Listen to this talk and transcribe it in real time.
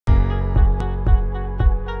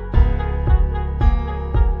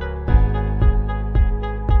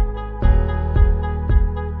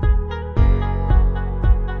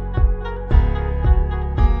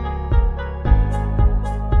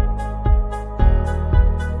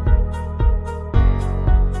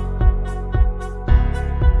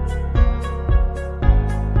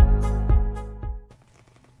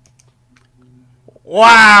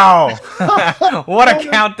Wow! What a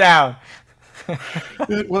countdown!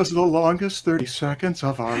 It was the longest 30 seconds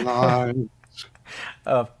of our lives.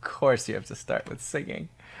 Of course, you have to start with singing.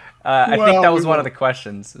 I think that was one of the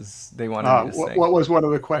questions. Is they wanted me to sing. What was one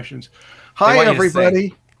of the questions? Hi,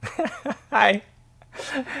 everybody. Hi.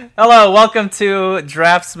 Hello. Welcome to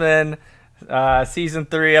Draftsmen, season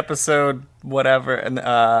 3, episode whatever.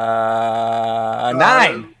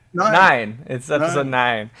 9. 9. It's episode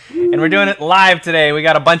 9. And we're doing it live today. We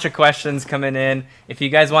got a bunch of questions coming in. If you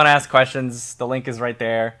guys want to ask questions, the link is right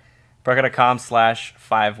there.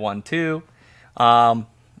 Proko.com/512.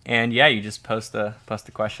 And yeah, you just post the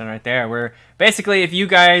question right there. We're basically, if you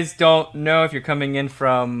guys don't know, if you're coming in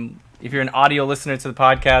from, if you're an audio listener to the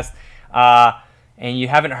podcast, and you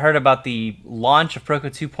haven't heard about the launch of Proko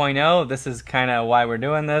 2.0, this is kind of why we're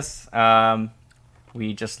doing this.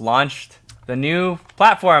 We just launched the new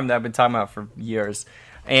platform that I've been talking about for years,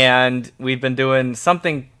 and we've been doing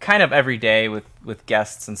something kind of every day with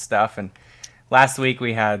guests and stuff. And last week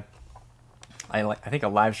we had, I think, a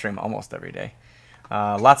live stream almost every day.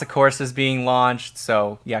 Lots of courses being launched.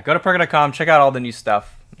 So yeah, go to Proko.com, check out all the new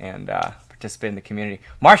stuff, and participate in the community.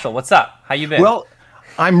 Marshall, what's up? How you been? Well,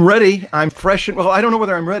 I'm ready. I'm fresh. Well, I don't know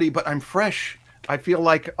whether I'm ready, but I'm fresh. I feel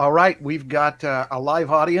like, all right, we've got a live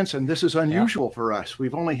audience, and this is unusual for us.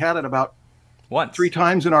 We've only had it about once, 3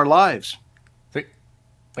 times in our lives. Wait,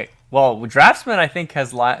 well, Draftsman, I think,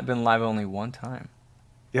 has been live only 1 time.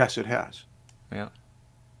 Yes, it has. Yeah.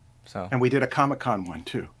 So. And we did a Comic-Con one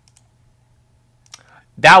too.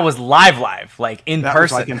 That was live, like in person.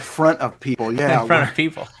 Was like in front of people, yeah. In front of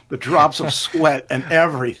people. The drops of sweat and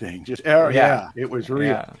everything. Just yeah, it was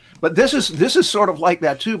real. Yeah. But this is sort of like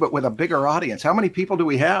that too, but with a bigger audience. How many people do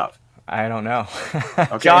we have? I don't know.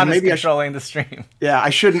 Okay, John is controlling the stream. Yeah, I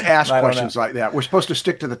shouldn't ask questions like that. We're supposed to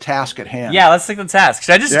stick to the task at hand. Yeah, let's stick to the task.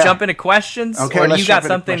 Should I just jump into questions? Okay, or you got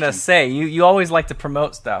something to say? You always like to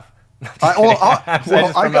promote stuff. I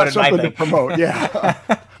got something to promote. Yeah.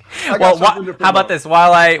 Well, how about this?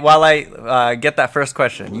 While I get that first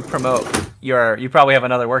question, you promote you probably have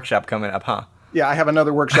another workshop coming up, huh? Yeah, I have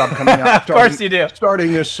another workshop coming up. Of course you do.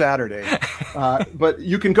 Starting this Saturday. But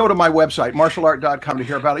you can go to my website, marshallart.com, to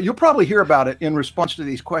hear about it. You'll probably hear about it in response to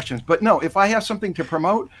these questions. But no, if I have something to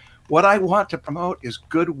promote, what I want to promote is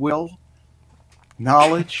goodwill,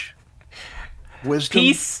 knowledge, wisdom,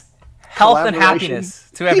 peace, health, and happiness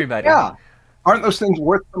to everybody. Yeah. Aren't those things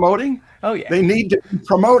worth promoting? Oh, yeah. They need to be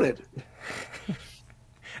promoted.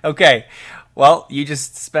 Okay. Well, you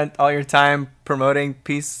just spent all your time promoting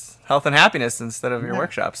peace, health, and happiness instead of your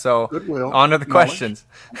workshop. So goodwill, on to the questions.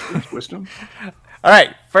 Wisdom. All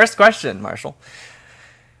right. First question, Marshall.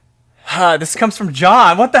 This comes from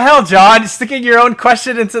John. What the hell, John? You're sticking your own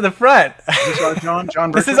question into the front. This is our John?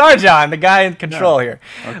 John This is our John, the guy in control here.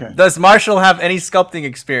 Okay. Does Marshall have any sculpting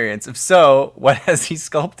experience? If so, what has he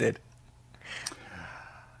sculpted?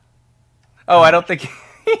 Oh, I don't think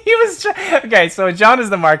he was. Okay, so John is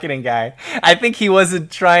the marketing guy. I think he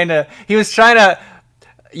wasn't trying to. He was trying to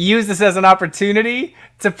use this as an opportunity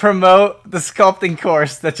to promote the sculpting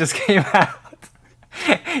course that just came out.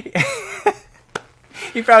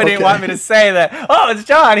 He probably didn't want me to say that. Oh, it's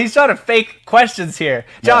John. He's trying to fake questions here.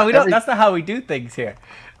 John, we don't. That's not how we do things here.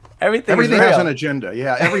 Everything has an agenda.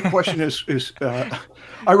 Yeah, every question is. I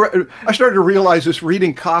started to realize this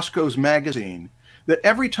reading Costco's magazine, that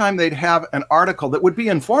every time they'd have an article that would be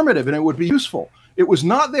informative and it would be useful, it was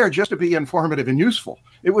not there just to be informative and useful.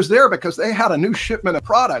 It was there because they had a new shipment of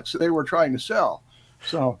products that they were trying to sell.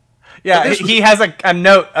 So, yeah, he has a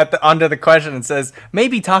note under the question and says,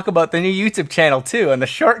 maybe talk about the new YouTube channel too and the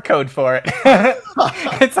short code for it.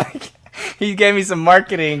 It's like he gave me some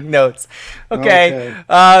marketing notes. Okay.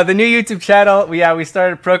 The new YouTube channel. We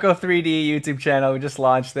started Proko 3D YouTube channel. We just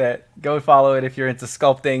launched it. Go follow it if you're into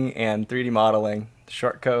sculpting and 3D modeling. The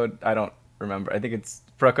short code, I don't remember. I think it's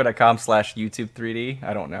Proko.com/YouTube3D.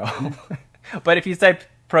 I don't know. But if you type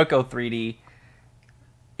Proko 3D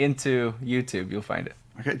into YouTube, you'll find it.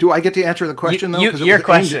 Okay. Do I get to answer the question though? Your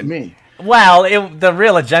question. Me. Well, the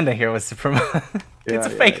real agenda here was to promote. It's a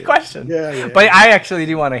fake question. But I actually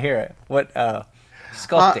do want to hear it. What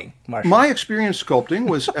sculpting, Marshall? My experience sculpting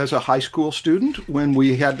was as a high school student when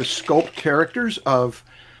we had to sculpt characters of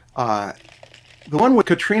the one with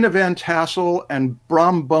Katrina Van Tassel and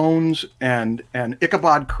Brom Bones and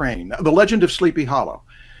Ichabod Crane, The Legend of Sleepy Hollow.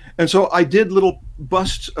 And so I did little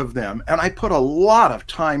busts of them, and I put a lot of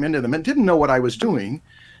time into them and didn't know what I was doing,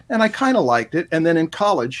 and I kind of liked it. And then in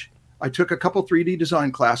college, I took a couple 3D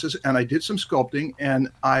design classes, and I did some sculpting, and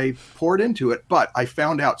I poured into it, but I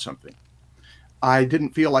found out something. I didn't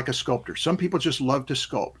feel like a sculptor. Some people just love to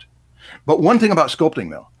sculpt. But one thing about sculpting,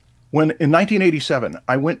 though, When in 1987,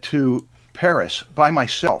 I went to Paris by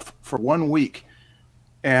myself for 1 week,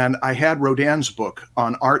 and I had Rodin's book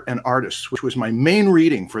on art and artists, which was my main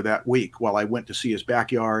reading for that week while I went to see his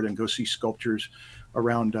backyard and go see sculptures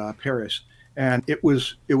around Paris. And it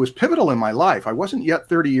was pivotal in my life. I wasn't yet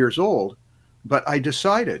 30 years old, but I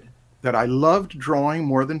decided that I loved drawing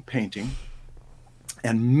more than painting,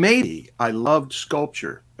 and maybe I loved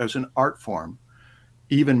sculpture as an art form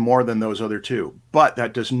even more than those other two. But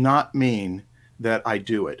that does not mean that I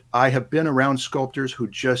do it. I have been around sculptors who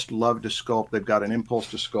just love to sculpt. They've got an impulse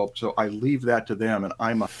to sculpt. So I leave that to them, and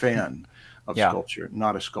I'm a fan of sculpture,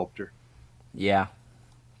 not a sculptor. Yeah.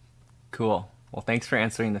 Cool. Well, thanks for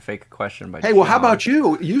answering the fake question. Hey, well, how about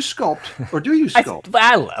you? You sculpt, or do you sculpt?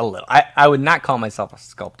 A little. I would not call myself a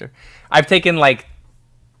sculptor. I've taken like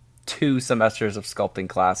 2 semesters of sculpting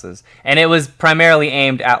classes, and it was primarily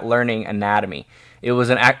aimed at learning anatomy. It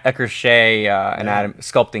was an Eckershey anatomy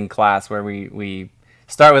sculpting class where we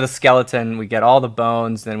start with a skeleton, we get all the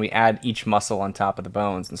bones, then we add each muscle on top of the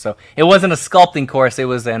bones. And so it wasn't a sculpting course, it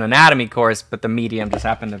was an anatomy course, but the medium just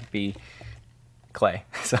happened to be clay.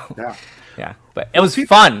 So yeah, but it was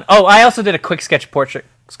fun. Oh, I also did a quick sketch portrait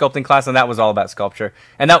sculpting class, and that was all about sculpture.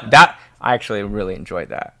 And that I actually really enjoyed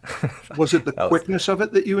that. Was it the quickness of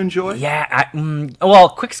it that you enjoyed? Yeah. Well,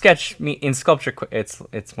 quick sketch in sculpture,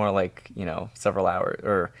 it's more like, you know, several hours.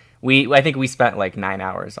 Or I think we spent like 9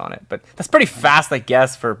 hours on it, but that's pretty fast, I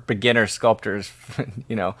guess, for beginner sculptors.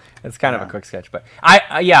 You know, it's kind of a quick sketch. But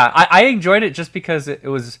I enjoyed it just because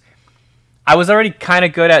I was already kind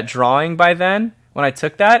of good at drawing by then when I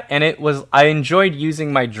took that, and I enjoyed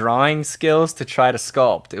using my drawing skills to try to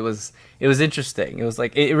sculpt. It was interesting. It was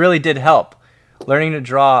like, it really did help. Learning to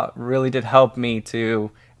draw really did help me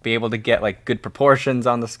to be able to get like good proportions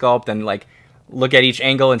on the sculpt and like look at each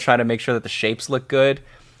angle and try to make sure that the shapes look good.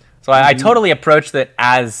 So I totally approached it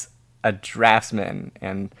as a draftsman.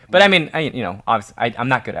 But I mean, you know, obviously I'm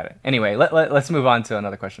not good at it. Anyway, let's move on to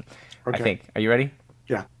another question. Okay. I think. Are you ready?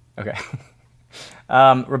 Yeah. Okay.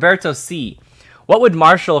 Roberto C. What would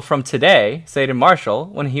Marshall from today say to Marshall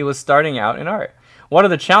when he was starting out in art? What are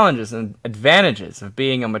the challenges and advantages of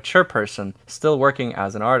being a mature person still working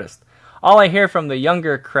as an artist? All I hear from the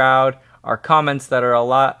younger crowd are comments that are a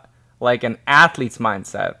lot like an athlete's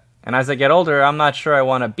mindset. And as I get older, I'm not sure I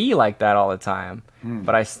want to be like that all the time,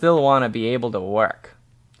 but I still want to be able to work.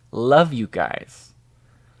 Love you guys.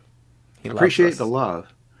 Appreciate the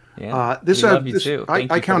love. Yeah, love you too.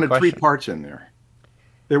 I counted 3 parts in there.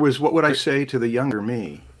 There was, what would I say to the younger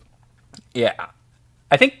me? Yeah.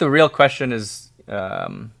 I think the real question is,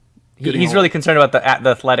 he's really concerned about the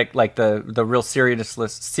athletic, like the real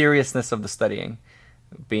seriousness of the studying,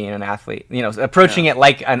 being an athlete. You know, approaching it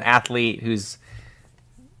like an athlete who's,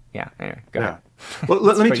 anyway, go ahead. Well,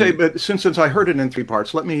 let me tell you, but since I heard it in 3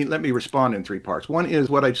 parts, let me respond in 3 parts. One is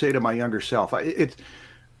what I'd say to my younger self.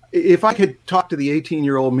 If I could talk to the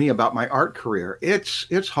 18-year-old me about my art career,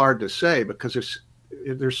 it's hard to say because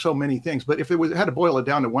there's so many things. But if had to boil it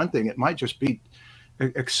down to one thing, it might just be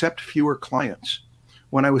accept fewer clients.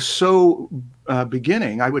 When I was so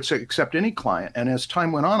beginning, I would say accept any client. And as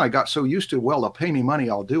time went on, I got so used to, well, they'll pay me money,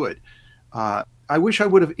 I'll do it. I wish I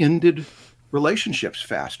would have ended relationships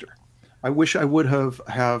faster. I wish I would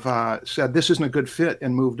have said, this isn't a good fit,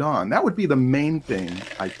 and moved on. That would be the main thing,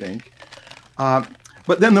 I think.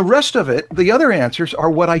 But then the rest of it, the other answers are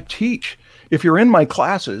what I teach. If you're in my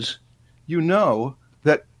classes, you know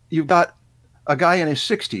that you've got a guy in his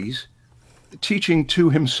 60s teaching to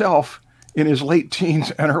himself in his late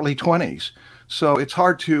teens and early 20s. So it's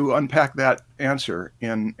hard to unpack that answer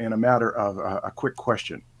in a matter of a quick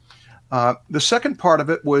question. The second part of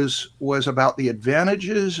it was about the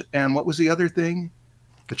advantages, and what was the other thing?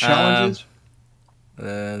 The challenges?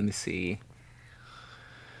 Let me see.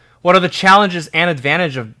 What are the challenges and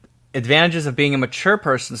advantages of being a mature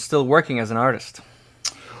person still working as an artist?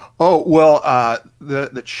 Oh, well,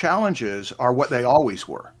 the challenges are what they always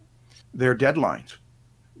were. They're deadlines.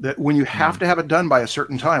 That when you have to have it done by a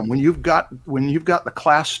certain time, when you've got the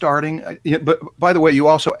class starting. But by the way, you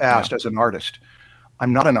also asked as an artist.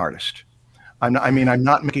 I'm not an artist. I'm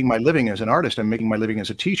not making my living as an artist. I'm making my living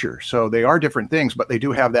as a teacher. So they are different things, but they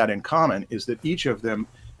do have that in common, is that each of them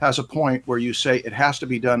has a point where you say it has to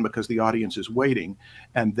be done because the audience is waiting.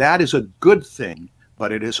 And that is a good thing,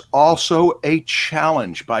 but it is also a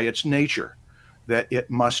challenge by its nature, that it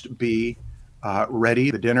must be ready.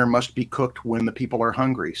 The dinner must be cooked when the people are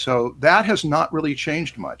hungry. So that has not really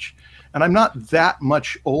changed much. And I'm not that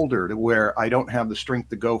much older to where I don't have the strength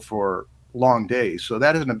to go for long days. So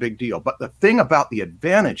that isn't a big deal. But the thing about the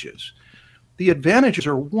advantages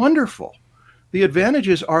are wonderful, The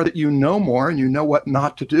advantages are that you know more and you know what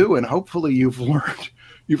not to do, and hopefully you've learned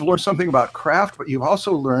something about craft, but you've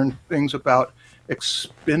also learned things about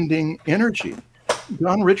expending energy.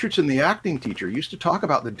 John Richardson, the acting teacher, used to talk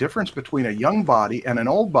about the difference between a young body and an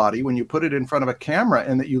old body when you put it in front of a camera,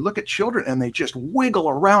 and that you look at children and they just wiggle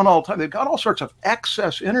around all the time. They've got all sorts of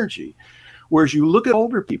excess energy. Whereas you look at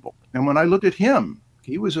older people, and when I looked at him,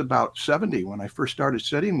 he was about 70 when I first started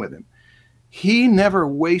studying with him. He never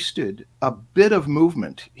wasted a bit of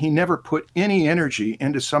movement. He never put any energy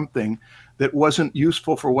into something that wasn't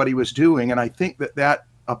useful for what he was doing. And I think that that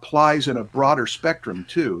applies in a broader spectrum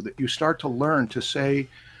too, that you start to learn to say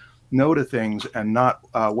no to things and not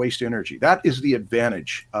waste energy. That is the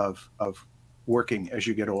advantage of working as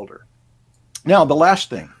you get older. Now, the last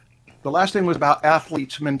thing was about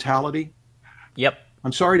athletes' mentality. Yep.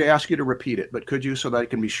 I'm sorry to ask you to repeat it, but could you, so that I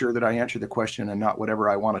can be sure that I answer the question and not whatever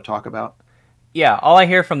I want to talk about? Yeah, all I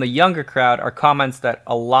hear from the younger crowd are comments that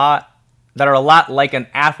are a lot like an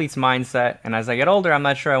athlete's mindset, and as I get older, I'm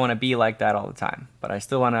not sure I want to be like that all the time, but I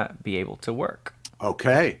still want to be able to work.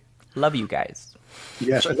 Okay. Love you guys.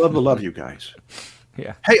 Yes, I love you guys.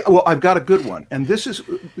 Yeah. Hey, well, I've got a good one, and this is,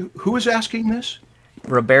 who is asking this?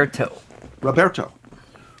 Roberto,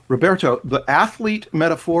 the athlete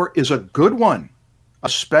metaphor is a good one,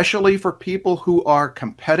 especially for people who are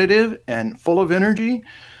competitive and full of energy.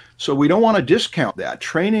 So we don't want to discount that.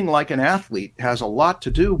 Training like an athlete has a lot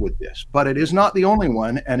to do with this, but it is not the only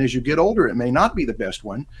one. And as you get older, it may not be the best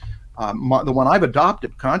one. The one I've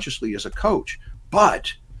adopted consciously as a coach.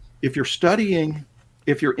 But if you're studying,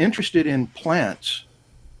 if you're interested in plants,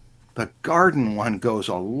 the garden one goes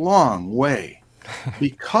a long way,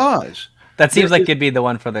 because that seems like it'd be the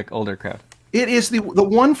one for the older crowd. It is the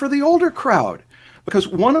one for the older crowd. Because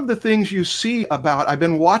one of the things you see about, I've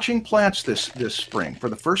been watching plants this spring for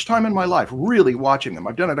the first time in my life, really watching them.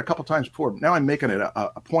 I've done it a couple times before, but now I'm making it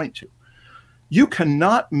a point to. You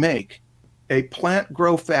cannot make a plant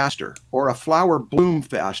grow faster or a flower bloom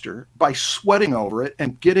faster by sweating over it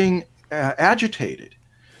and getting agitated.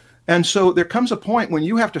 And so there comes a point when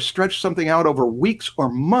you have to stretch something out over weeks or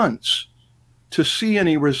months to see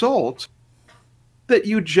any results, that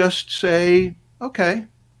you just say, okay,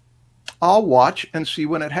 I'll watch and see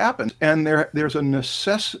when it happens. And there's a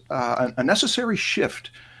necessary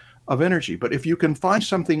shift of energy. But if you can find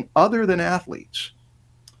something other than athletes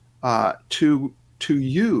to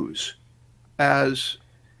use as,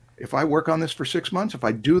 if I work on this for 6 months, if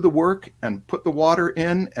I do the work and put the water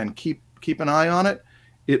in and keep an eye on it,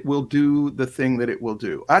 it will do the thing that it will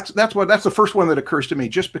do. That's the first one that occurs to me,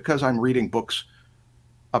 just because I'm reading books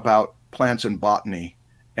about plants and botany,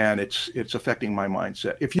 and it's affecting my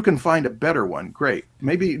mindset. If you can find a better one, great.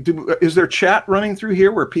 Maybe is there chat running through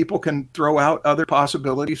here where people can throw out other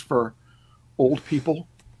possibilities for old people?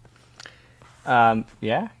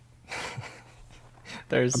 Yeah.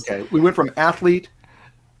 There's okay. We went from athlete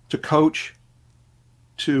to coach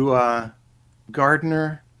to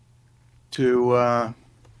gardener to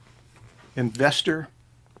investor.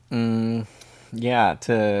 Yeah,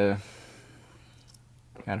 to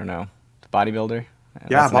I don't know, bodybuilder.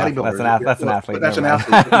 Yeah, bodybuilder. That's an athlete. That's an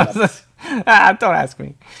athlete. Don't ask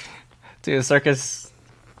me. To a circus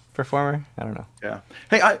performer. I don't know. Yeah.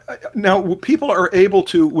 Hey, now people are able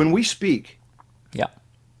to, when we speak. Yeah.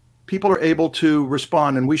 People are able to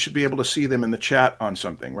respond, and we should be able to see them in the chat on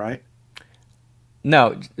something, right?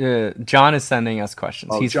 No, John is sending us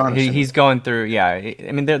questions. Oh, he's going through. Yeah,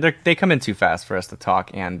 I mean they come in too fast for us to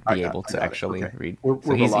talk and be able to actually read.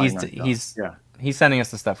 We're he's sending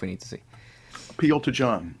us the stuff we need to see. Appeal to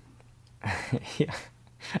John. Yeah.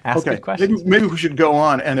 Ask good questions. Maybe we should go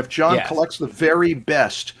on, and if John collects the very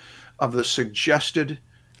best of the suggested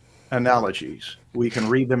analogies, we can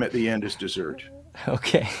read them at the end as dessert.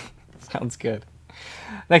 Okay, sounds good.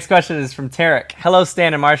 Next question is from Tarek. Hello,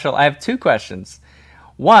 Stan and Marshall. I have two questions.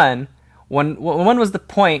 One was the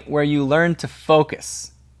point where you learned to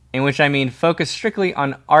focus, in which I mean focus strictly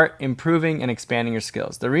on art, improving and expanding your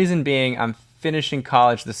skills. The reason being, I'm finishing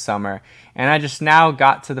college this summer, and I just now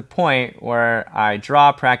got to the point where I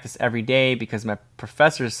draw practice every day because my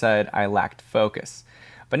professor said I lacked focus.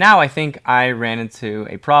 But now I think I ran into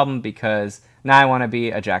a problem because now I want to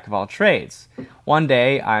be a jack of all trades. One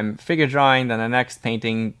day I'm figure drawing, then the next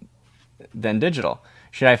painting, then digital.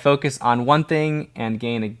 Should I focus on one thing and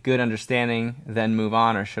gain a good understanding, then move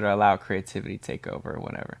on, or should I allow creativity to take over or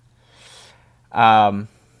whatever?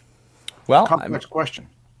 Well, complex question.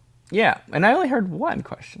 Yeah, and I only heard one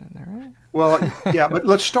question in there, right? Well, yeah, but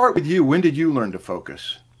let's start with you. When did you learn to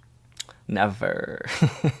focus? Never.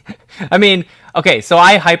 I mean, okay, so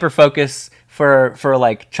I hyper focus for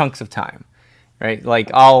like chunks of time, right?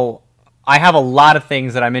 Like I'll I have a lot of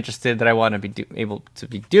things that I'm interested that I want to be able to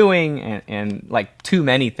be doing, and like too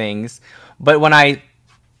many things. But when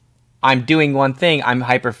I'm doing one thing, I'm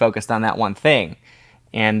hyper focused on that one thing.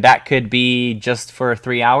 And that could be just for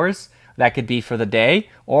 3 hours. That could be for the day,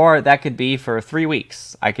 or that could be for 3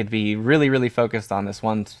 weeks. I could be really, really focused on this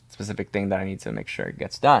one specific thing that I need to make sure it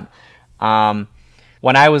gets done.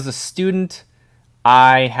 When I was a student,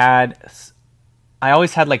 I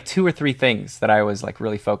always had like 2 or 3 things that I was like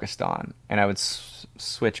really focused on, and I would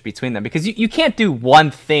switch between them, because you can't do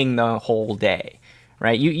one thing the whole day,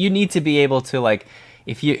 right? You need to be able to, like,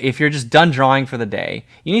 if you're just done drawing for the day,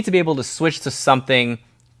 you need to be able to switch to something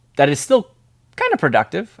that is still kind of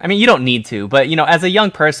productive. I mean, you don't need to, but as a young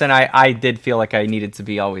person, I did feel like I needed to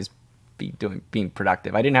being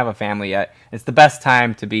productive. I didn't have a family yet. It's the best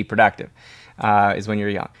time to be productive, is when you're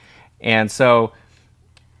young. And so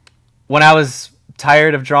when I was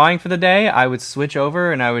tired of drawing for the day, I would switch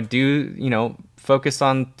over and I would do, focus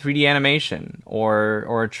on 3D animation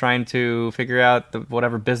or trying to figure out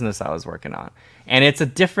whatever business I was working on. And it's a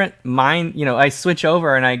different mind. I switch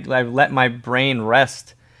over and I let my brain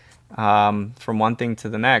rest from one thing to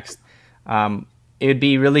the next. It would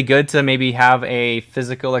be really good to maybe have a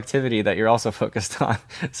physical activity that you're also focused on,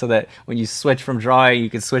 so that when you switch from drawing, you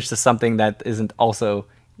can switch to something that isn't also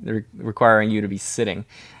requiring you to be sitting.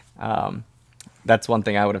 That's one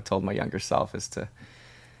thing I would have told my younger self, is to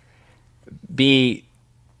be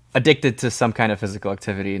addicted to some kind of physical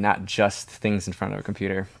activity, not just things in front of a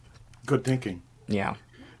computer. Good thinking. Yeah.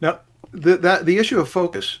 Now, the issue of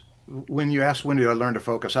focus, when you asked when did I learn to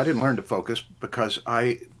focus, I didn't learn to focus because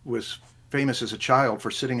I was famous as a child for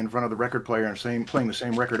sitting in front of the record player and playing the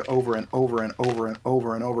same record over and over and over and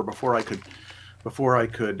over and over before I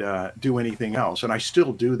could do anything else, and I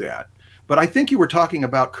still do that. But I think you were talking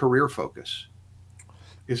about career focus.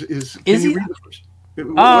 Can you read the first?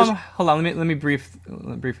 Hold on. Let me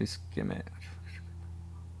briefly skim it.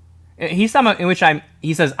 He's talking about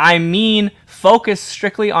he says, I mean, focus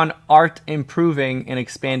strictly on art improving and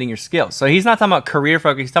expanding your skills. So he's not talking about career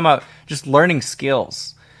focus. He's talking about just learning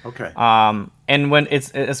skills. Okay. And when it's,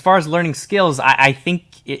 as far as learning skills, I think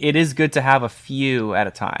it is good to have a few at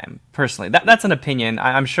a time. Personally, that's an opinion.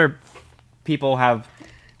 I'm sure people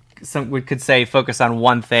could say focus on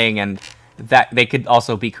one thing, and that they could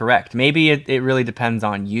also be correct. Maybe it really depends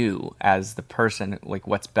on you as the person, like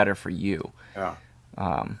what's better for you. Yeah.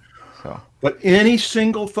 But any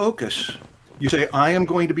single focus, you say, I am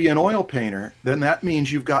going to be an oil painter, then that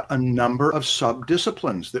means you've got a number of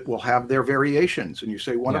sub-disciplines that will have their variations. And you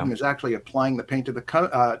say one of them is actually applying the paint to the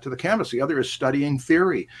canvas. The other is studying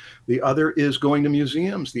theory. The other is going to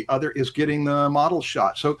museums. The other is getting the model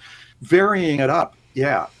shot. So varying it up,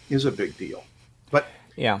 is a big deal. But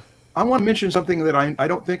I want to mention something that I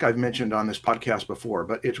don't think I've mentioned on this podcast before,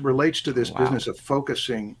 but it relates to this business of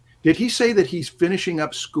focusing. Did he say that he's finishing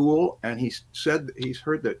up school, and he said he's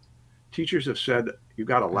heard that teachers have said you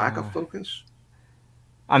got a lack of focus?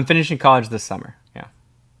 I'm finishing college this summer,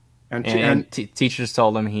 and teachers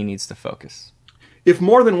told him he needs to focus. If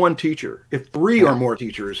more than one teacher, if 3 or more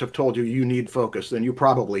teachers have told you need focus, then you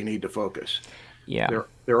probably need to focus. Yeah.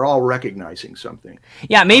 They're all recognizing something.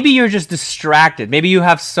 Yeah, maybe you're just distracted. Maybe you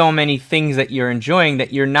have so many things that you're enjoying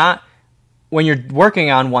that you're not, when you're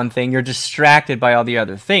working on one thing, you're distracted by all the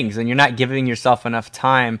other things, and you're not giving yourself enough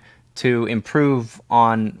time to improve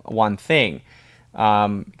on one thing.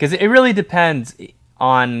 Because it really depends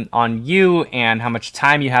on you and how much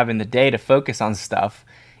time you have in the day to focus on stuff.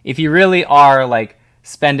 If you really are like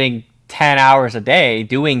spending 10 hours a day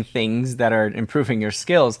doing things that are improving your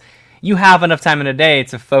skills, you have enough time in a day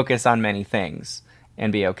to focus on many things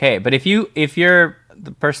and be okay. But if you're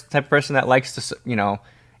the type of person that likes to,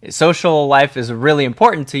 social life is really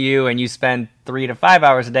important to you, and you spend 3 to 5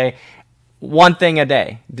 hours a day, one thing a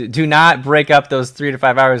day. Do not break up those 3 to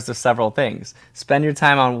 5 hours to several things. Spend your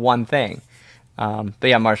time on one thing. But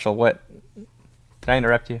yeah, Marshall, what? Did I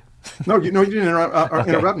interrupt you? No, you didn't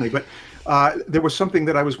interrupt me. But there was something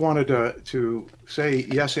that I wanted to say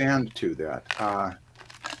yes and to that.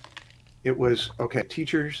 It was,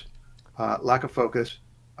 teachers, lack of focus,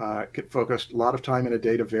 get focused, a lot of time in a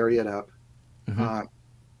day to vary it up. Mm-hmm.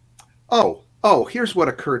 Here's what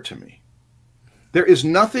occurred to me. There is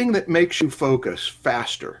nothing that makes you focus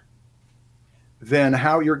faster than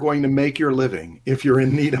how you're going to make your living if you're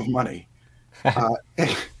in need of money.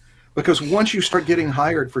 Because once you start getting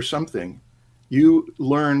hired for something, you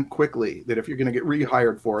learn quickly that if you're going to get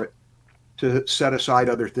rehired for it, to set aside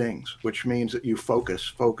other things, which means that you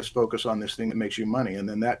focus on this thing that makes you money. And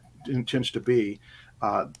then that tends to be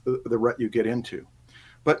the rut you get into.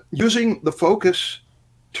 But using the focus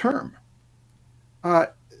term,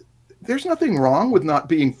 there's nothing wrong with not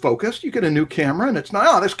being focused. You get a new camera and it's not,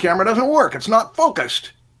 oh, this camera doesn't work. It's not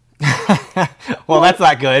focused. Well, that's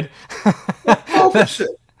not good. Focus it.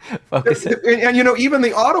 Focus it. And you know, even the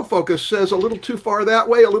autofocus says a little too far that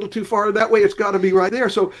way, a little too far that way. It's got to be right there.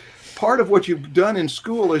 So part of what you've done in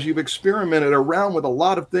school is you've experimented around with a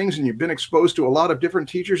lot of things, and you've been exposed to a lot of different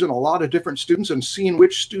teachers and a lot of different students, and seen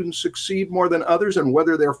which students succeed more than others and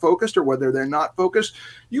whether they're focused or whether they're not focused.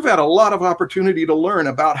 You've had a lot of opportunity to learn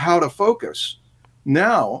about how to focus.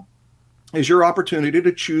 Now is your opportunity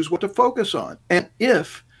to choose what to focus on. And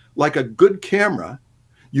if, like a good camera,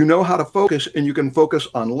 you know how to focus, and you can focus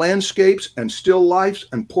on landscapes and still lifes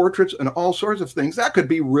and portraits and all sorts of things, that could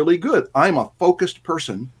be really good. I'm a focused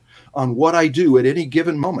person on what I do at any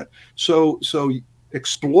given moment. So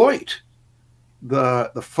exploit the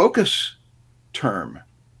focus term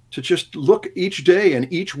to just look each day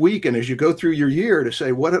and each week, and as you go through your year, to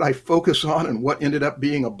say, what did I focus on and what ended up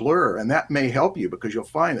being a blur? And that may help you, because you'll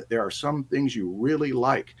find that there are some things you really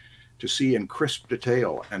like to see in crisp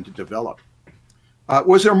detail and to develop.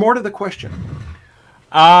 Was there more to the question?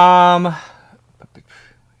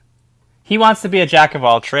 He wants to be a jack of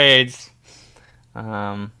all trades.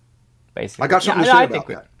 Basically, I got something to say about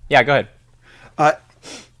that. Yeah, go ahead.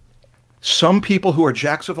 Some people who are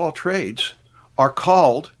jacks of all trades are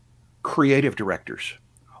called creative directors,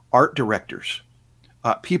 art directors,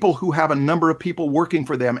 people who have a number of people working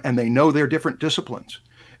for them, and they know their different disciplines.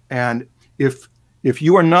 And if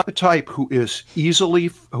you are not the type who easily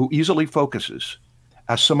focuses,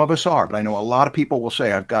 as some of us are, but I know a lot of people will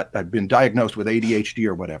say, I've been diagnosed with ADHD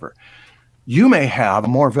or whatever, you may have a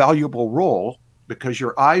more valuable role, because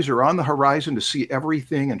your eyes are on the horizon to see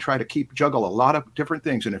everything and try to juggle a lot of different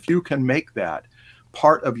things. And if you can make that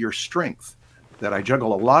part of your strength, that I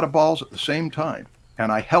juggle a lot of balls at the same time,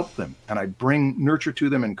 and I help them, and I bring nurture to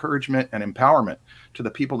them, encouragement and empowerment to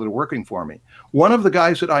the people that are working for me. One of the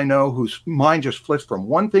guys that I know whose mind just flips from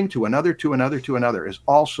one thing to another, to another, to another, is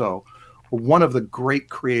also one of the great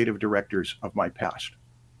creative directors of my past.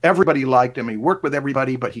 Everybody liked him. He worked with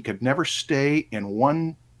everybody, but he could never stay in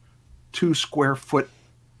one 2 square foot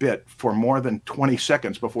bit for more than 20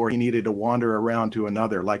 seconds before he needed to wander around to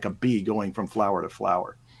another, like a bee going from flower to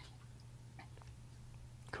flower.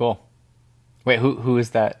 Cool. Wait, who is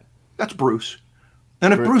that? That's Bruce.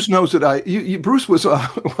 And if Bruce knows that Bruce was a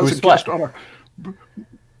guest on our.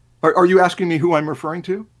 Are you asking me who I'm referring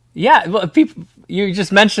to? Yeah, well, you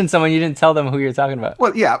just mentioned someone, you didn't tell them who you're talking about.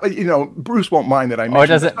 Well, yeah, but you know, Bruce won't mind that I mention. Or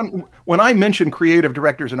does it? When I mention creative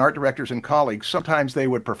directors and art directors and colleagues, sometimes they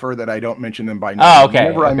would prefer that I don't mention them by name. Oh, okay.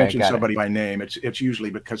 Whenever I mention somebody by name, it's usually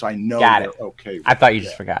because I know they're okay with I thought you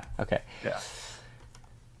just forgot. Okay. Yeah.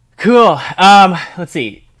 Cool. Let's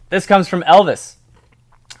see. This comes from Elvis.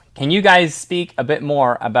 Can you guys speak a bit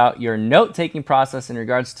more about your note-taking process in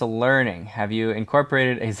regards to learning? Have you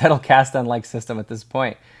incorporated a Zettelkasten-like system at this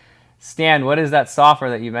point? Stan, what is that software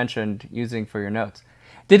that you mentioned using for your notes?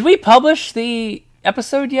 Did we publish the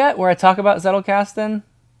episode yet where I talk about Zettelkasten?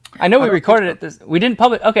 I know we recorded it. We didn't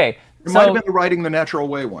publish. Okay. It might have been the Writing the Natural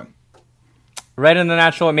Way one. Writing the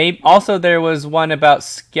Natural Way. Maybe also there was one about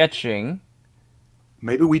sketching.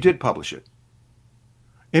 Maybe we did publish it.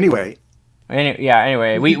 Anyway.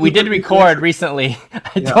 Anyway, we did record recently.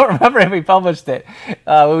 I don't remember if we published it.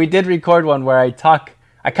 But we did record one where I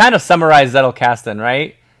kind of summarized Zettelkasten,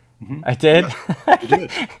 right? Mm-hmm. I did? Yeah, you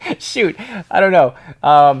did. Shoot, I don't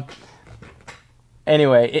know.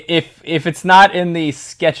 Anyway, if it's not in the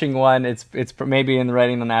sketching one, it's maybe in the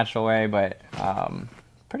Writing the Natural Way, but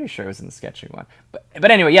pretty sure it was in the sketching one.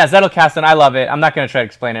 But anyway, yeah, Zettelkasten, I love it. I'm not going to try to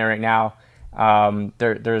explain it right now.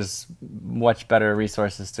 There's much better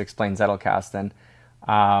resources to explain Zettelkasten.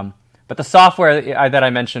 But the software that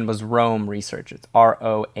I mentioned was Roam Research. It's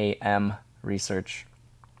ROAM Research.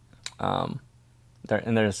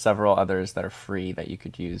 And there's several others that are free that you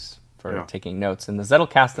could use for taking notes in the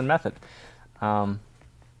Zettelkasten method.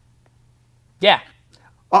 Yeah.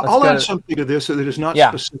 I'll add something to this that is not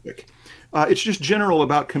specific. It's just general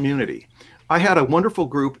about community. I had a wonderful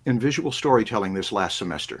group in visual storytelling this last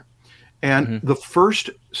semester. And the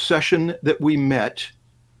first session that we met,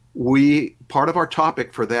 part of our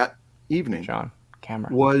topic for that evening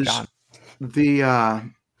was how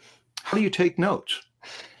do you take notes?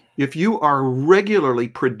 If you are regularly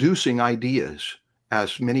producing ideas,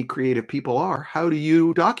 as many creative people are, how do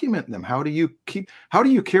you document them? How do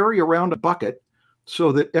you carry around a bucket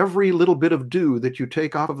so that every little bit of dew that you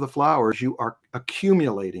take off of the flowers, you are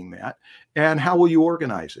accumulating that? And how will you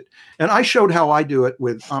organize it? And I showed how I do it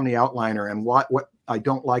with Omni Outliner and what I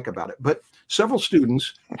don't like about it. But several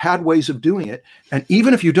students had ways of doing it. And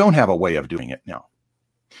even if you don't have a way of doing it now,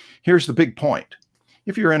 here's the big point.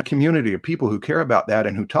 if you're in a community of people who care about that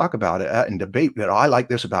and who talk about it and debate that, oh, I like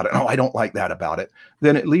this about it, oh, I don't like that about it,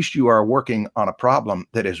 then at least you are working on a problem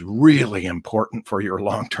that is really important for your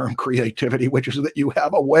long-term creativity, which is that you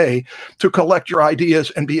have a way to collect your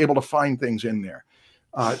ideas and be able to find things in there.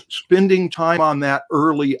 Spending time on that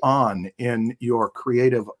early on in your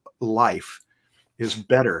creative life is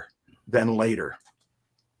better than later.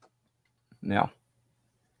 Yeah,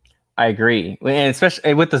 I agree. And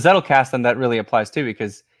especially with the Zettelkasten, that really applies too,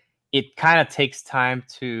 because it kind of takes time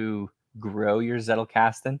to grow your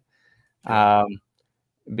Zettelkasten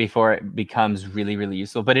before it becomes really, really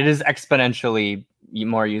useful. But it is exponentially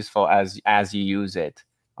more useful as you use it.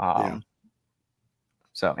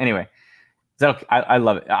 So anyway, I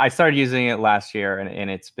love it. I started using it last year,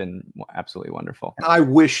 and it's been absolutely wonderful. I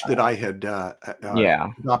wish that I had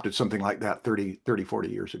adopted something like that 30, 40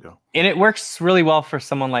 years ago. And it works really well for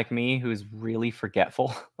someone like me who's really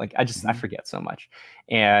forgetful. Like I forget so much.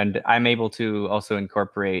 And I'm able to also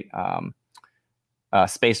incorporate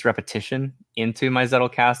spaced repetition into my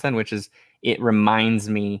Zettelkasten, which is, it reminds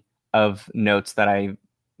me of notes that I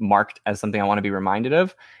marked as something I want to be reminded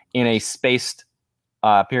of in a spaced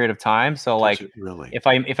period of time. So like if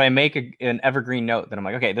I make an evergreen note, then I'm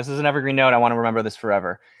like, okay, this is an evergreen note, I want to remember this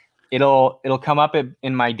forever. It'll come up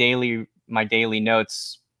in my daily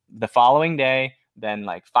notes the following day, then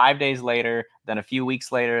like 5 days later, then a few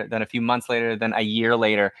weeks later, then a few months later, then a year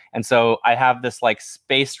later. And so I have this like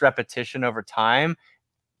spaced repetition over time,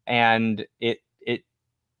 and it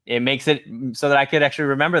makes it so that I could actually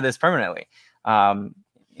remember this permanently.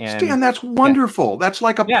 Stan, that's wonderful. That's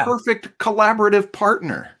like a perfect collaborative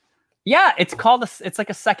partner. Yeah, it's like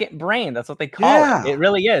a second brain. That's what they call it. It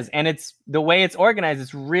really is. And it's the way it's organized.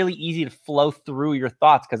 It's really easy to flow through your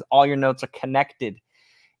thoughts because all your notes are connected,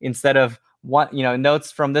 instead of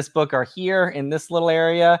notes from this book are here in this little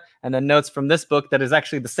area, and then notes from this book that is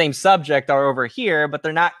actually the same subject are over here, but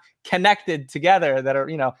they're not connected together. That are,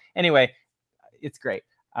 anyway, it's great.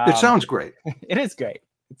 It sounds great. It is great.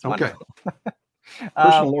 It's wonderful.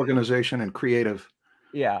 Personal organization and creative.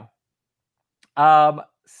 Yeah.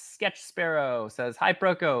 Sketch Sparrow says, hi,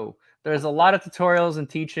 Proko. There's a lot of tutorials and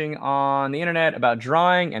teaching on the internet about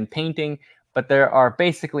drawing and painting, but there are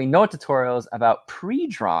basically no tutorials about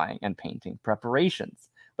pre-drawing and painting preparations.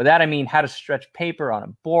 By that, I mean how to stretch paper on a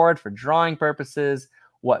board for drawing purposes,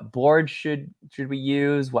 what board should we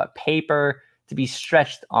use, what paper to be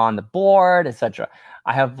stretched on the board, etc.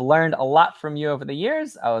 I have learned a lot from you over the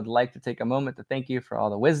years. I would like to take a moment to thank you for all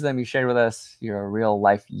the wisdom you shared with us. You're a real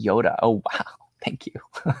life Yoda. Oh, wow. Thank you.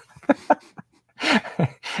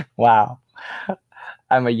 Wow.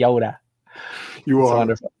 I'm a Yoda. You are.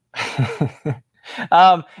 Wonderful.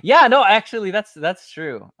 Yeah, no, actually that's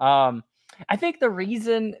true. I think the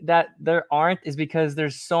reason that there aren't is because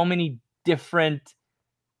there's so many different,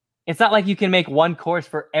 it's not like you can make one course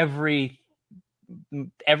for everything,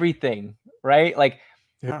 right? Like,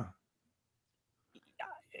 yeah,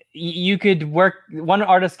 you could one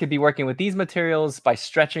artist could be working with these materials by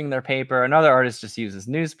stretching their paper, another artist just uses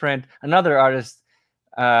newsprint, another artist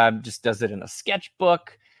just does it in a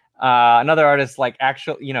sketchbook, another artist like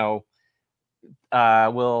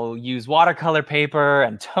will use watercolor paper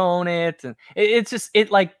and tone it, and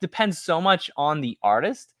it like depends so much on the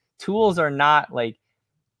artist. Tools are not like,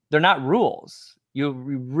 they're not rules. You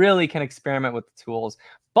really can experiment with the tools,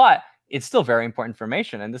 but it's still very important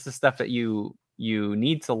information. And this is stuff that you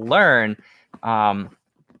need to learn. And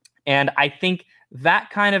I think that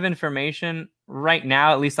kind of information right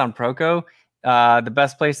now, at least on Proko, the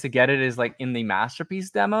best place to get it is like in the masterpiece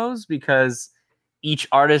demos, because each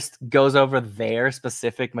artist goes over their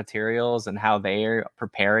specific materials and how they're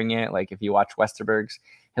preparing it. Like if you watch Westerberg's,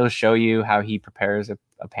 he'll show you how he prepares a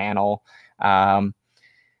panel.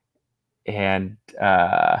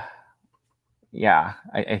 Yeah,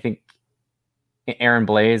 I think Aaron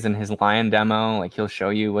Blaze and his lion demo, like he'll show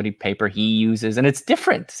you what paper he uses, and it's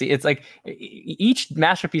different. See, it's like each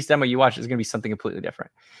masterpiece demo you watch is going to be something completely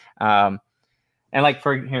different. And like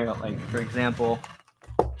for example,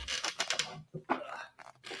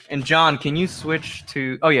 and John, can you switch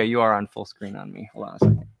to? Oh yeah, you are on full screen on me. Hold on a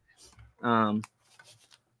second.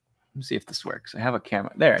 Let me see if this works. I have a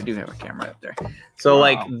camera there. I do have a camera up there. So wow.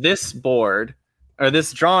 Like this board or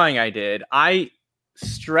this drawing I did, I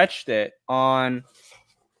stretched it on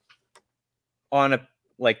a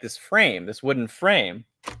like this frame, this wooden frame.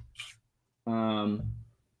 And,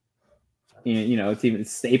 it's even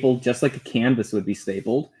stapled just like a canvas would be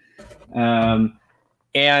stapled. And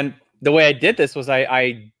the way I did this was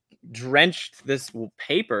I drenched this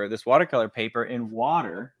paper, this watercolor paper, in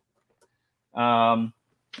water.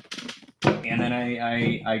 and then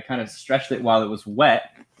I kind of stretched it while it was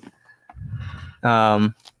wet.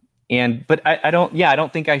 But I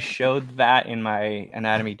don't think I showed that in my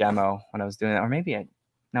anatomy demo when I was doing it, or maybe I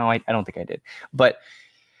don't think I did. But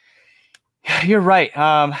you're right.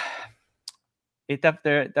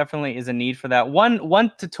 There definitely is a need for that.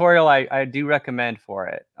 One tutorial I do recommend for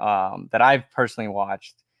it, that I've personally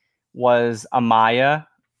watched, was Amaya.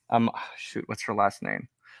 Shoot, what's her last name?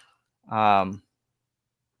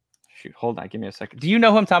 Shoot, hold on, give me a second. Do you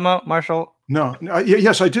know who I'm talking about, Marshall? No,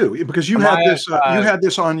 yes, I do, because you Amaya, had this. You had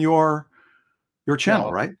this on your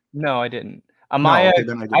channel, right? No, I didn't. Amaya.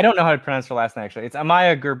 No, okay, I don't know how to pronounce her last name. Actually, it's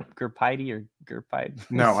Amaya Gurpaidi or Gurpaid.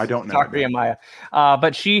 No, I don't know. Sorry, Amaya.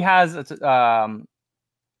 But she has what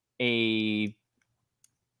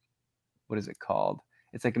is it called?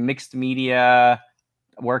 It's like a mixed media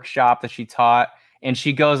workshop that she taught, and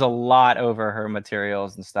she goes a lot over her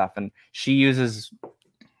materials and stuff, and she uses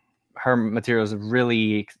her materials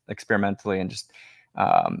really experimentally and just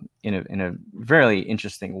in a very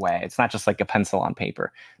interesting way. It's not just like a pencil on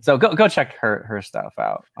paper. So go check her stuff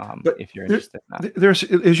out if you're interested in that. There's,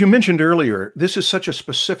 as you mentioned earlier, this is such a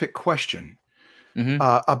specific question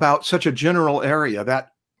about such a general area,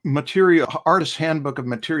 that artist's handbook of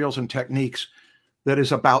materials and techniques that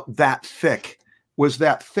is about that thick was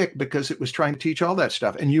that thick because it was trying to teach all that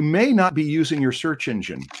stuff. And you may not be using your search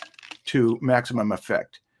engine to maximum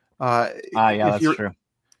effect. Yeah, that's true.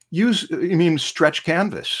 Stretch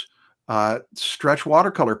canvas, stretch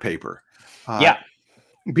watercolor paper. Yeah.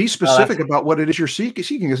 Be specific about what it is you're seeking,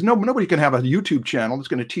 because nobody can have a YouTube channel that's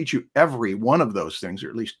going to teach you every one of those things, or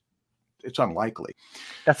at least it's unlikely.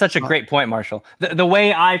 That's such a great point, Marshall. The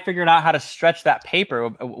way I figured out how to stretch that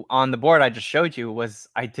paper on the board I just showed you was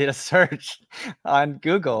I did a search on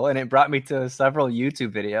Google, and it brought me to several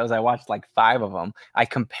YouTube videos. I watched like 5 of them. I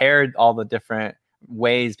compared all the different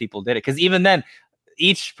ways people did it, because even then,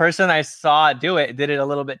 each person I saw do it did it a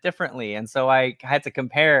little bit differently, and so I had to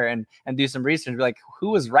compare and do some research, be like,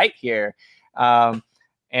 who was right here, and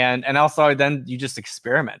also then you just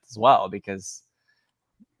experiment as well, because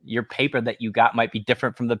your paper that you got might be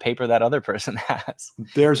different from the paper that other person has.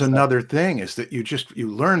 There's another thing, is that you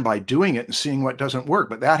learn by doing it and seeing what doesn't work,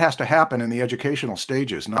 but that has to happen in the educational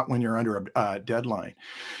stages, not when you're under a deadline.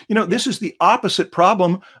 This is the opposite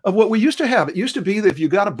problem of what we used to have. It used to be that if you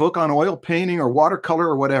got a book on oil painting or watercolor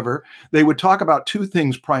or whatever, they would talk about 2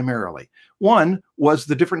 things primarily. One was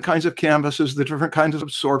the different kinds of canvases, the different kinds of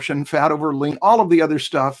absorption, fat over lean, all of the other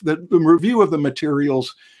stuff, the review of the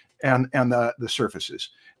materials and the surfaces.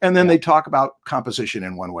 And then they talk about composition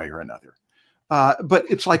in one way or another. But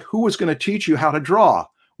it's like, who was going to teach you how to draw?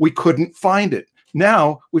 We couldn't find it.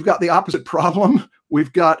 Now we've got the opposite problem.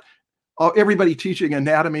 We've got everybody teaching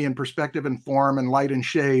anatomy and perspective and form and light and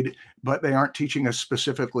shade, but they aren't teaching us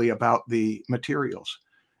specifically about the materials.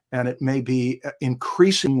 And it may be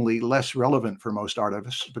increasingly less relevant for most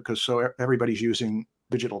artists, because everybody's using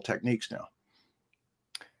digital techniques now.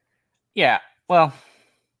 Yeah, well,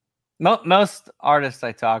 most artists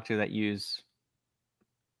I talk to that use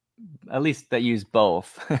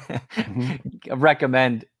both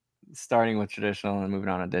recommend starting with traditional and moving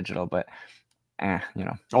on to digital, but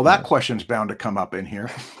Oh, that question's bound to come up in here.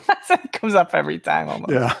 It comes up every time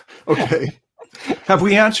almost. Yeah. Okay. Have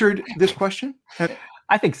we answered this question?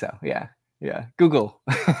 I think so. Yeah. Google.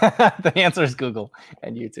 The answer is Google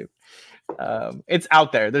and YouTube. It's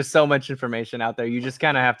out there. There's so much information out there. You just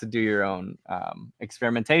kind of have to do your own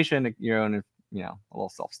experimentation, your own, a little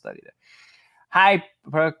self-study there. Hi,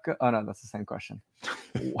 Proko. Oh no, that's the same question.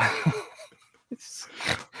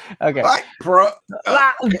 Okay. Hi,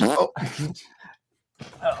 that.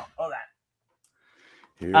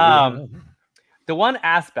 The one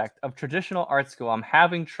aspect of traditional art school I'm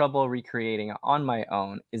having trouble recreating on my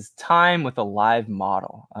own is time with a live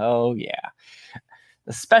model. Oh yeah.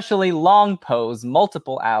 Especially long pose,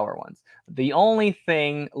 multiple hour ones. The only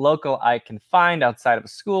thing local I can find outside of a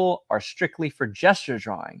school are strictly for gesture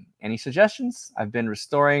drawing. Any suggestions? I've been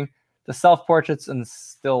restoring the self-portraits and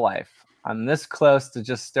still life. I'm this close to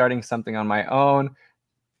just starting something on my own.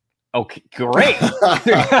 Okay, great.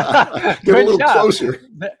 Get a little closer.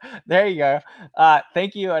 There you go.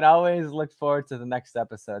 Thank you, and I always look forward to the next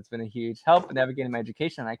episode. It's been a huge help in navigating my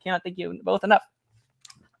education, and I cannot thank you both enough.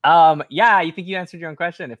 Yeah, you think you answered your own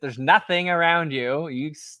question. If there's nothing around you,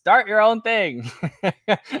 you start your own thing.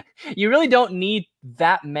 You really don't need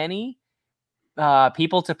that many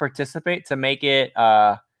people to participate to make it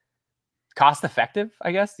cost effective,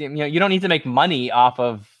 I guess. You don't need to make money off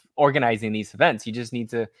of organizing these events. You just need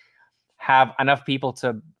to have enough people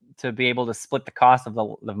to be able to split the cost of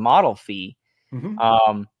the model fee.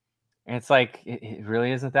 And it's like, it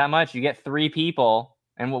really isn't that much. You get 3 people.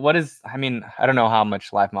 And what is, I mean, I don't know how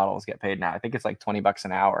much live models get paid now. I think it's like $20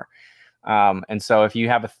 an hour. And so if you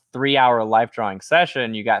have a 3-hour life drawing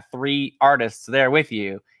session, you got 3 artists there with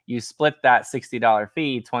you. You split that $60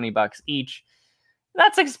 fee, $20 each.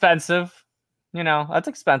 That's expensive. You know, that's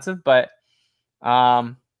expensive, but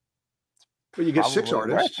you get 6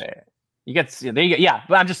 artists. You get, yeah,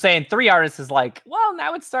 but I'm just saying 3 artists is like, well,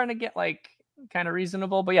 now it's starting to get like kind of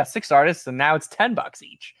reasonable, but yeah, 6 artists, and now it's $10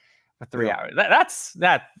 each for 3 hours.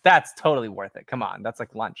 That's totally worth it. Come on, that's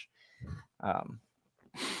like lunch.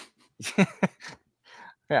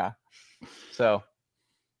 Yeah. So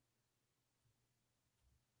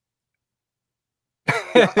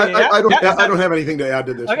yeah, I don't have anything to add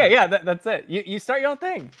to this. Okay, one. Yeah, that's it. You start your own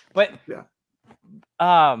thing. But yeah.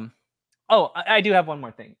 Oh, I do have one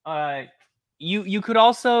more thing. You could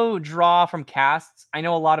also draw from casts. I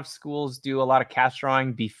know a lot of schools do a lot of cast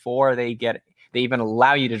drawing before they even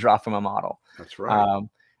allow you to draw from a model. That's right.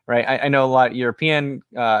 Right. I know a lot of European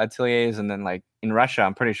ateliers, and then like in Russia,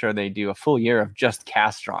 I'm pretty sure they do a full year of just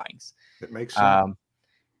cast drawings. It makes sense.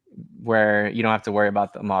 Where you don't have to worry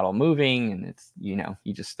about the model moving, and it's, you know,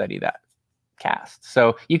 you just study that cast.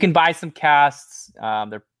 So you can buy some casts.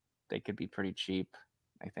 They could be pretty cheap,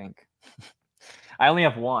 I think. I only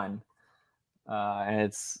have one,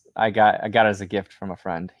 and I got it as a gift from a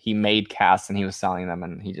friend. He made casts and he was selling them,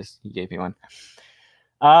 and he gave me one.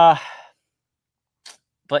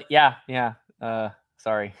 But yeah.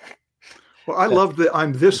 Sorry. Well, I love that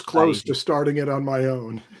I'm this close to starting it on my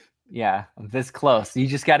own. Yeah, I'm this close. You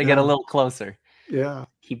just got to get a little closer. Yeah.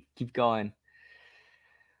 Keep going.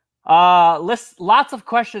 Lots of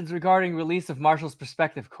questions regarding release of Marshall's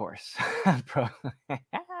perspective course.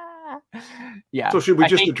 Yeah. So should we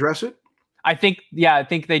just address it? I think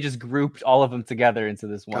they just grouped all of them together into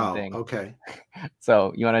this one thing. Okay.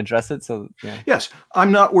 So you want to address it? So yeah. Yes,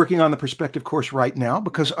 I'm not working on the perspective course right now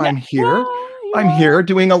because I'm here. Yeah. I'm here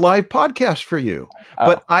doing a live podcast for you.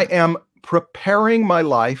 But I am preparing my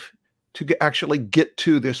life to actually get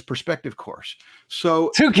to this perspective course.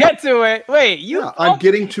 So to get to it, wait, I'm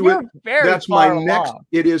getting to it. That's my next. Along.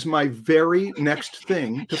 It is my very next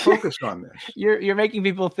thing to focus on this. You're making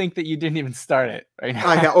people think that you didn't even start it right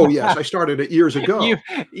now. Oh yes, I started it years ago.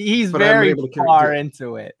 He's very far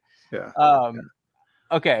into it. Yeah.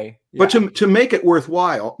 Okay. Yeah. But to make it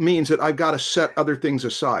worthwhile means that I've got to set other things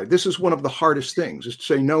aside. This is one of the hardest things, is to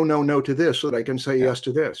say no to this so that I can say yes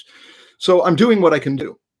to this. So I'm doing what I can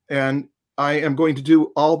do, and I am going to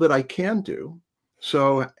do all that I can do.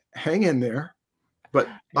 So hang in there. But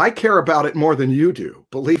I care about it more than you do,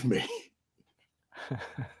 believe me.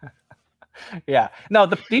 Yeah. No,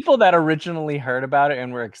 the people that originally heard about it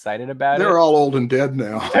and were excited about they're all old and dead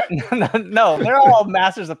now. No, they're all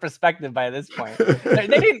masters of perspective by this point.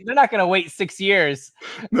 They're not going to wait 6 years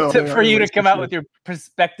for you to come out with your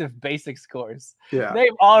perspective basics course. Yeah. They've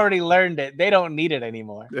already learned it. They don't need it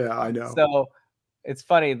anymore. Yeah, I know. So it's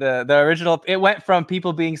funny. The original, it went from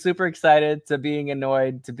people being super excited to being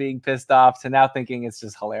annoyed to being pissed off to now thinking it's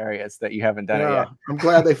just hilarious that you haven't done it yet. I'm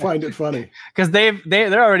glad they find it funny. Because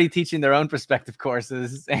they're already teaching their own perspective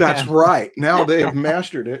courses. That's right. Now they have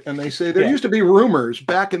mastered it, and they say there used to be rumors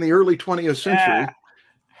back in the early 20th century.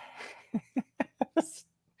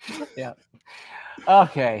 Yeah.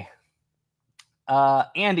 Okay.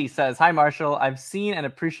 Andy says, "Hi, Marshall. I've seen and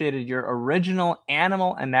appreciated your original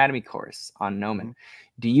animal anatomy course on Gnomon.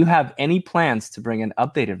 Do you have any plans to bring an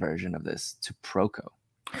updated version of this to Proko?"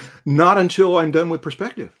 Not until I'm done with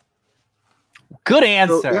perspective. Good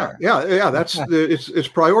answer. So, yeah. That's it's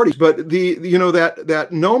priorities. But that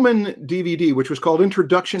Gnomon DVD, which was called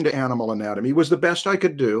Introduction to Animal Anatomy, was the best I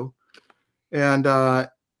could do, and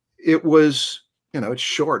it was, it's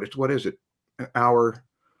short. It's, what is it, an hour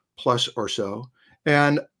plus or so.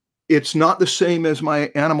 And it's not the same as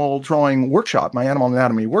my animal drawing workshop, my animal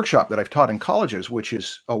anatomy workshop that I've taught in colleges, which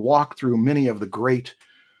is a walk through many of the great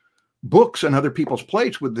books and other people's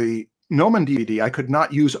plates. With the Gnomon DVD, I could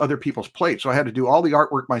not use other people's plates. So I had to do all the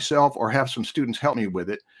artwork myself or have some students help me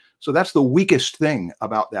with it. So that's the weakest thing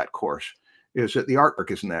about that course, is that the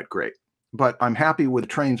artwork isn't that great. But I'm happy with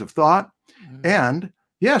trains of thought. And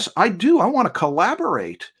yes, I do. I want to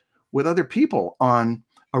collaborate with other people on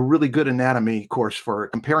a really good anatomy course for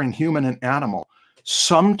comparing human and animal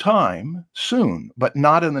sometime soon, but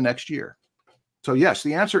not in the next year. So yes,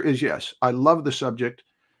 the answer is yes. I love the subject,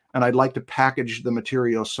 and I'd like to package the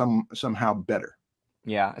material somehow better.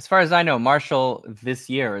 Yeah, as far as I know, Marshall this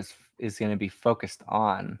year is going to be focused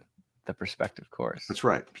on the perspective course. That's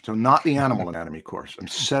right. So not the animal anatomy course. I'm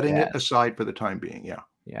setting it aside for the time being. Yeah.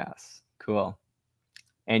 Yes. Cool.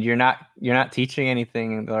 And you're not teaching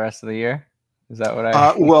anything the rest of the year? Is that what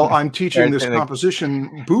I? Well, I'm teaching this Like-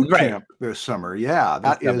 composition boot Right. camp this summer. Yeah,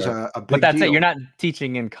 that is a big But that's deal. it. You're not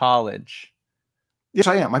teaching in college. Yes,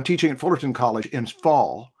 I am. I'm teaching at Fullerton College in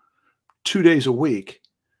fall, 2 days a week.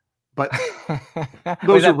 But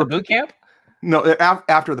Was that the boot camp? No,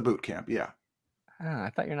 after the boot camp. Yeah. Oh, I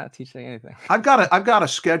thought you're not teaching anything. I've got a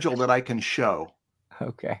schedule that I can show.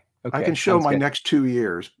 Okay. I can show my next 2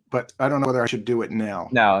 years, but I don't know whether I should do it now.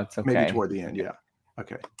 No, it's okay. Maybe toward the end. Yeah.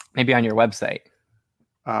 Okay. Maybe on your website.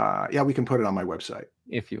 Yeah, we can put it on my website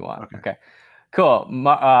if you want. Okay. Cool.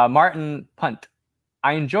 Martin Punt.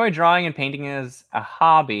 I enjoy drawing and painting as a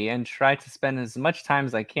hobby and try to spend as much time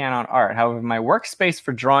as I can on art. However, my workspace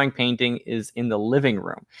for drawing painting is in the living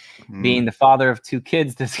room. Being the father of 2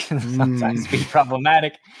 kids, this can sometimes be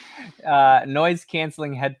problematic. Noise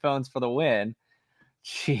canceling headphones for the win.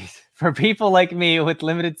 Jeez. For people like me with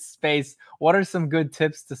limited space, what are some good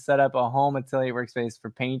tips to set up a home atelier workspace for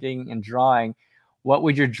painting and drawing? What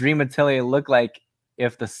would your dream atelier look like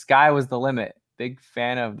if the sky was the limit? Big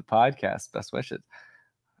fan of the podcast. Best wishes.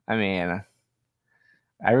 I mean,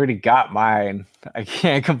 I already got mine. I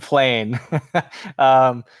can't complain.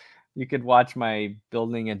 You could watch my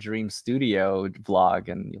Building a Dream Studio vlog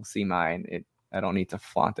and you'll see mine. I don't need to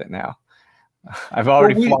flaunt it now. I've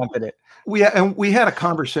already flaunted it. We had a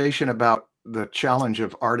conversation about the challenge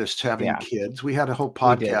of artists having kids. We had a whole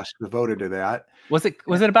podcast devoted to that. Was it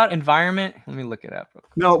about environment? Let me look it up.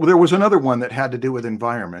 No, there was another one that had to do with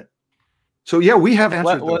environment. So yeah, we have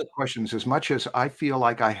answered those questions as much as I feel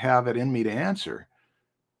like I have it in me to answer.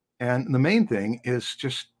 And the main thing is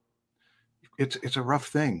just it's a rough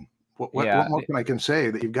thing. What more can I say?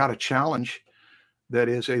 That you've got a challenge that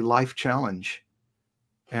is a life challenge.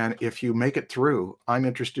 And if you make it through, I'm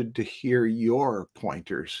interested to hear your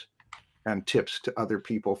pointers and tips to other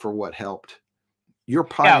people for what helped. You're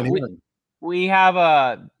pioneering. We have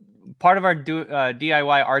a part of our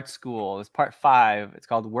DIY art school is part 5. It's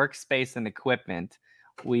called Workspace and Equipment.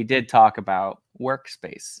 We did talk about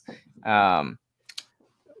workspace.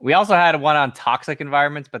 We also had one on toxic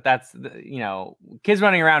environments, but that's, kids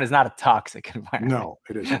running around is not a toxic environment. No,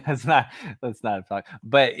 it isn't. That's not a toxic,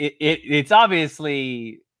 but it's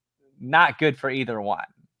obviously not good for either one.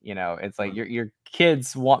 It's like your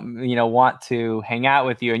kids want to hang out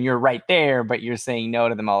with you and you're right there, but you're saying no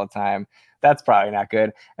to them all the time. That's probably not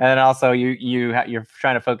good. And then also you're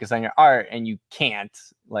trying to focus on your art and you can't.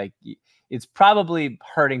 It's probably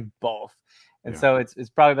hurting both. And so it's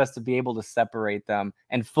probably best to be able to separate them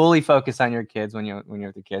and fully focus on your kids when you're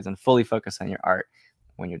with the kids and fully focus on your art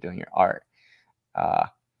when you're doing your art.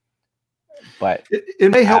 But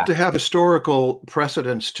it may help to have historical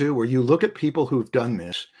precedents too, where you look at people who've done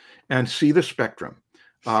this and see the spectrum.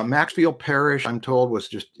 Maxfield Parrish, I'm told, was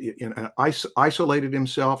just isolated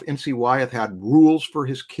himself. N.C. Wyeth had rules for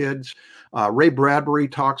his kids. Ray Bradbury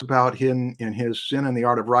talks about in his Sin and the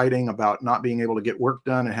Art of Writing about not being able to get work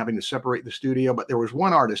done and having to separate the studio. But there was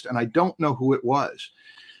one artist, and I don't know who it was.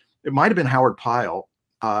 It might have been Howard Pyle,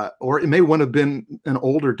 or it may have been an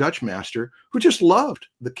older Dutch master who just loved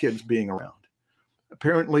the kids being around.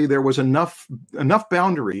 Apparently, there was enough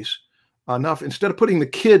boundaries. Instead of putting the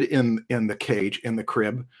kid in the cage in the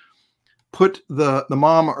crib, put the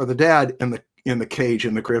mom or the dad in the cage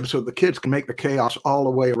in the crib so the kids can make the chaos all the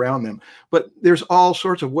way around them. But there's all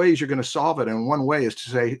sorts of ways you're going to solve it, and one way is to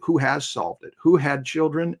say who has solved it, who had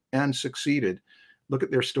children and succeeded. Look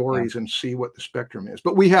at their stories and see what the spectrum is.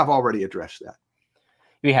 But we have already addressed that.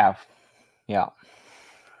 We have,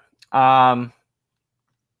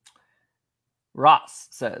 Ross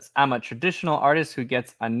says, I'm a traditional artist who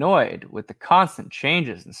gets annoyed with the constant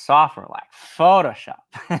changes in software like Photoshop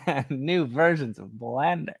and new versions of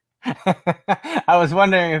Blender. I was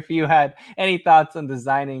wondering if you had any thoughts on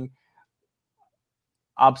designing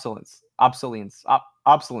obsolescence.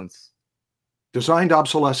 Designed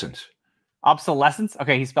obsolescence. Obsolescence?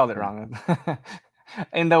 Okay, he spelled it wrong.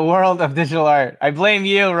 In the world of digital art. I blame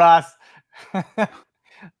you, Ross.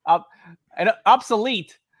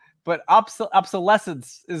 Obsolete. But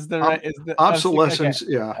obsolescence is the obsolescence.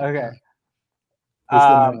 Okay. Yeah.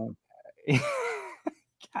 Okay.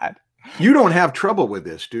 God. You don't have trouble with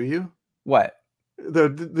this, do you? What?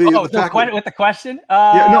 The fact with the question?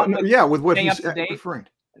 With what he's referring.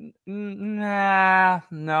 Nah,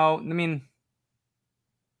 no.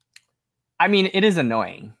 I mean, it is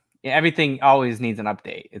annoying. Everything always needs an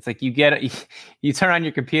update. It's like you turn on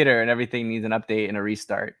your computer and everything needs an update and a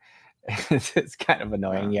restart. It's kind of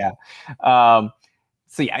annoying, I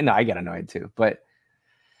get annoyed too. But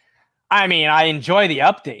I mean, I enjoy the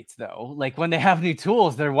updates though. Like when they have new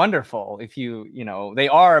tools, they're wonderful. If they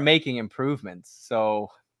are making improvements. So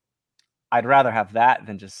I'd rather have that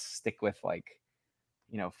than just stick with like,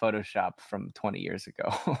 Photoshop from 20 years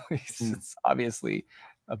ago. It's obviously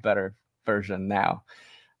a better version now.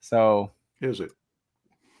 So is it?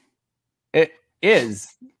 It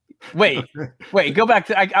is. Wait, go back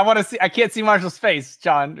to I want to see. I can't see Marshall's face,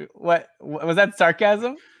 John. What was that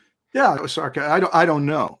sarcasm? Yeah, it was sarcasm. I don't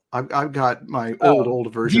know. I've got my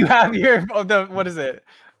old version. Do you have your what is it?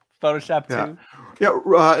 Photoshop 2?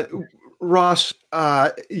 Yeah. Ross,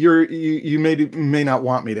 you may not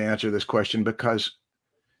want me to answer this question because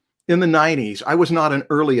in the 90s, I was not an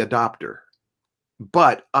early adopter,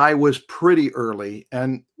 but I was pretty early,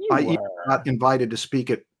 and I even got invited to speak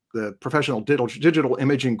at the Professional Digital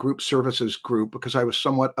Imaging Group Services Group because I was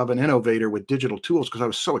somewhat of an innovator with digital tools because I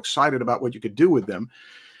was so excited about what you could do with them.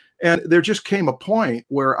 And there just came a point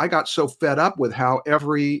where I got so fed up with how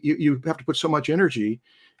you have to put so much energy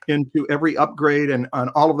into every upgrade and on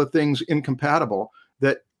all of the things incompatible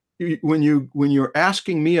that when you're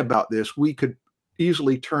asking me about this, we could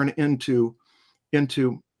easily turn into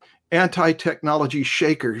anti-technology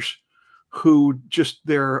shakers who just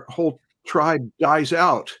their whole tribe dies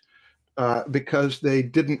out because they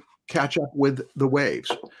didn't catch up with the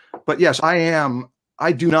waves. But yes,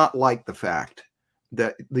 I do not like the fact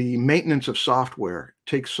that the maintenance of software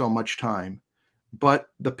takes so much time, but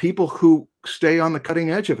the people who stay on the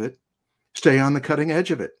cutting edge of it stay on the cutting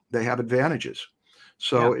edge of it. They have advantages.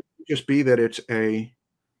 So it could just be that it's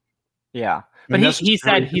but he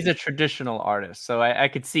said he's a traditional artist. So I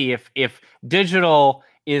could see if digital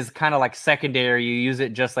is kind of like secondary, you use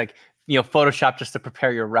it just like, Photoshop just to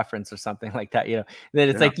prepare your reference or something like that, then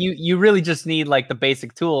it's like you really just need like the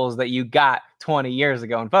basic tools that you got 20 years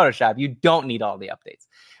ago in Photoshop. You don't need all the updates.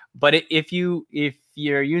 But if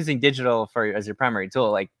you're using digital as your primary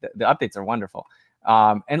tool, like the updates are wonderful.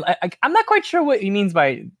 And I'm not quite sure what he means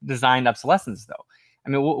by designed obsolescence though. I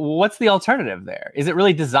mean, what's the alternative there? Is it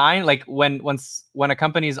really design? Like when a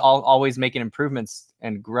company is always making improvements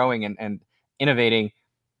and growing and innovating,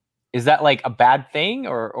 is that like a bad thing,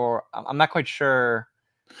 or I'm not quite sure.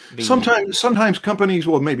 Sometimes companies,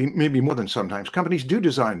 well, maybe more than sometimes, companies do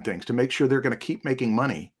design things to make sure they're going to keep making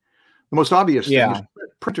money. The most obvious thing is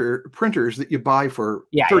printers that you buy for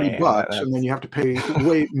 $30, and then you have to pay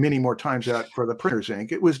many more times that for the printer's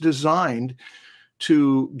ink. It was designed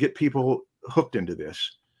to get people hooked into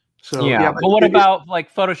this. So but what about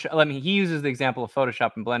like Photoshop? I mean, he uses the example of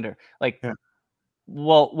Photoshop and Blender. Like,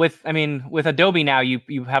 well, with Adobe now,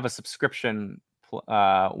 you have a subscription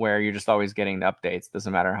where you're just always getting the updates.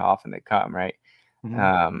 Doesn't matter how often they come, right?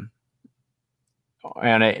 Mm-hmm.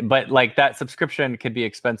 But like that subscription could be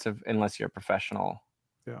expensive unless you're a professional.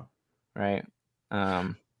 Yeah. Right.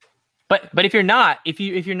 But if you're not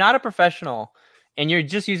a professional and you're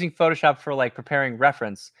just using Photoshop for like preparing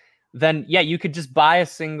reference, then you could just buy a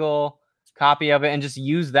single copy of it and just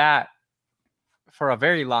use that for a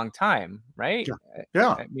very long time, right?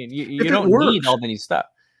 Yeah. I mean, you don't need all the new stuff.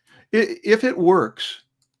 If it works,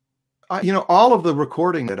 all of the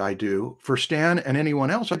recording that I do for Stan and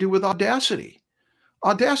anyone else, I do with Audacity.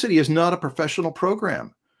 Audacity is not a professional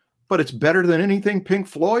program, but it's better than anything Pink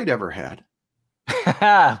Floyd ever had.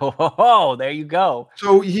 Oh, there you go.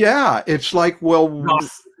 So it's like, well,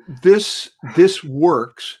 this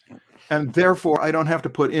works, and therefore I don't have to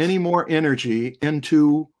put any more energy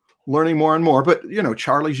into learning more and more. But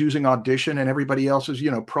Charlie's using Audition, and everybody else is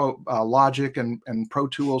Logic and Pro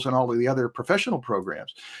Tools and all of the other professional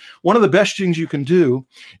programs. One of the best things you can do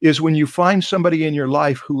is when you find somebody in your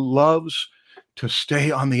life who loves to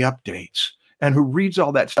stay on the updates and who reads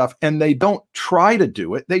all that stuff, and they don't try to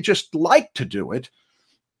do it, they just like to do it.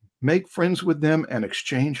 Make friends with them and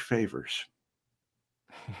exchange favors.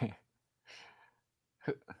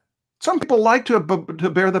 Some people like to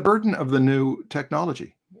bear the burden of the new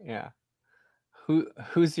technology. Yeah.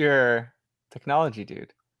 Who's your technology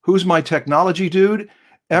dude? Who's my technology dude?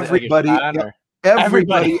 Everybody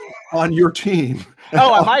on your team.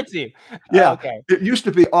 Oh, on my team. Yeah. Oh, okay. It used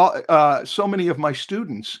to be so many of my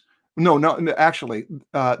students. No, actually,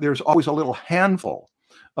 there's always a little handful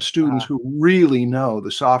of students who really know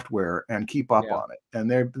the software and keep up on it. And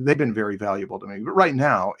they've been very valuable to me. But right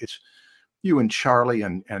now it's you and Charlie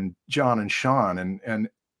and John and Sean and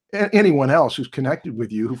anyone else who's connected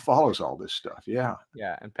with you who follows all this stuff. Yeah.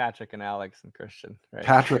 Yeah. And Patrick and Alex and Christian. Right?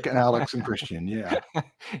 Patrick and Alex and Christian. Yeah.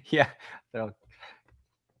 Yeah. They're all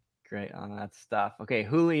great on that stuff. Okay.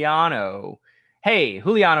 Juliano. Hey,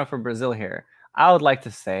 Juliano from Brazil here. I would like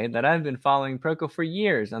to say that I've been following Proko for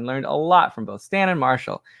years and learned a lot from both Stan and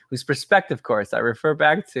Marshall, whose perspective course I refer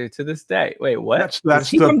back to this day. Wait, what? That's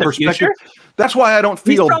Is he the from the perspective. future? That's why I don't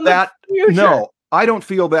feel He's from that. the future. No, I don't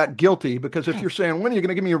feel that guilty, because if you're saying, when are you going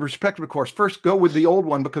to give me a perspective course? First, go with the old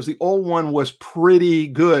one, because the old one was pretty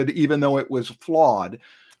good, even though it was flawed.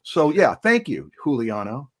 So yeah, thank you,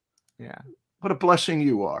 Juliano. Yeah. What a blessing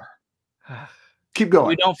you are. Keep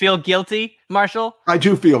going. You don't feel guilty, Marshall? I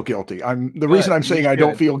do feel guilty. The reason I'm saying I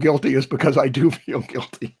don't feel guilty is because I do feel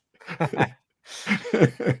guilty.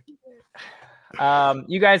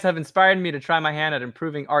 You guys have inspired me to try my hand at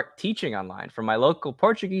improving art teaching online for my local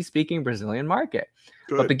Portuguese-speaking Brazilian market.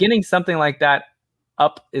 Good. But beginning something like that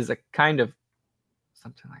up is a kind of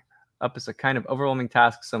overwhelming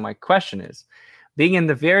task. So my question is, being in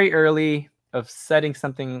the very early of setting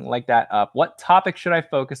something like that up, what topic should I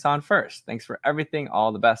focus on first? Thanks for everything.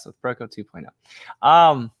 All the best with Proko 2.0.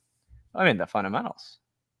 I mean, the fundamentals,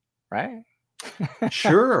 right?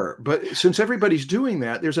 Sure. But since everybody's doing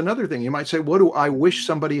that, there's another thing. You might say, what do I wish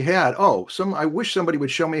somebody had? Oh, I wish somebody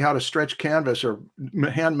would show me how to stretch canvas or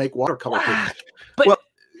hand make watercolor pictures. Well,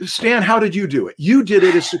 Stan, how did you do it? You did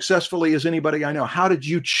it as successfully as anybody I know. How did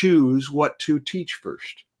you choose what to teach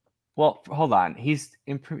first? Well, hold on. He's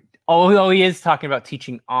improved. Oh, he is talking about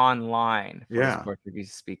teaching online for his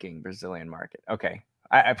Portuguese-speaking Brazilian market. Okay.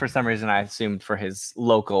 I for some reason, I assumed for his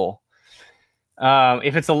local.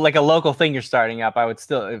 If it's like a local thing you're starting up, I would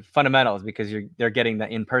still fundamentals, because they're getting the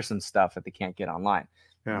in-person stuff that they can't get online.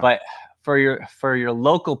 Yeah. But for your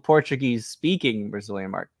local Portuguese-speaking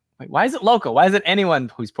Brazilian market, wait, why is it local? Why is it anyone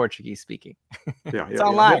who's Portuguese-speaking? Yeah, it's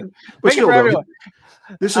online. Yeah. But still, though,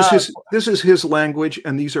 this is his language,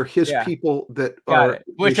 and these are his people that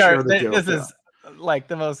this is like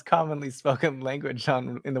the most commonly spoken language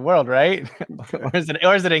in the world, right? or is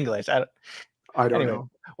it English? I don't know.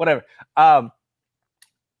 Whatever.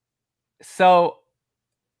 So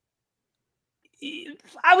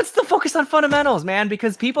I would still focus on fundamentals, man,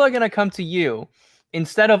 because people are going to come to you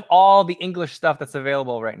instead of all the English stuff that's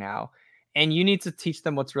available right now. And you need to teach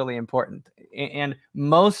them what's really important. And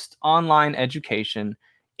most online education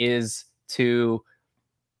is to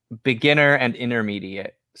beginner and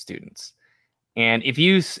intermediate students. And if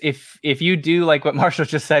you do like what Marshall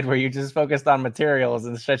just said, where you just focused on materials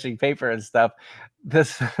and stretching paper and stuff,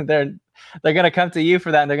 they're going to come to you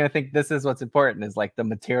for that, and they're going to think this is what's important, is like the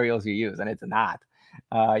materials you use, and it's not.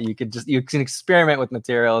 You can experiment with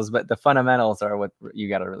materials, but the fundamentals are what you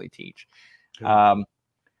got to really teach.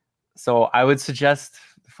 So I would suggest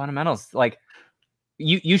the fundamentals. Like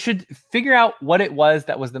you should figure out what it was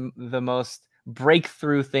that was the most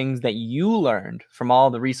breakthrough things that you learned from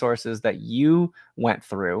all the resources that you went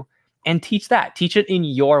through, and teach it in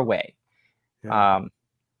your way.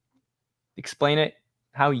 Explain it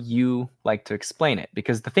how you like to explain it,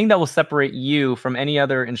 because the thing that will separate you from any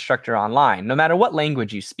other instructor online, no matter what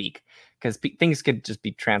language you speak, because things could just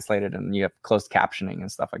be translated and you have closed captioning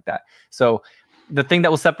and stuff like that. So the thing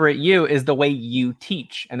that will separate you is the way you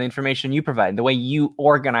teach and the information you provide, the way you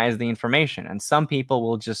organize the information. And some people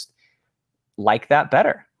will just like that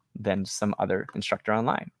better than some other instructor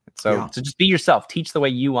online. So just be yourself, teach the way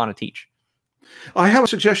you want to teach. I have a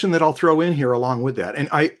suggestion that I'll throw in here along with that. And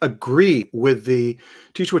I agree with the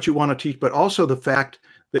teach what you want to teach, but also the fact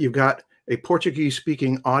that you've got a Portuguese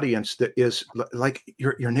speaking audience that is like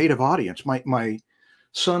your native audience. My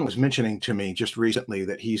son was mentioning to me just recently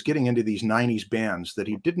that he's getting into these 90s bands that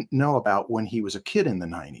he didn't know about when he was a kid in the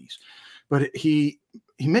 90s. But he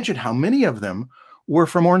mentioned how many of them were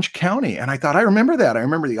from Orange County. And I thought, I remember that. I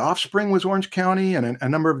remember The Offspring was Orange County, and a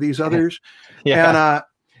number of these others.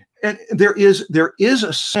 And there is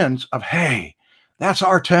a sense of, hey, that's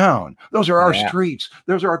our town. Those are our streets.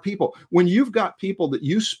 Those are our people. When you've got people that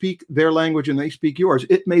you speak their language and they speak yours,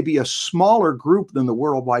 it may be a smaller group than the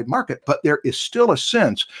worldwide market, but there is still a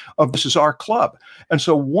sense of this is our club. And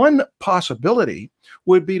so one possibility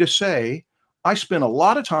would be to say, I spent a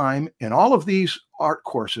lot of time in all of these art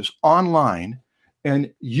courses online,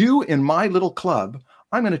 and you in my little club,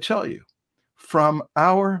 I'm going to tell you from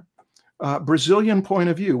our Brazilian point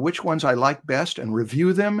of view, which ones I like best, and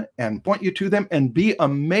review them and point you to them, and be a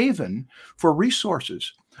maven for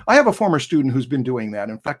resources. I have a former student who's been doing that.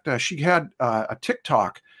 In fact, she had a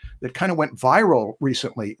TikTok that kind of went viral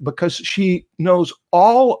recently because she knows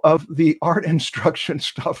all of the art instruction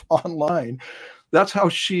stuff online. That's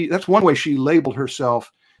one way she labeled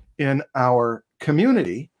herself in our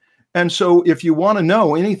community. And so if you want to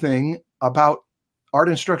know anything about art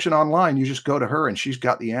instruction online, you just go to her and she's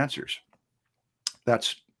got the answers.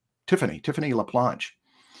 That's Tiffany LaPlanche.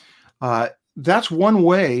 That's one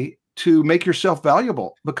way to make yourself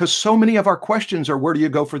valuable, because so many of our questions are, where do you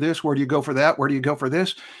go for this? Where do you go for that? Where do you go for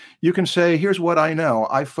this? You can say, here's what I know.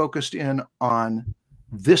 I focused in on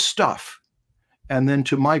this stuff. And then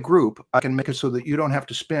to my group, I can make it so that you don't have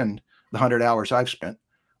to spend the 100 hours I've spent.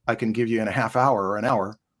 I can give you in a half hour or an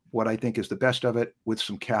hour what I think is the best of it with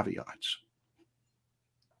some caveats.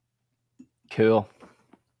 Cool.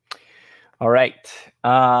 All right.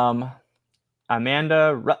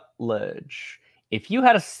 Amanda Rutledge. If you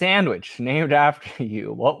had a sandwich named after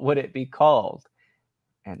you, what would it be called?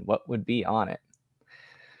 And what would be on it?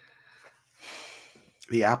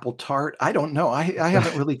 The apple tart? I don't know. I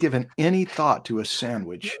haven't really given any thought to a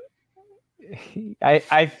sandwich.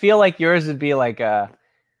 I feel like yours would be like a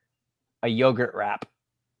yogurt wrap.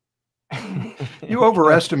 You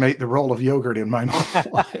overestimate the role of yogurt in my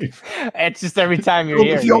life. It's just every time you're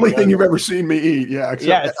here. It's the only thing you've ever seen me eat. Yeah.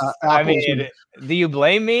 Yes. I mean, do you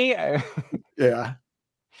blame me? Yeah.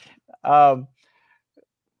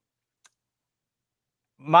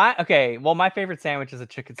 My favorite sandwich is a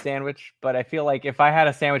chicken sandwich, but I feel like if I had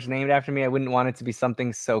a sandwich named after me, I wouldn't want it to be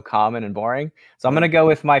something so common and boring. So I'm going to go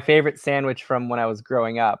with my favorite sandwich from when I was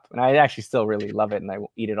growing up. And I actually still really love it and I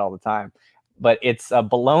eat it all the time. But it's a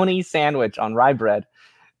bologna sandwich on rye bread.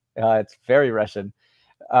 It's very Russian.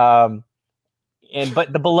 But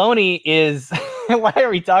the bologna is why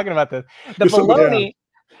are we talking about this?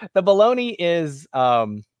 The bologna is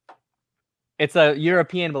it's a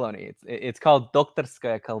European bologna. It's called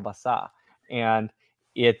doktorskaya kolbasa, and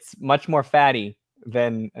it's much more fatty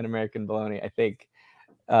than an American bologna, I think.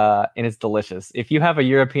 And it's delicious. If you have a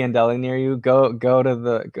European deli near you, go to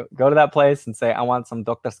that place and say, I want some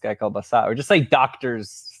doktorskaya kolbasa, or just say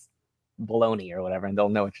doctor's bologna or whatever, and they'll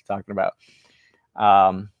know what you're talking about.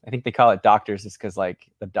 I think they call it doctors just because like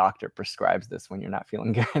the doctor prescribes this when you're not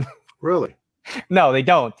feeling good. Really? No, they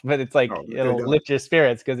don't. But it's like it'll lift your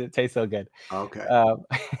spirits because it tastes so good. Okay.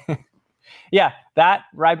 Yeah, that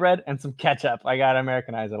rye bread and some ketchup. I gotta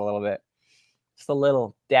Americanize it a little bit. Just a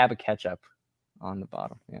little dab of ketchup on the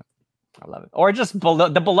bottom. Yeah, I love it. Or just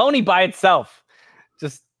the bologna by itself.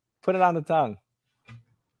 Just put it on the tongue.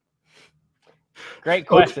 Great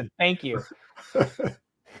question. Okay. Thank you.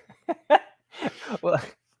 Well,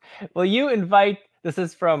 will you invite? This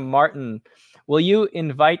is from Martin. Will you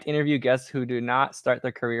invite interview guests who do not start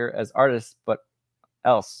their career as artists, but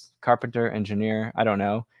else carpenter, engineer, I don't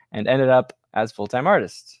know, and ended up as full-time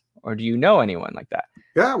artists? Or do you know anyone like that?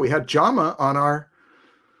 Yeah, we had Jama on our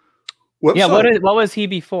website. Yeah, what was he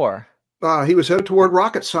before? He was headed toward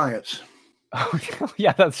rocket science. Oh,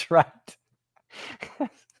 yeah, that's right.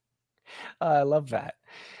 I love that.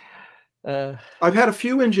 I've had a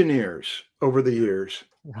few engineers over the years.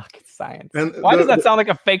 Rocket science. And why does that sound like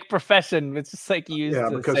a fake profession? It's just like you used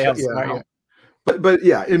to say how smart you are. But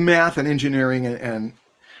yeah, in math and engineering and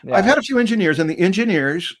yeah. I've had a few engineers, and the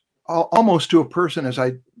engineers, almost to a person, as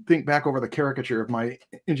I think back over the caricature of my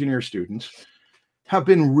engineer students, have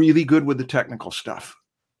been really good with the technical stuff.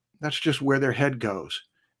 That's just where their head goes.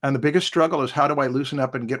 And the biggest struggle is, how do I loosen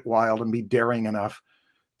up and get wild and be daring enough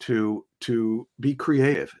to be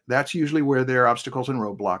creative? That's usually where their obstacles and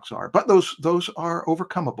roadblocks are. But those are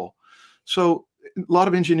overcomable. So a lot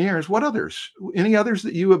of engineers. What others? Any others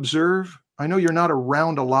that you observe? I know you're not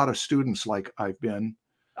around a lot of students like I've been.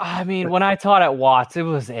 I mean, when I taught at Watts, it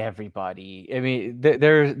was everybody. I mean,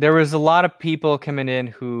 there was a lot of people coming in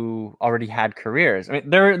who already had careers. I mean,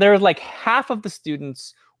 there was like half of the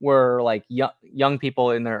students were like young people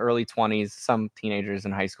in their early 20s, some teenagers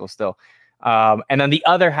in high school still. And then the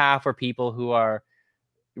other half are people who are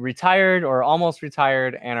retired or almost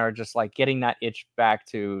retired and are just like getting that itch back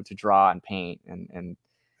to draw and paint and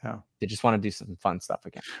yeah. They just want to do some fun stuff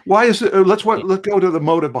again. Why is it? Let's go to the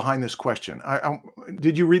motive behind this question.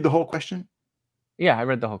 Did you read the whole question? Yeah, I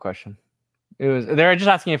read the whole question. They're just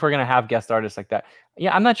asking if we're going to have guest artists like that.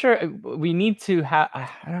 Yeah, I'm not sure. We need to have.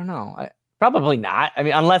 I don't know. Probably not. I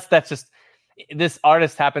mean, unless that's just this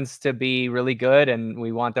artist happens to be really good and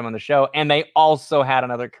we want them on the show, and they also had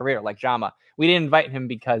another career like Jama. We didn't invite him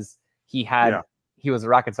because he was a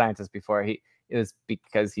rocket scientist before. It was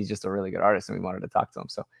because he's just a really good artist and we wanted to talk to him.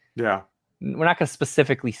 So yeah, we're not going to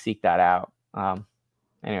specifically seek that out.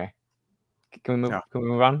 Anyway, can we move? Yeah. Can we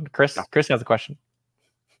move on? Chris has a question.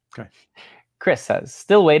 Okay. Chris says,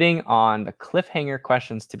 still waiting on the cliffhanger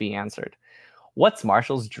questions to be answered. What's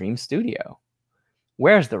Marshall's dream studio?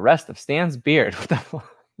 Where's the rest of Stan's beard?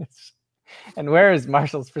 And where is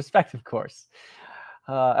Marshall's perspective course?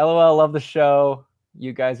 LOL, love the show.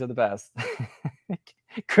 You guys are the best.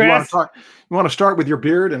 Chris, You want to start with your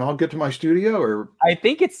beard, and I'll get to my studio, or I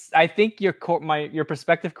think your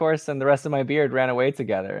perspective course and the rest of my beard ran away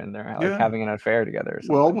together, and they're like having an affair together. Or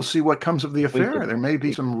something. Well, we'll see what comes of the affair. There may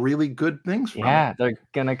be some really good things from it. They're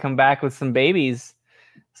gonna come back with some babies,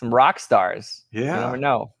 some rock stars. Yeah, you never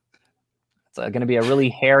know. It's going to be a really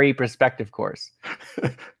hairy perspective course.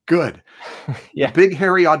 Good. Yeah. The big,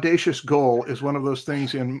 hairy, audacious goal is one of those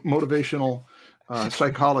things in motivational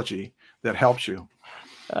psychology that helps you.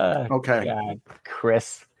 Okay. God,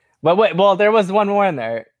 Chris. But wait, well, there was one more in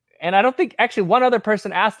there. And I don't think, actually, one other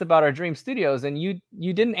person asked about our dream studios, and you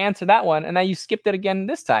didn't answer that one, and now you skipped it again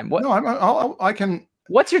this time. What? No, I can...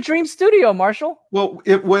 What's your dream studio, Marshall? Well,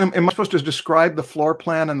 am I supposed to describe the floor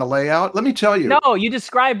plan and the layout? Let me tell you. No, you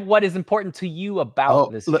describe what is important to you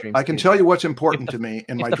about this dream studio. I can tell you what's important to me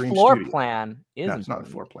in my dream studio. The floor plan is important. That's not the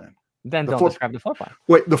floor plan. Then don't describe the floor plan.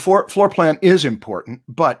 Wait, the floor plan is important,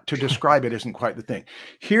 but to describe it isn't quite the thing.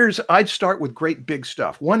 I'd start with great big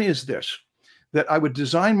stuff. One is this, that I would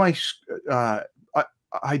design my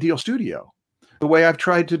ideal studio the way I've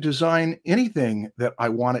tried to design anything that I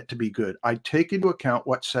want it to be good. I take into account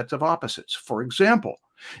what sets of opposites. For example,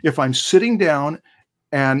 if I'm sitting down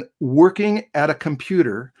and working at a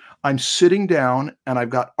computer, I'm sitting down and I've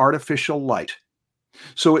got artificial light.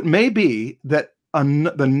 So it may be that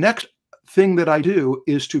the next thing that I do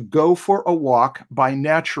is to go for a walk by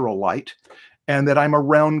natural light, and that I'm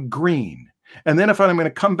around green. And then if I'm going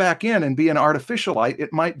to come back in and be an artificial light,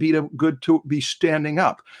 it might be good to be standing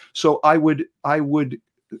up. So I would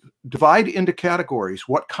divide into categories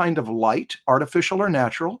what kind of light, artificial or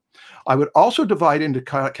natural. I would also divide into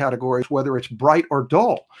categories whether it's bright or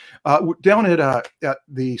dull. Down at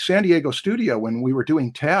the San Diego studio, when we were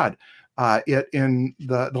doing TAD in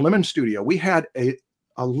the Lemon studio, we had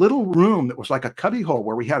a little room that was like a cubbyhole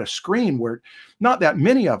where we had a screen where not that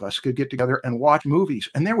many of us could get together and watch movies.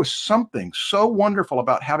 And there was something so wonderful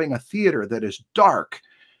about having a theater that is dark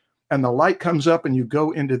and the light comes up and you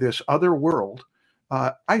go into this other world.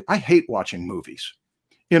 I hate watching movies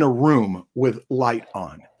in a room with light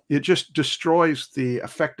on. It just destroys the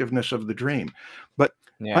effectiveness of the dream. But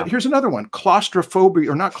here's another one,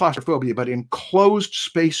 claustrophobia, or not claustrophobia, but enclosed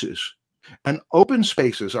spaces and open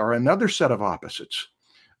spaces are another set of opposites.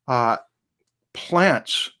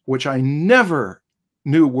 Plants, which I never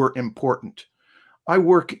knew were important. I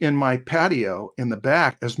work in my patio in the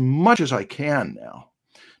back as much as I can now,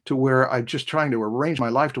 to where I'm just trying to arrange my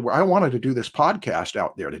life to where I wanted to do this podcast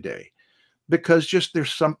out there today, because just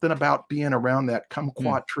there's something about being around that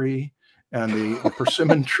kumquat tree and the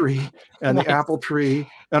persimmon tree and the apple tree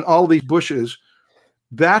and all these bushes.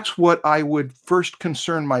 That's what I would first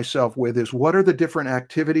concern myself with, is what are the different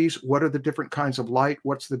activities? What are the different kinds of light?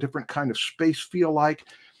 What's the different kind of space feel like?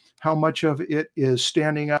 How much of it is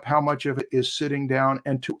standing up? How much of it is sitting down?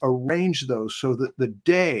 And to arrange those so that the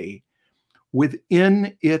day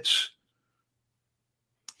within its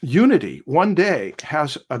unity, one day,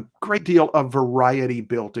 has a great deal of variety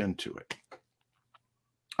built into it.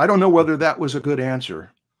 I don't know whether that was a good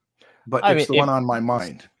answer, but it's the one on my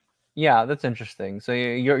mind. Yeah, that's interesting. So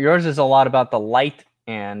yours is a lot about the light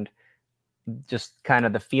and just kind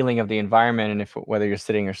of the feeling of the environment, and whether you're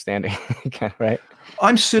sitting or standing, right?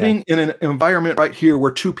 I'm sitting in an environment right here where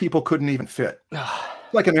two people couldn't even fit,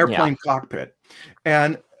 like an airplane cockpit.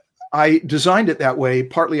 And I designed it that way,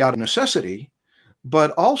 partly out of necessity,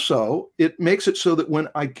 but also it makes it so that when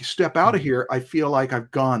I step out of here, I feel like I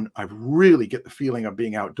really get the feeling of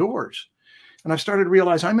being outdoors. And I started to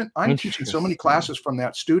realize I'm teaching so many classes from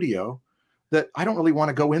that studio that I don't really want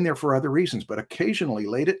to go in there for other reasons. But occasionally,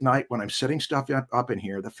 late at night, when I'm setting stuff up in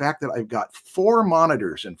here, the fact that I've got 4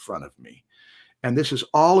 monitors in front of me, and this is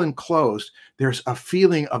all enclosed, there's a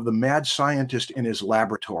feeling of the mad scientist in his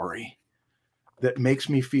laboratory that makes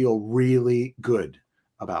me feel really good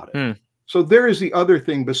about it. So there is the other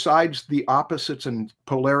thing, besides the opposites and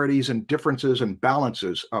polarities and differences and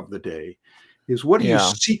balances of the day, is what do you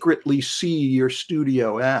secretly see your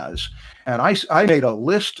studio as? And I made a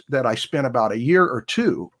list that I spent about a year or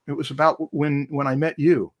two. It was about when I met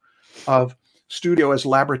you, of studio as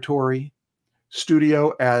laboratory,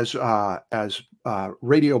 studio as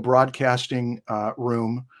radio broadcasting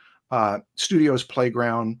room, studio as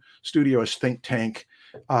playground, studio as think tank,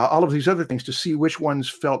 all of these other things, to see which ones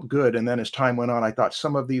felt good. And then as time went on, I thought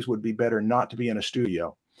some of these would be better not to be in a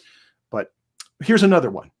studio. But here's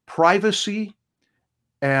another one. Privacy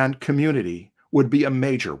and community would be a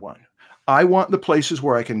major one. I want the places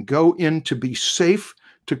where I can go in to be safe,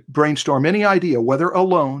 to brainstorm any idea, whether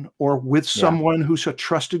alone or with someone who's a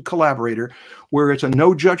trusted collaborator, where it's a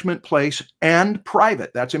no judgment place and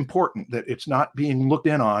private. That's important, that it's not being looked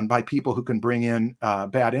in on by people who can bring in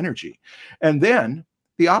bad energy. And then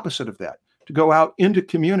the opposite of that, to go out into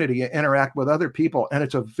community and interact with other people. And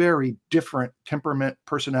it's a very different temperament,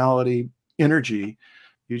 personality, energy.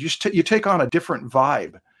 You just you take on a different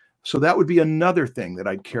vibe. So that would be another thing that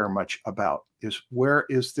I'd care much about, is where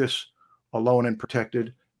is this alone and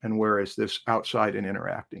protected, and where is this outside and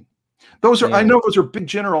interacting? Those are, I know those are big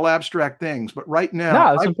general abstract things, but right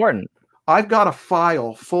now, it's important. I've got a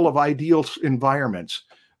file full of ideal environments.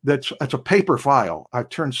 It's a paper file. I've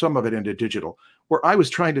turned some of it into digital, where I was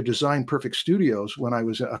trying to design perfect studios when I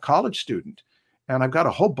was a college student. And I've got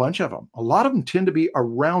a whole bunch of them. A lot of them tend to be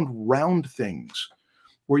around round things,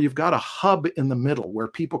 where you've got a hub in the middle where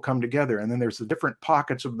people come together, and then there's the different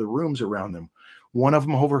pockets of the rooms around them. One of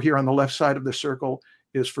them over here on the left side of the circle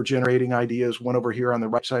is for generating ideas. One over here on the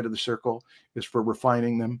right side of the circle is for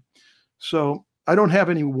refining them. So I don't have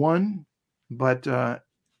any one, but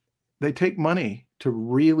they take money to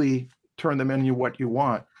really turn them into what you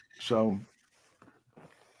want. So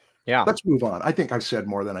yeah, let's move on. I think I've said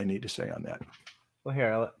more than I need to say on that. Well,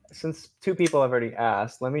 here, since 2 people have already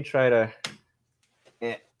asked, let me try to...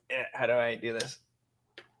 how do I do this?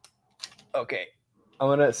 Okay. I'm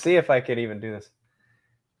going to see if I could even do this.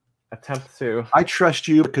 Attempt to... I trust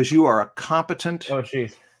you because you are a competent... Oh,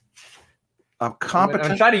 jeez. A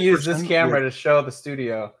competent... I'm trying to use this camera to show the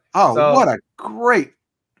studio. Oh, so, what a great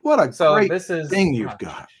this is, thing you've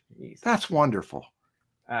got. Geez. That's wonderful.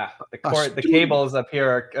 The cables up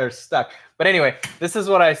here are stuck. But anyway, this is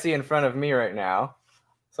what I see in front of me right now.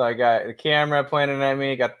 So I got the camera pointing at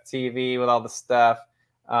me, got the TV with all the stuff.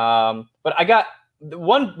 But I got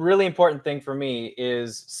one really important thing for me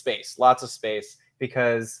is space, lots of space,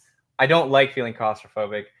 because I don't like feeling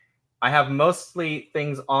claustrophobic. I have mostly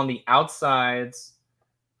things on the outsides.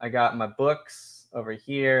 I got my books over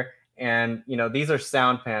here, and you know, these are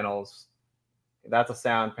sound panels. That's a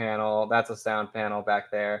sound panel. That's a sound panel back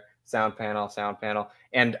there. Sound panel,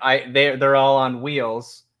 and they're all on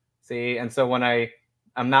wheels. See, and so when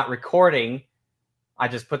I'm not recording, I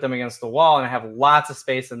just put them against the wall, and I have lots of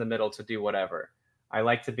space in the middle to do whatever. I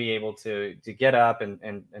like to be able to get up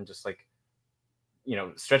and just, like, you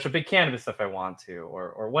know, stretch a big canvas if I want to,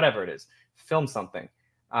 or whatever it is, film something.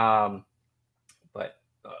 But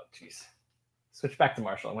oh geez, switch back to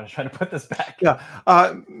Marshall. I'm going to try to put this back. Yeah,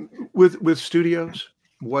 with studios,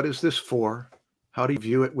 what is this for? How do you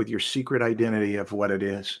view it with your secret identity of what it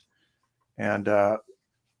is, and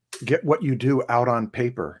get what you do out on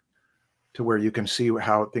paper to where you can see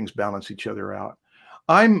how things balance each other out.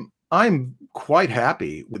 I'm quite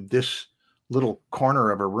happy with this little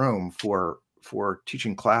corner of a room for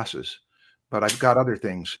teaching classes, but I've got other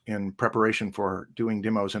things in preparation for doing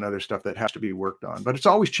demos and other stuff that has to be worked on. But it's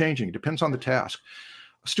always changing. It depends on the task.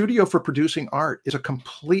 A studio for producing art is a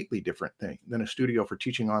completely different thing than a studio for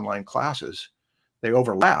teaching online classes. They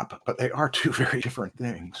overlap, but they are 2 very different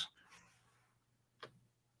things.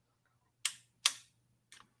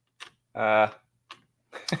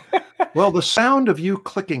 Well, the sound of you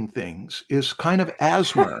clicking things is kind of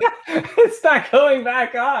asthma. It's not going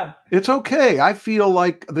back on. It's okay. I feel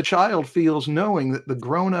like the child feels, knowing that the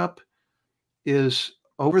grown-up is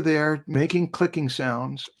over there making clicking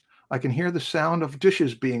sounds. I can hear the sound of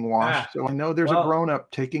dishes being washed, so I know there's a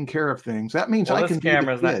grown-up taking care of things. That means I can be the kid. This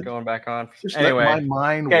camera's not going back on. Just anyway, let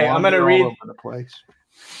my mind wander all over the place.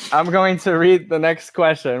 I'm going to read the next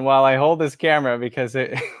question while I hold this camera, because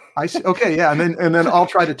it... I see. Okay, yeah, and then I'll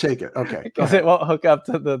try to take it. Okay, because it won't hook up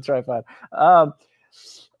to the tripod.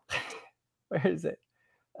 Where is it?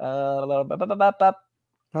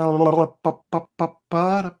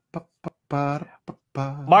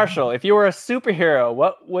 Marshall, if you were a superhero,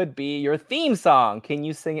 what would be your theme song? Can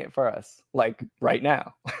you sing it for us, like right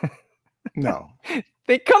now? No.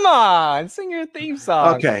 Come on, sing your theme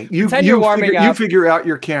song. Okay, you figure out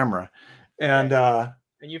your camera, and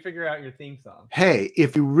you figure out your theme song. Hey,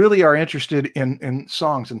 if you really are interested in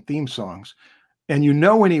songs and theme songs, and you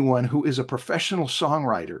know anyone who is a professional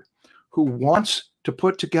songwriter who wants to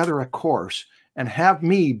put together a course and have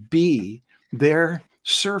me be their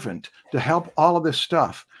servant to help all of this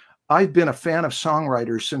stuff. I've been a fan of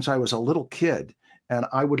songwriters since I was a little kid, and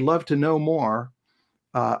I would love to know more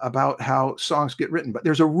about how songs get written. But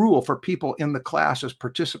there's a rule for people in the class as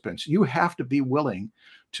participants. You have to be willing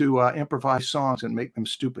to improvise songs and make them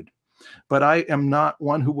stupid. But I am not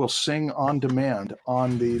one who will sing on demand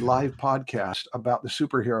on the live podcast about the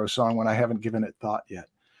superhero song when I haven't given it thought yet.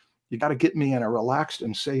 You got to get me in a relaxed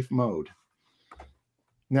and safe mode.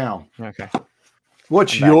 Now, okay.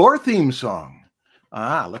 What's your theme song?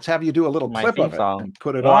 Let's have you do a little My clip theme of it song. and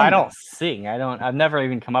put it Well, on. I don't sing. I've never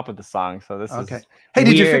even come up with the song, so this Okay. is Hey, weird.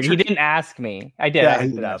 did you fix your... He didn't ask me. I did. Yeah, I he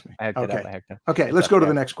hooked it didn't up. ask me. I hooked it up. I hooked it up. Okay, It's let's up go to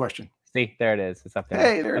there. the next question. See, there it is. It's up there.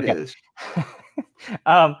 Hey, there it is.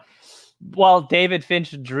 Well, David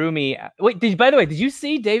Finch drew me. Wait, by the way, did you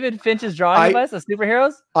see David Finch's drawing of us as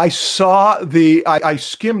superheroes? I saw I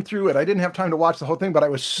skimmed through it. I didn't have time to watch the whole thing, but I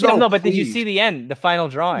was so No, but pleased. did you see the end, the final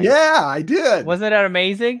drawing? Yeah, I did. Wasn't that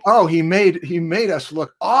amazing? Oh, he made us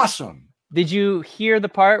look awesome. Did you hear the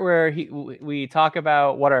part where we talk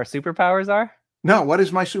about what our superpowers are? No, what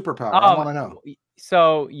is my superpower? I want to know.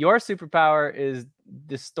 So your superpower is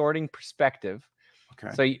distorting perspective.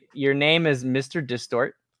 Okay. So your name is Mr.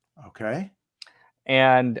 Distort. Okay.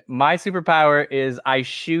 And my superpower is I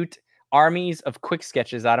shoot armies of quick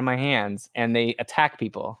sketches out of my hands and they attack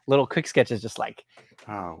people. Little quick sketches just like,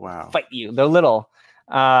 oh, wow, fight you. They're little.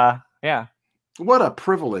 Yeah. What a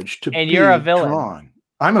privilege to be And you're a villain. Drawn.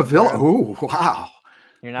 I'm a villain. Oh, wow.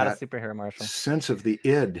 You're not a superhero, Marshall. Sense of the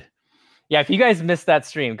id. Yeah, if you guys missed that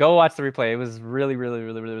stream, go watch the replay. It was really, really,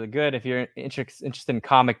 really, really good. If you're interested in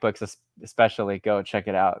comic books, especially, go check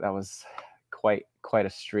it out. That was quite a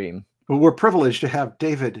stream. Well, we're privileged to have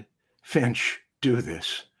David Finch do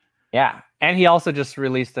this. Yeah, and he also just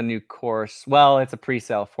released a new course. Well, it's a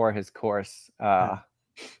pre-sale for his course, but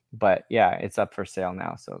yeah, it's up for sale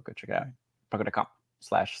now. So go check it out.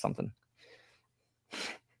 Proko.com/something.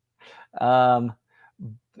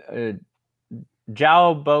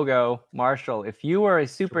 Jao Bogo Marshall, if you were a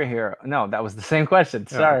superhero, no, that was the same question.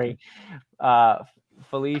 Sorry.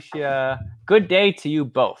 Felicia, good day to you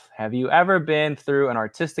both. Have you ever been through an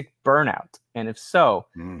artistic burnout? And if so,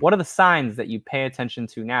 what are the signs that you pay attention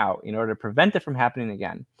to now in order to prevent it from happening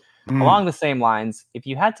again? Along the same lines, if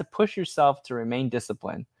you had to push yourself to remain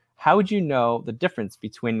disciplined, how would you know the difference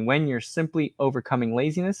between when you're simply overcoming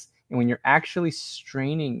laziness and when you're actually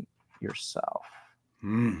straining yourself?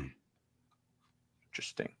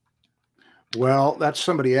 Interesting. Well, that's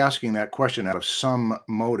somebody asking that question out of some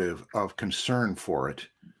motive of concern for it.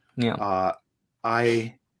 Yeah.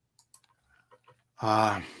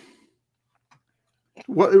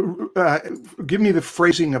 Give me the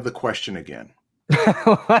phrasing of the question again.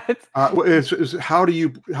 What? How do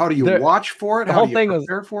you watch for it? How do you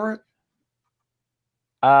prepare for it?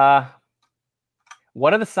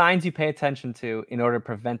 What are the signs you pay attention to in order to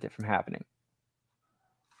prevent it from happening?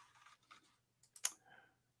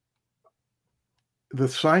 The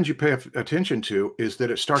signs you pay attention to is that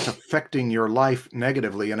it starts affecting your life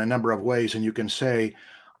negatively in a number of ways. And you can say,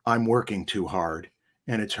 I'm working too hard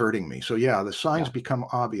and it's hurting me. So yeah, the signs become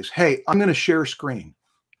obvious. Hey, I'm going to share screen.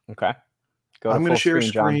 Okay. I'm going to share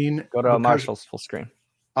screen. Go to Marshall's full screen.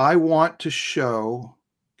 I want to show,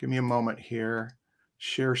 give me a moment here.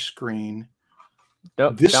 Share screen.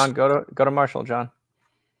 Nope, John, go to Marshall, John.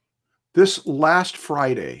 This last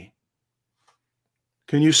Friday.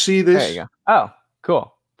 Can you see this? There you go. Oh,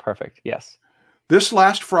 cool. Perfect. Yes. This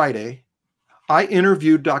last Friday, I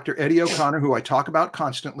interviewed Dr. Eddie O'Connor, who I talk about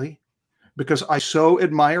constantly, because I so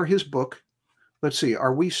admire his book. Let's see.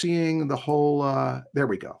 Are we seeing the whole? There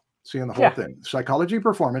we go. Seeing the whole thing. Psychology of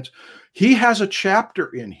Performance. He has a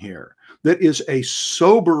chapter in here that is a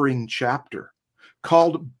sobering chapter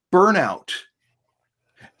called Burnout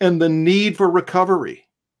and the Need for Recovery.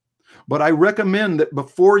 But I recommend that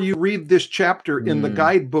before you read this chapter in the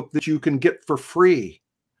guidebook that you can get for free,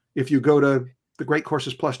 if you go to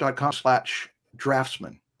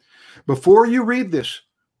thegreatcoursesplus.com/draftsmen, before you read this,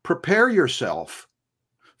 prepare yourself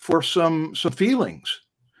for some feelings,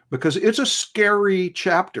 because it's a scary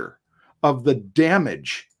chapter of the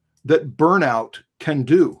damage that burnout can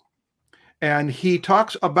do. And he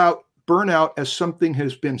talks about burnout as something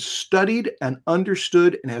has been studied and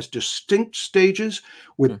understood and has distinct stages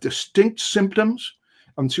with distinct symptoms.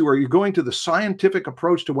 So where you're going to the scientific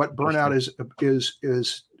approach to what burnout is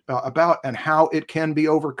about and how it can be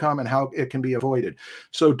overcome and how it can be avoided.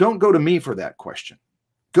 So don't go to me for that question.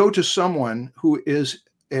 Go to someone who is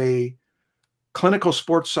a clinical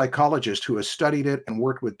sports psychologist who has studied it and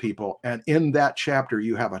worked with people. And in that chapter,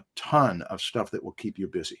 you have a ton of stuff that will keep you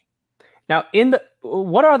busy. Now,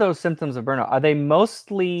 what are those symptoms of burnout? Are they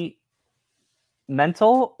mostly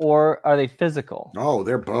mental or are they physical? Oh,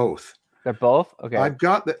 they're both. They're both? Okay. I've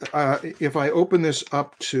got the, if I open this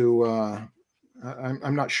up to,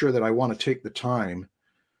 I'm not sure that I want to take the time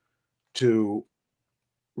to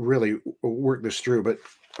really work this through, but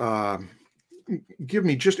give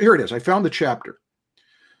me just, here it is. I found the chapter.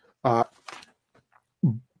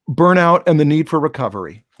 Burnout and the Need for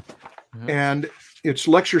Recovery. And it's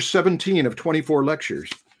lecture 17 of 24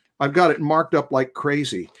 lectures. I've got it marked up like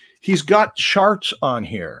crazy. He's got charts on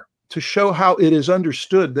here to show how it is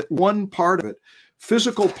understood that one part of it,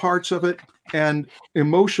 physical parts of it and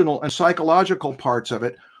emotional and psychological parts of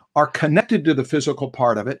it, are connected to the physical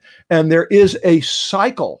part of it. And there is a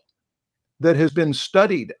cycle that has been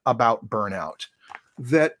studied about burnout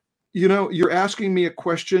that, you know, you're asking me a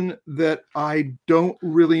question that I don't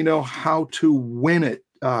really know how to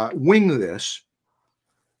wing this,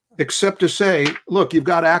 except to say, look, you've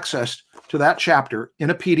got access to that chapter in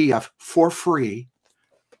a PDF for free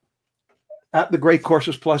at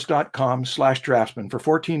thegreatcoursesplus.com/draftsman for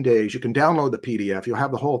 14 days. You can download the PDF. You'll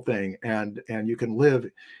have the whole thing, and you can live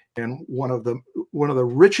in one of the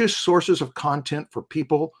richest sources of content for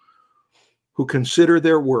people who consider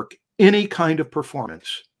their work any kind of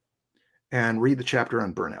performance, and read the chapter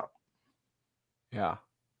on burnout. Yeah.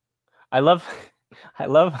 I love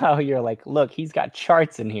how you're like, look, he's got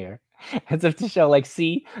charts in here. As if to show, like,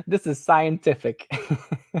 see, this is scientific.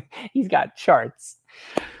 He's got charts.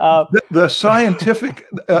 The scientific,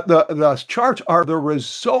 the charts are the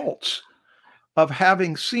results of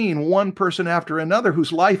having seen one person after another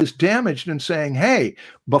whose life is damaged and saying, hey,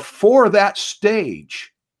 before that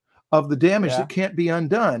stage of the damage that can't be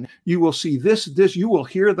undone, you will see this, you will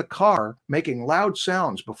hear the car making loud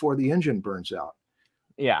sounds before the engine burns out.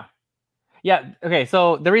 Yeah. Yeah. Okay.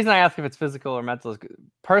 So the reason I ask if it's physical or mental is,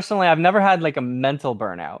 personally, I've never had like a mental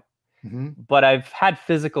burnout, but I've had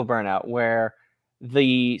physical burnout where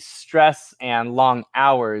the stress and long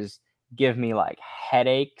hours give me like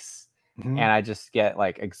headaches, and I just get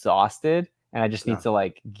like exhausted, and I just need to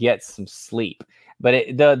like get some sleep.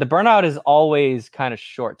 But the burnout is always kind of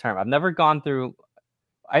short term. I've never gone through.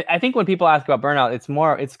 I think when people ask about burnout,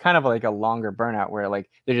 it's kind of like a longer burnout where like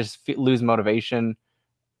they just lose motivation.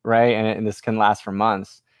 Right. And this can last for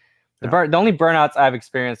months. The only burnouts I've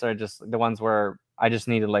experienced are just the ones where I just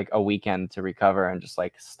needed like a weekend to recover and just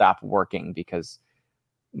like stop working because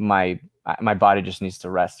my body just needs to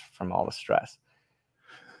rest from all the stress.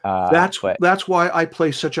 That's why I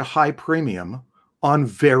place such a high premium on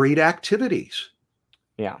varied activities.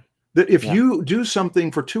 Yeah. That if you do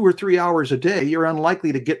something for 2 or 3 hours a day, you're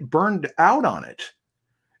unlikely to get burned out on it.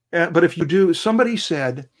 But if you do, somebody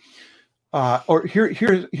said, or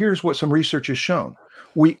here's what some research has shown.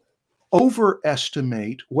 We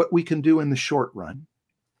overestimate what we can do in the short run.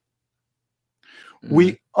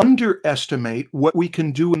 We underestimate what we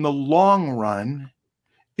can do in the long run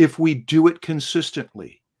if we do it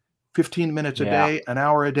consistently. 15 minutes a day, an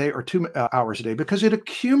hour a day, or 2 hours a day, because it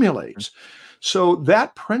accumulates. So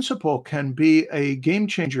that principle can be a game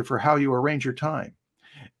changer for how you arrange your time.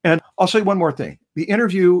 And I'll say one more thing. The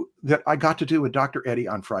interview that I got to do with Dr. Eddie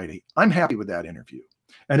on Friday, I'm happy with that interview.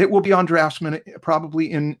 And it will be on Draftsmen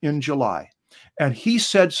probably in July. And he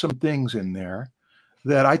said some things in there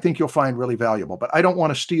that I think you'll find really valuable. But I don't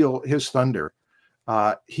want to steal his thunder.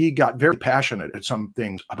 He got very passionate at some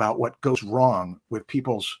things about what goes wrong with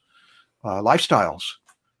people's lifestyles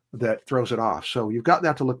that throws it off. So you've got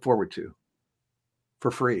that to look forward to for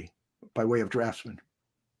free by way of Draftsmen.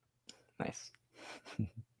 Nice.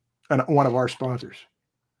 And one of our sponsors,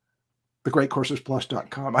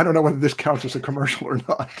 thegreatcoursesplus.com. I don't know whether this counts as a commercial or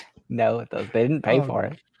not. No, it does. They didn't pay for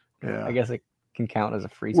it. Yeah. I guess it can count as a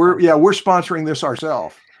free sponsor. We're sponsoring this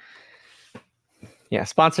ourselves. Yeah,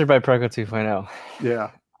 sponsored by Proko 2.0.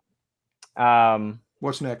 Yeah.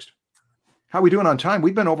 What's next? How are we doing on time?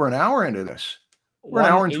 We've been over an hour into this. We're an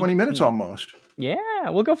hour and 20 minutes almost. Yeah,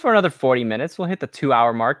 we'll go for another 40 minutes. We'll hit the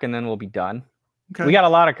 2-hour mark and then we'll be done. Okay. We got a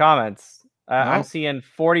lot of comments. I'm seeing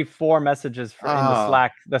 44 messages in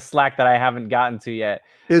the Slack that I haven't gotten to yet.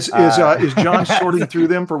 Is John sorting through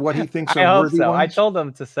them for what he thinks are worthy ones? I told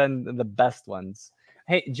him to send the best ones.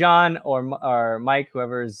 Hey, John or Mike,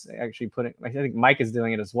 whoever's actually putting, I think Mike is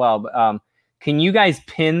doing it as well. But can you guys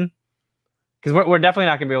pin? Because we're definitely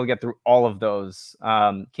not going to be able to get through all of those.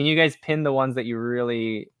 Can you guys pin the ones that you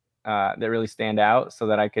really that really stand out so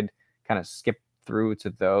that I could kind of skip through to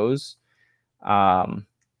those?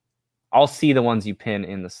 I'll see the ones you pin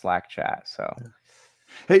in the Slack chat. So,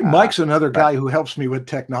 hey, Mike's another guy who helps me with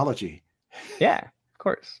technology. Yeah, of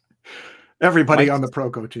course. Everybody on the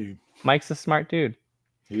Proko team. Mike's a smart dude.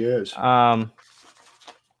 He is. Modern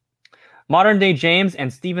Day James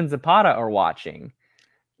and Steven Zapata are watching.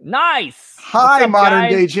 Nice. Hi,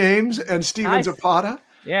 Modern Day James and Steven Zapata.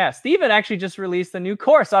 Yeah, Steven actually just released a new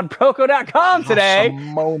course on Proko.com today.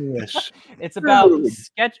 Harmonious. It's about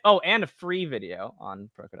sketch. Oh, and a free video on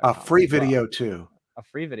Proko.com. A free video too. A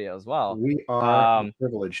free video as well. We are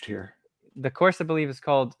privileged here. The course, I believe, is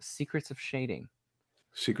called Secrets of Shading.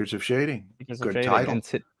 Secrets of Shading. Good title.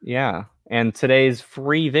 And today's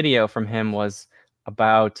free video from him was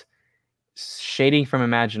about shading from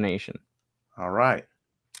imagination. All right.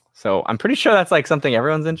 So I'm pretty sure that's like something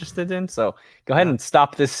everyone's interested in. So go ahead and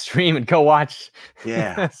stop this stream and go watch.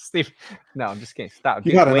 Yeah. Steve. No, I'm just kidding. Stop.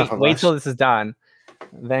 You got enough of Wait us. till this is done.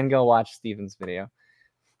 Then go watch Steven's video.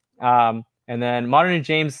 And then Modern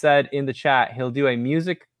James said in the chat he'll do a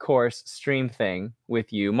music course stream thing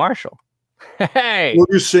with you, Marshall. Hey. Will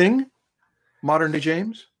you sing, Modern Day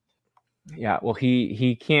James? Yeah. Well,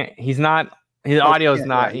 he can't. He's not. His audio is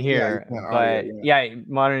not here. But yeah,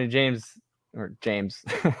 Modern James. Or James.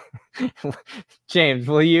 James,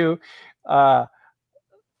 will you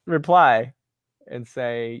reply and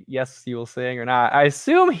say yes, you will sing or not? I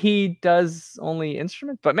assume he does only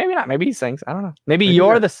instruments, but maybe not. Maybe he sings. I don't know. Maybe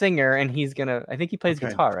you're the singer and he's gonna. I think he plays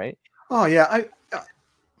guitar, right? Oh yeah,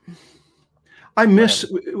 I miss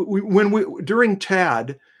when we during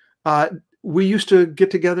TAD. We used to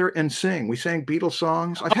get together and sing. We sang Beatles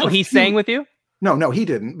songs. He sang with you? No, he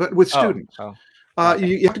didn't. But with students. Okay.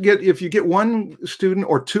 You have to get, if you get one student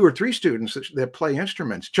or two or three students that play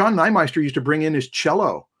instruments. John Neimeister used to bring in his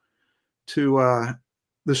cello to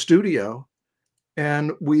the studio,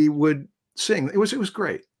 and we would sing. It was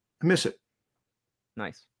great. I miss it.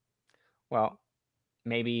 Nice. Well,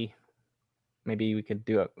 maybe we could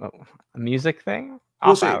do a music thing.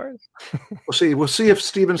 Off hours. We'll see if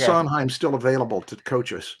Stephen Sondheim's still available to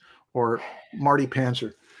coach us, or Marty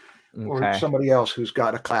Panzer, or somebody else who's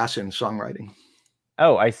got a class in songwriting.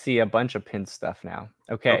 Oh, I see a bunch of pin stuff now.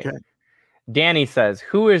 Okay. Danny says,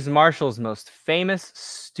 who is Marshall's most famous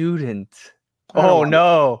student? Oh,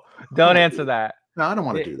 no. Don't answer that. No, I don't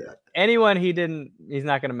want to do that. Anyone he's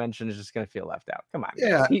not going to mention is just going to feel left out. Come on.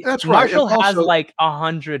 Yeah, that's right. Marshall has like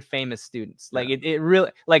 100 famous students. Like it really,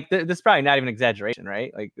 like this is probably not even exaggeration,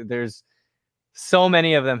 right? Like there's so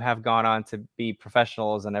many of them have gone on to be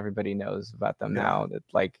professionals and everybody knows about them now that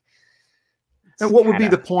like. And what would be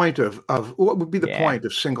the point of point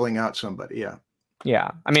of singling out somebody? Yeah. Yeah.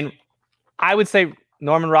 I mean, I would say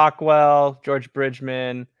Norman Rockwell, George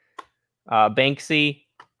Bridgman, Banksy,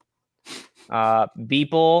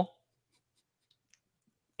 Beeple,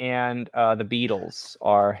 and the Beatles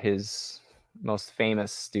are his most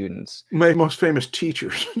famous students. My most famous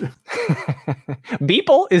teachers.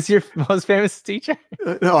 Beeple is your most famous teacher?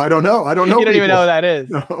 No, I don't know. I don't know. You don't even know who that is.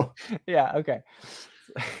 No. Yeah. Okay.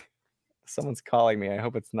 Someone's calling me. I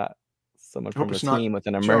hope it's not someone from the team with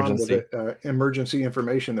an emergency. With emergency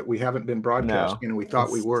information that we haven't been broadcasting and we thought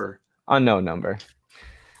we were. Unknown number.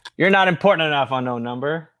 You're not important enough, unknown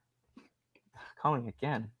number. Calling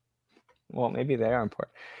again. Well, maybe they are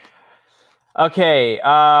important. Okay.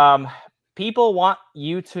 People want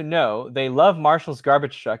you to know they love Marshall's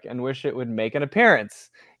garbage truck and wish it would make an appearance.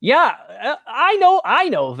 Yeah, I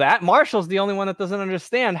know that. Marshall's the only one that doesn't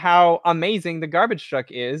understand how amazing the garbage truck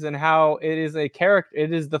is and how it is a character.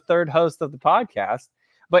 It is the third host of the podcast.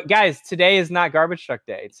 But guys, today is not garbage truck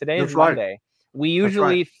day. Today is Monday. We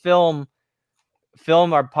usually film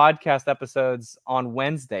our podcast episodes on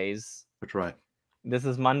Wednesdays. That's right. This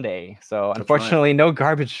is Monday. So unfortunately, no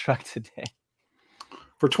garbage truck today.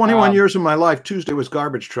 For 21 years of my life, Tuesday was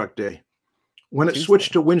garbage truck day. When it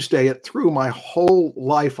switched to Wednesday, it threw my whole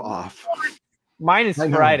life off. Mine is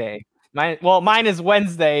Friday. Mine is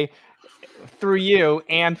Wednesday through you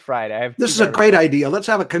and Friday. This is a great idea. Let's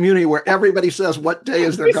have a community where everybody says what day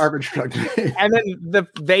is their garbage truck day. And then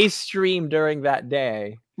they stream during that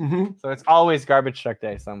day. Mm-hmm. So it's always garbage truck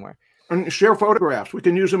day somewhere. And share photographs. We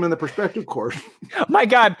can use them in the perspective course. My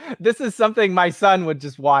God, this is something my son would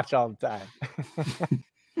just watch all the time.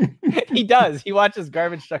 He does. He watches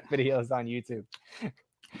garbage truck videos on YouTube.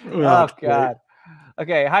 Oh, God. Great.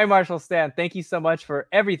 Okay. Hi, Marshall Stan. Thank you so much for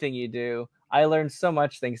everything you do. I learned so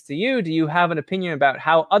much thanks to you. Do you have an opinion about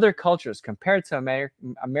how other cultures compare to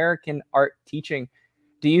American art teaching?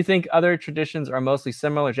 Do you think other traditions are mostly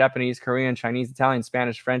similar? Japanese, Korean, Chinese, Italian,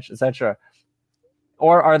 Spanish, French, etc.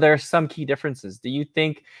 Or are there some key differences? Do you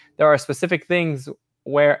think there are specific things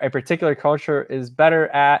where a particular culture is better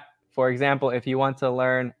at? For example, if you want to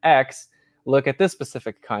learn X, look at this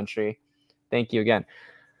specific country. Thank you again.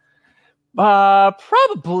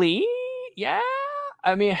 Probably, yeah.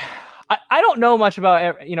 I mean, I don't know much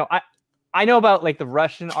about, I know about like the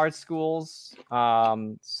Russian art schools,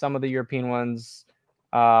 some of the European ones.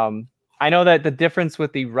 I know that the difference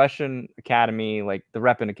with the Russian academy, like the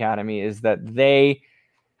Repin Academy, is that they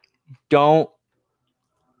don't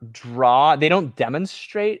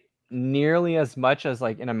demonstrate nearly as much as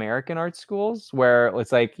like in American art schools, where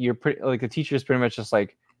it's like the teacher is pretty much just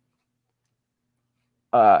like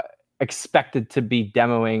expected to be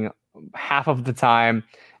demoing half of the time,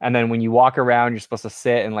 and then when you walk around, you're supposed to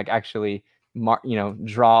sit and like actually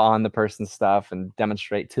draw on the person's stuff and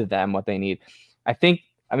demonstrate to them what they need. I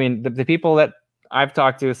mean, the people that I've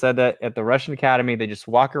talked to said that at the Russian Academy, they just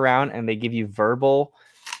walk around and they give you verbal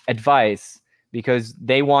advice because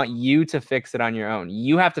they want you to fix it on your own.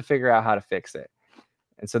 You have to figure out how to fix it.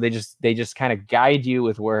 And so they just kind of guide you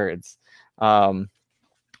with words. That's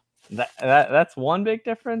one big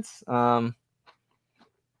difference. Yeah,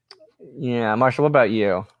 Marshall, what about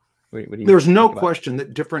you? What do you There's no question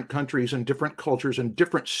that different countries and different cultures and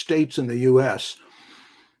different states in the U.S.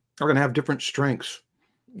 are going to have different strengths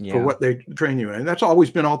for what they train you in. And that's always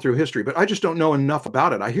been all through history, but I just don't know enough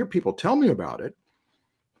about it. I hear people tell me about it.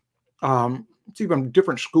 It's even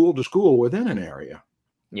different school to school within an area.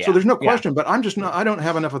 Yeah. So there's no question, but I don't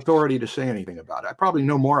have enough authority to say anything about it. I probably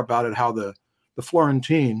know more about it, how the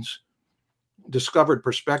Florentines discovered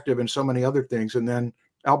perspective and so many other things. And then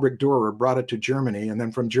Albrecht Dürer brought it to Germany. And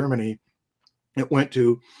then from Germany, it went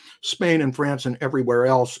to Spain and France and everywhere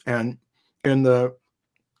else. And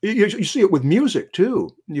you see it with music too.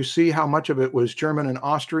 You see how much of it was German and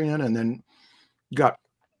Austrian, and then got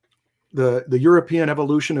the European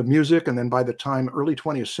evolution of music. And then by the time early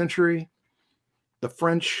 20th century, the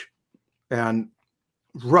French and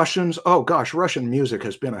Russians. Oh gosh, Russian music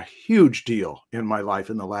has been a huge deal in my life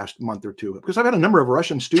in the last month or two, because I've had a number of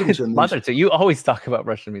Russian students in month or two. You always talk about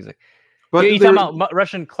Russian music. But you talking about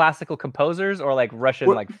Russian classical composers, or like Russian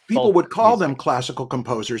people would call them classical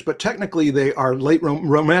composers, but technically they are late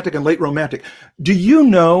romantic and late romantic. Do you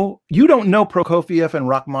know? You don't know Prokofiev and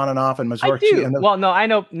Rachmaninoff and Mussorgsky? I do. Well, no, I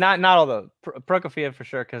know not all the Prokofiev for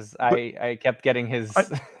sure, because I kept getting his.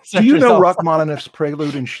 Do you know Rachmaninoff's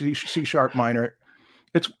Prelude in C sharp minor?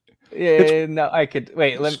 No, I could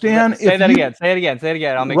wait. Say that again. Say it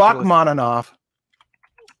again. I'll make Rachmaninoff.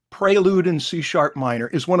 Prelude in C sharp minor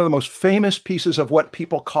is one of the most famous pieces of what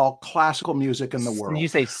people call classical music in the world. Did you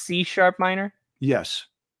say C sharp minor? Yes.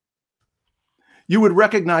 You would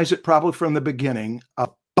recognize it probably from the beginning.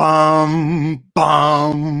 Bum,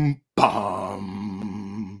 bum,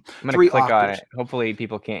 bum. I'm going to click on it. Hopefully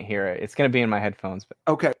people can't hear it. It's going to be in my headphones. But...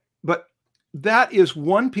 Okay. But that is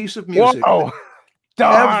one piece of music. Whoa.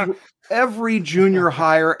 Every junior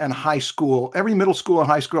higher and high school, every middle school and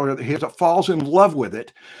high school falls in love with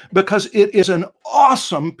it, because it is an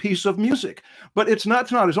awesome piece of music. But it's not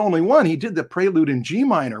his only one. He did the Prelude in G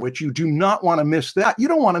minor, which you do not want to miss that. You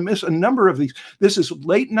don't want to miss a number of these. This is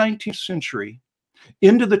late 19th century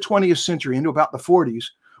into the 20th century, into about the 40s,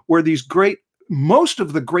 where most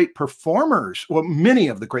of the great performers, well, many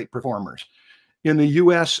of the great performers in the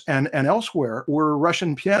US and elsewhere were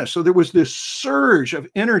Russian pianists. So there was this surge of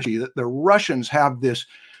energy that the Russians have this.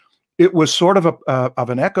 It was sort of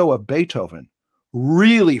an echo of Beethoven,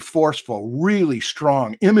 really forceful, really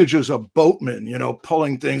strong images of boatmen,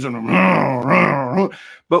 pulling things,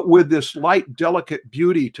 but with this light, delicate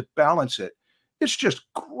beauty to balance it. It's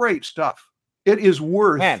just great stuff. It is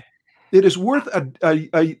worth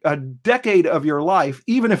a decade of your life,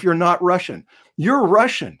 even if you're not Russian. You're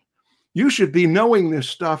Russian. You should be knowing this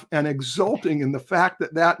stuff and exulting in the fact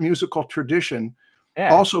that musical tradition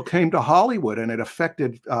also came to Hollywood, and it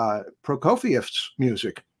affected Prokofiev's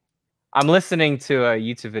music. I'm listening to a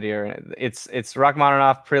YouTube video, and it's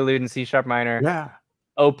Rachmaninoff Prelude in C sharp minor. Yeah.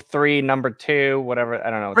 Op 3, number 2, whatever. I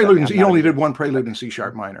don't know. Prelude. He only did one Prelude in C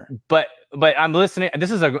sharp minor. But I'm listening.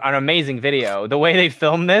 This is an amazing video. The way they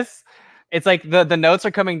film this, it's like the notes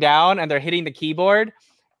are coming down and they're hitting the keyboard.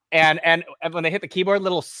 And when they hit the keyboard,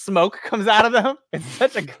 little smoke comes out of them. It's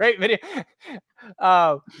such a great video.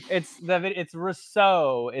 It's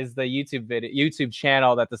Rousseau is the YouTube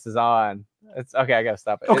channel that this is on. It's okay. I gotta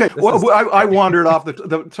stop it. Okay. I wandered off.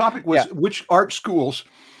 The topic was which art schools,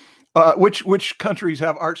 which countries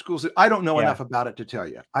have art schools. I don't know enough about it to tell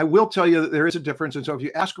you. I will tell you that there is a difference. And so if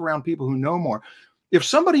you ask around people who know more, if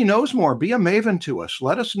somebody knows more, be a maven to us.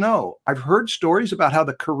 Let us know. I've heard stories about how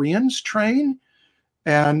the Koreans train.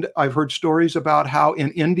 And I've heard stories about how in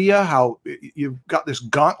India, how you've got this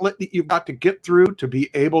gauntlet that you've got to get through to be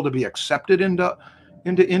able to be accepted into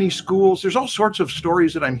any schools. There's all sorts of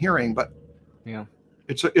stories that I'm hearing, but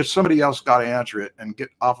it's somebody else got to answer it and get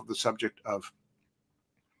off of the subject of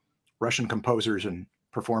Russian composers and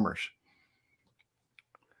performers.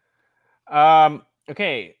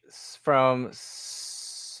 Okay, from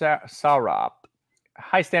Saurabh.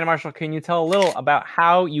 Hi, Stan and Marshall. Can you tell a little about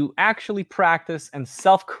how you actually practice and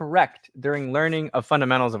self-correct during learning of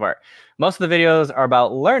fundamentals of art? Most of the videos are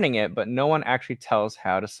about learning it, but no one actually tells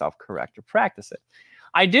how to self-correct or practice it.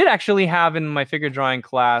 I did actually have in my figure drawing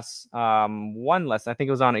class one lesson. I think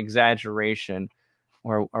it was on exaggeration,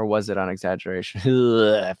 or was it on exaggeration?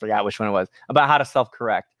 I forgot which one it was, about how to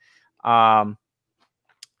self-correct.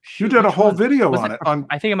 You did a whole video on it.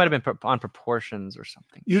 I think it might have been on proportions or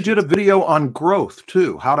something. You did a video on growth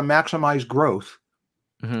too, how to maximize growth,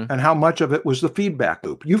 and how much of it was the feedback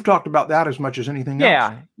loop. You've talked about that as much as anything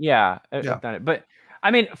else. Yeah. I've done it. But I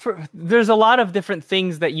mean, there's a lot of different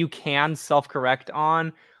things that you can self-correct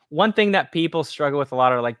on. One thing that people struggle with a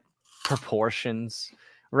lot are like proportions,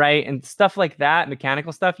 right? And stuff like that,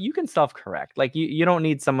 mechanical stuff, you can self-correct. Like you don't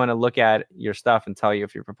need someone to look at your stuff and tell you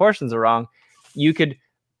if your proportions are wrong. You could,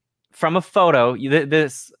 from a photo,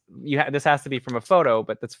 this has to be from a photo,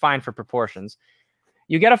 but that's fine for proportions.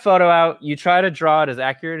 You get a photo out, you try to draw it as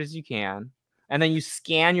accurate as you can, and then you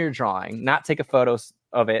scan your drawing, not take a photo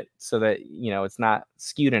of it so that, you know, it's not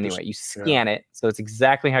skewed anyway. You scan it so it's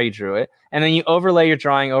exactly how you drew it, and then you overlay your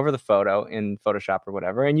drawing over the photo in Photoshop or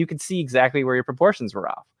whatever, and you can see exactly where your proportions were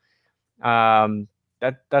off.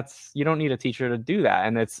 That's you don't need a teacher to do that,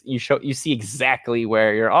 and you see exactly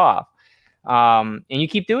where you're off. And you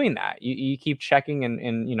keep doing that. You keep checking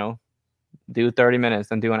and you know, do 30 minutes,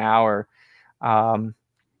 then do an hour, and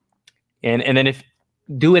then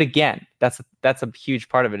do it again. That's a huge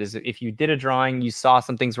part of it. Is if you did a drawing, you saw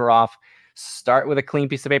some things were off, start with a clean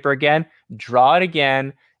piece of paper again, draw it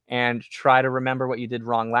again, and try to remember what you did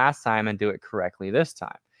wrong last time and do it correctly this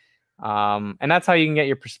time. And that's how you can get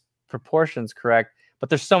your proportions correct. But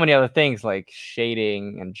there's so many other things like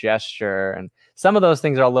shading and gesture, and some of those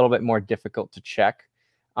things are a little bit more difficult to check.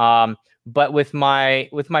 But with my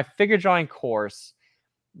figure drawing course,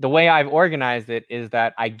 the way I've organized it is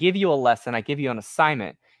that I give you a lesson, I give you an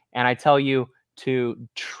assignment, and I tell you to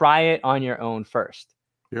try it on your own first.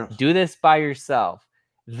 Yes. Do this by yourself.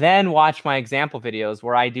 Then watch my example videos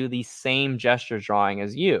where I do the same gesture drawing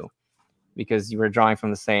as you, because you were drawing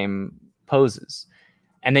from the same poses.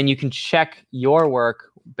 And then you can check your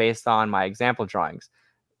work based on my example drawings.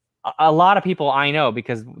 A lot of people I know,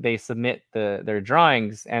 because they submit their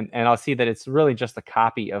drawings, and I'll see that it's really just a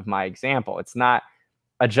copy of my example. It's not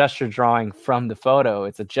a gesture drawing from the photo.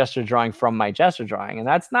 It's a gesture drawing from my gesture drawing. And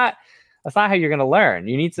that's not how you're going to learn.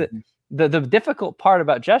 You need to, the difficult part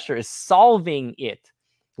about gesture is solving it,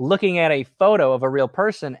 looking at a photo of a real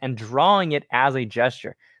person and drawing it as a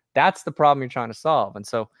gesture. That's the problem you're trying to solve. And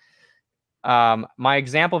so my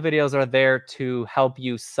example videos are there to help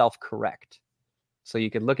you self-correct. So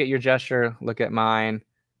you could look at your gesture, look at mine,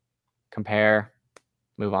 compare,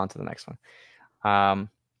 move on to the next one.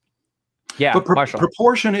 Yeah, but Marshall.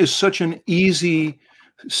 Proportion is such an easy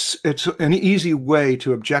way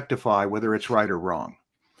to objectify whether it's right or wrong.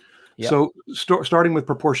 Yep. So starting with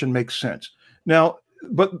proportion makes sense. Now,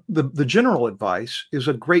 but the general advice is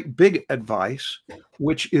a great big advice,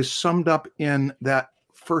 which is summed up in that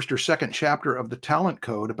first or second chapter of the talent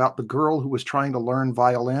code about the girl who was trying to learn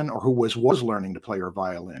violin, or who was learning to play her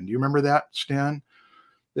violin. Do you remember that, Stan?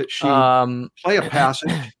 That she play a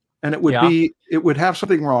passage, and it would have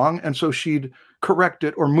something wrong, and so she'd correct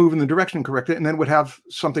it or move in the direction, correct it, and then it would have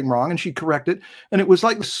something wrong, and she'd correct it, and it was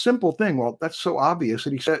like a simple thing. Well, that's so obvious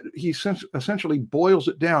that he essentially boils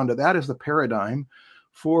it down to that is the paradigm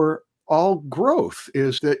for all growth,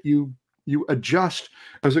 is that you adjust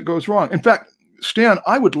as it goes wrong. In fact, Stan,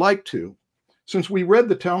 I would like to, since we read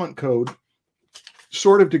the talent code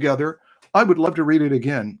sort of together, I would love to read it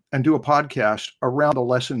again and do a podcast around the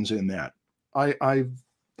lessons in that. I've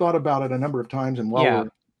thought about it a number of times, and while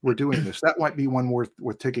we're doing this, that might be one worth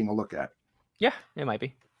taking a look at. Yeah, it might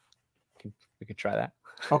be. We could try that.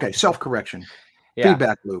 Okay, self-correction,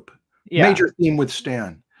 feedback loop, major theme with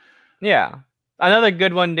Stan. Yeah, another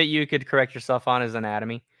good one that you could correct yourself on is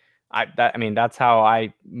anatomy. I mean, that's how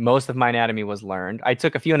most of my anatomy was learned. I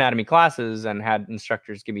took a few anatomy classes and had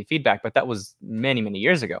instructors give me feedback, but that was many, many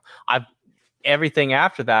years ago. Everything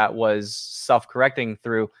after that was self-correcting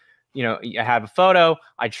through, you know, I have a photo,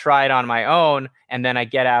 I try it on my own, and then I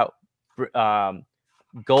get out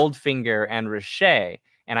Goldfinger and Richet,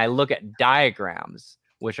 and I look at diagrams,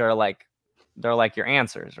 which are like, they're like your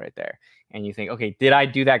answers right there. And you think, okay, did I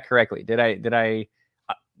do that correctly? Did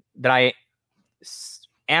I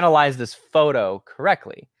analyze this photo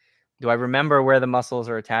correctly? Do I remember where the muscles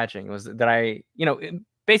are attaching?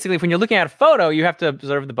 Basically, when you're looking at a photo, you have to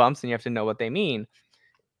observe the bumps and you have to know what they mean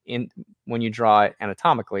when you draw it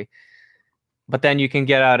anatomically. But then you can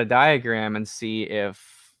get out a diagram and see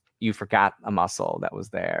if you forgot a muscle that was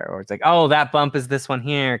there, or it's like, oh, that bump is this one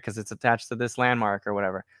here because it's attached to this landmark or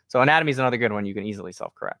whatever. So anatomy is another good one. You can easily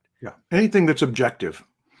self-correct. Yeah. Anything that's objective.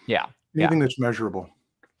 Yeah. Anything that's measurable.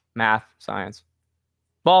 Math, science.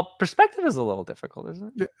 Well, perspective is a little difficult,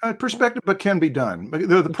 isn't it? Perspective, but can be done.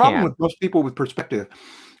 The problem with most people with perspective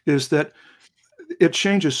is that it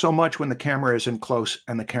changes so much when the camera is in close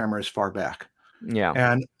and the camera is far back. Yeah.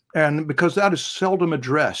 And And because that is seldom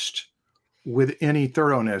addressed with any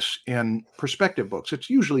thoroughness in perspective books. It's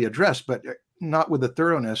usually addressed, but not with the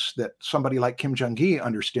thoroughness that somebody like Kim Jung-gi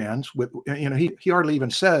understands. With, you know, he hardly even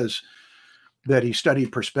says that he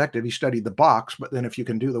studied perspective. He studied the box, but then if you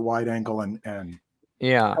can do the wide angle and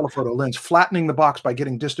telephoto lens, flattening the box by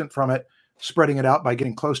getting distant from it, spreading it out by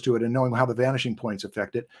getting close to it, and knowing how the vanishing points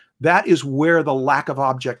affect it, that is where the lack of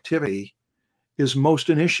objectivity is most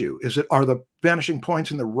an issue. Are the vanishing points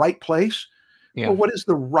in the right place? Yeah. Well, what is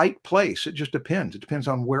the right place? It just depends. It depends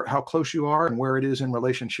on how close you are and where it is in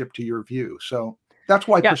relationship to your view. So that's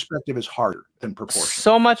why perspective is harder than proportion.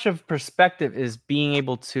 So much of perspective is being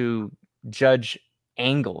able to judge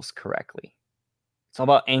angles correctly. It's all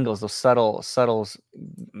about angles, those subtles.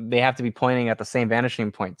 They have to be pointing at the same vanishing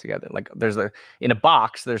point together. Like in a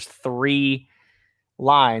box, there's 3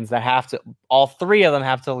 lines that all 3 of them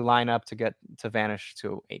have to line up to vanish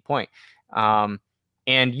to a point.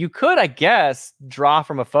 And you could, I guess, draw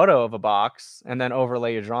from a photo of a box and then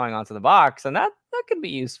overlay your drawing onto the box, and that could be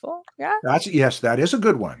useful. Yeah. Yes, that is a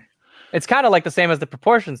good one. It's kind of like the same as the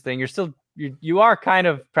proportions thing. You are kind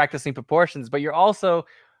of practicing proportions, but you're also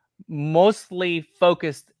mostly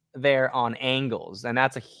focused there on angles, and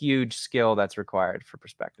that's a huge skill that's required for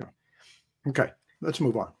perspective. Okay, let's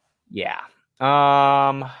move on. Yeah.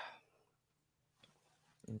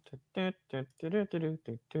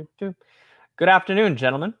 Good afternoon,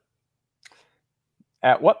 gentlemen.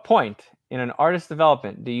 At what point in an artist's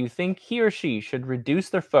development do you think he or she should reduce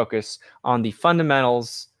their focus on the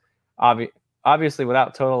fundamentals, obviously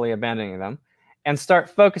without totally abandoning them, and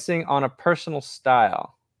start focusing on a personal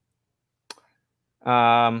style?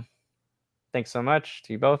 Thanks so much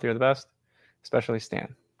to you both. You're the best, especially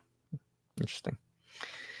Stan. Interesting.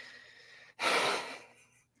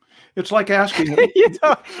 It's like asking,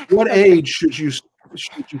 what age should you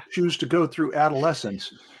choose to go through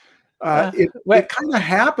adolescence? It kind of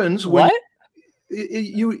happens when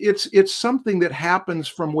it's something that happens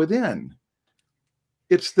from within.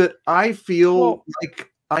 It's that I feel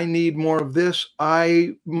like I need more of this.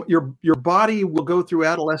 Your body will go through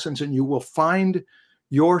adolescence, and you will find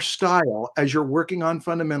your style as you're working on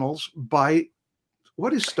fundamentals by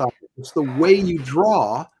what is style? It's the way you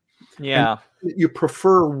draw. Yeah. You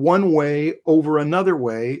prefer one way over another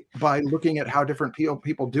way by looking at how different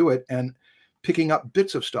people do it and picking up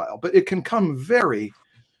bits of style. But it can come very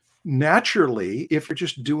naturally if you're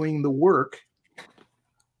just doing the work.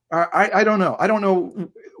 I don't know. I don't know.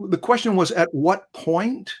 The question was, at what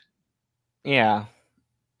point? Yeah.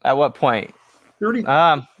 At what point? 30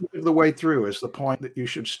 of the way through is the point that you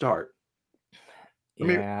should start.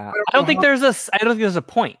 I don't think there's a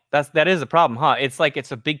point. That is a problem, huh? It's like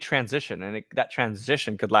it's a big transition, and that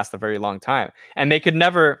transition could last a very long time. And it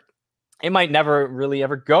might never really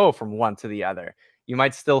ever go from one to the other. You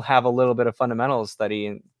might still have a little bit of fundamentals study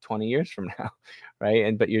in 20 years from now,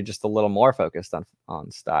 right? But you're just a little more focused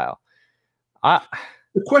on style. The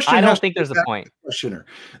question I don't think there's a point. Questioner.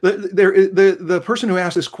 The person who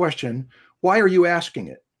asked this question, why are you asking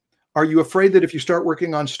it? Are you afraid that if you start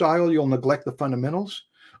working on style, you'll neglect the fundamentals?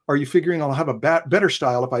 Are you figuring I'll have a better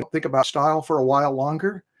style if I think about style for a while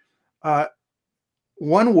longer?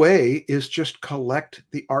 One way is just collect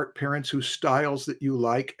the art parents whose styles that you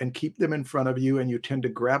like and keep them in front of you, and you tend to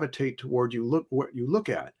gravitate toward what you look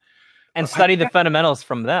at. And study the fundamentals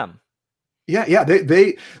from them. Yeah.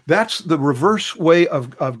 That's the reverse way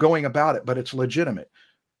of going about it, but it's legitimate.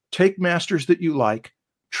 Take masters that you like,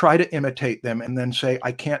 try to imitate them, and then say,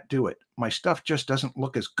 I can't do it. My stuff just doesn't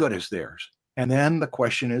look as good as theirs. And then the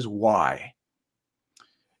question is, why?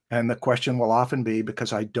 And the question will often be,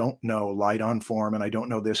 because I don't know light on form, and I don't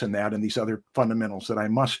know this and that and these other fundamentals that I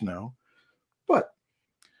must know. But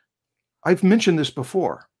I've mentioned this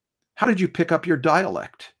before. How did you pick up your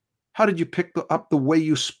dialect? How did you pick up the way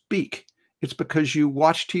you speak? It's because you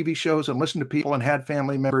watched TV shows and listened to people and had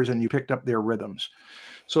family members, and you picked up their rhythms.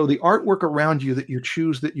 So the artwork around you that you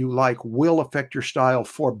choose that you like will affect your style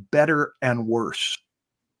for better and worse.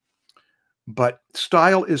 But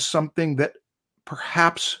style is something that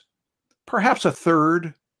perhaps a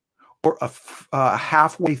third or a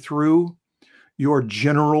halfway through your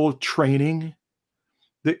general training,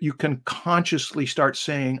 that you can consciously start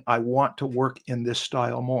saying, I want to work in this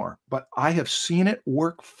style more. But I have seen it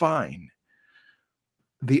work fine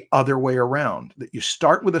the other way around, that you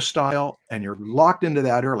start with a style and you're locked into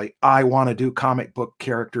that early. I want to do comic book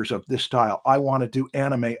characters of this style. I want to do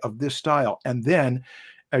anime of this style. And then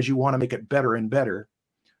as you want to make it better and better,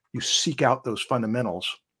 you seek out those fundamentals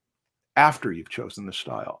after you've chosen the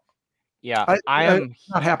style. Yeah, I'm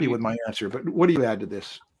not happy with my answer, but what do you add to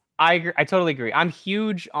this? I totally agree. I'm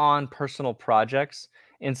huge on personal projects,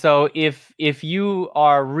 And so if you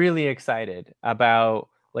are really excited about,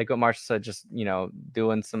 like what Marshall said, just, you know,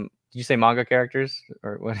 doing some, did you say manga characters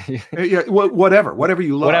or what? Yeah, whatever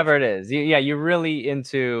you love. Whatever it is. Yeah, you're really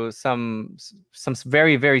into some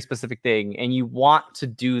very, very specific thing, and you want to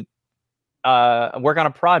do work on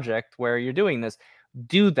a project where you're doing this.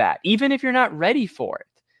 Do that. Even if you're not ready for it.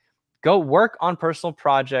 Go work on personal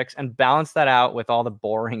projects and balance that out with all the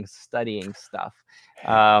boring studying stuff.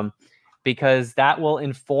 Because that will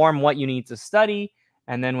inform what you need to study.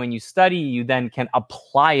 And then when you study, you then can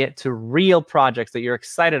apply it to real projects that you're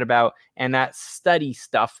excited about. And that study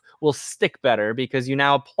stuff will stick better because you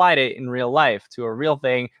now applied it in real life to a real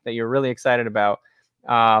thing that you're really excited about.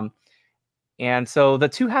 And so the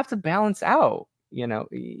two have to balance out. You know,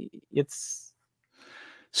 it's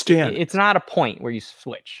not a point where you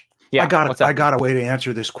switch. Yeah, I got a way to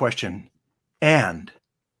answer this question and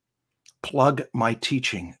plug my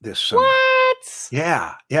teaching this summer. What?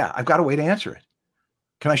 Yeah. I've got a way to answer it.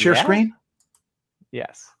 Can I share screen?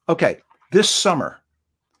 Yes. Okay. This summer,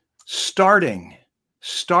 starting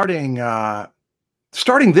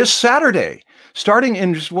this Saturday, starting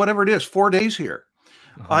in just whatever it is, 4 days here,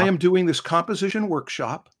 I am doing this composition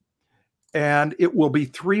workshop, and it will be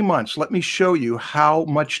 3 months. Let me show you how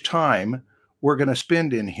much time we're going to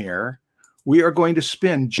spend in here. We are going to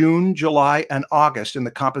spend June, July, and August in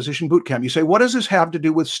the composition bootcamp. You say, what does this have to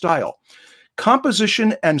do with style?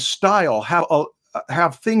 Composition and style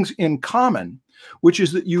have things in common, which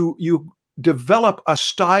is that you develop a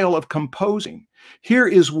style of composing. Here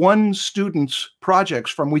is one student's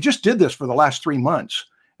projects from, we just did this for the last 3 months,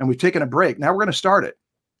 and we've taken a break. Now we're going to start it.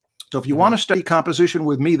 So if you want to study composition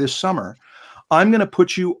with me this summer, I'm going to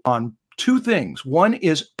put you on 2 things. One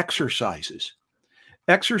is exercises.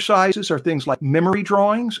 Exercises are things like memory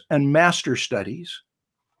drawings and master studies.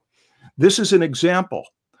 This is an example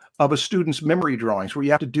of a student's memory drawings where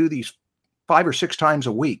you have to do these 5 or 6 times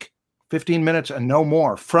a week, 15 minutes and no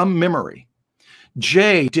more from memory.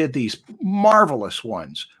 Jay did these marvelous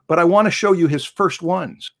ones, but I want to show you his first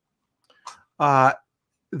ones.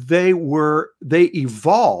 They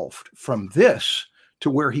evolved from this to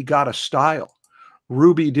where he got a style.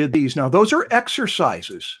 Ruby did these. Now, those are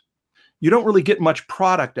exercises. You don't really get much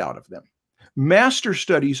product out of them. Master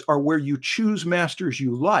studies are where you choose masters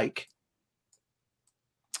you like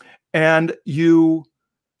and you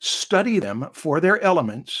study them for their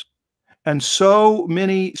elements. And so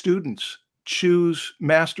many students choose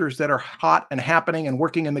masters that are hot and happening and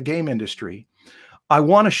working in the game industry. I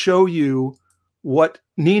want to show you what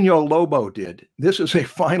Nino Lobo did. This is a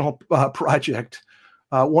final project,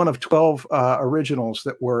 one of 12 originals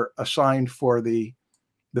that were assigned for the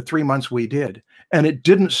 3 months we did. And it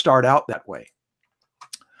didn't start out that way.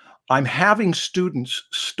 I'm having students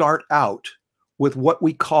start out with what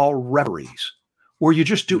we call reveries, where you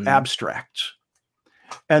just do abstracts,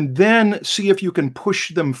 and then see if you can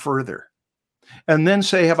push them further. And then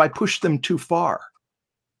say, have I pushed them too far?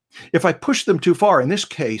 If I push them too far, in this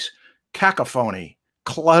case, cacophony,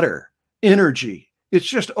 clutter, energy, it's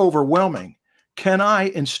just overwhelming. Can I,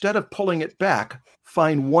 instead of pulling it back,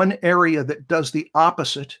 find one area that does the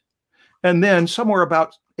opposite? And then somewhere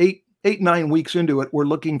about 9 weeks into it, we're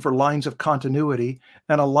looking for lines of continuity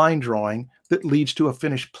and a line drawing that leads to a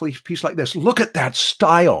finished piece like this. Look at that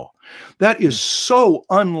style. That is so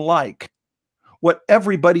unlike what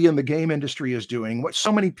everybody in the game industry is doing, what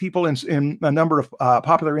so many people in a number of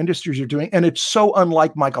popular industries are doing. And it's so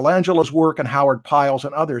unlike Michelangelo's work and Howard Pyle's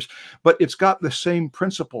and others, but it's got the same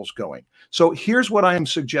principles going. So here's what I am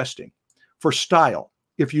suggesting for style.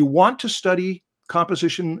 If you want to study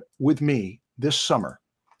composition with me this summer,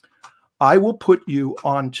 I will put you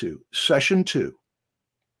onto session 2.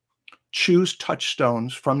 Choose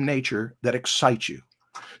touchstones from nature that excite you.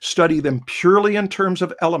 Study them purely in terms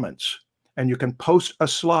of elements, and you can post a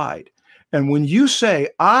slide. And when you say,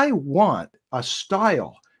 I want a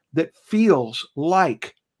style that feels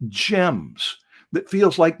like gems, that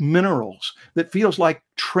feels like minerals, that feels like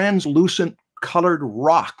translucent colored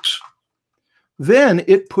rocks, then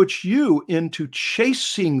it puts you into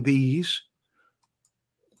chasing these.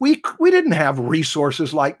 We didn't have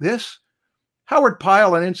resources like this. Howard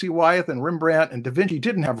Pyle and N.C. Wyeth and Rembrandt and Da Vinci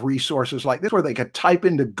didn't have resources like this where they could type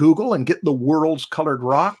into Google and get the world's colored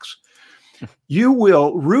rocks.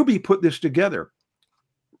 Ruby put this together.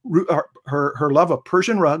 Her love of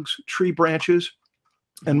Persian rugs, tree branches,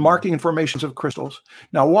 and marking and formations of crystals.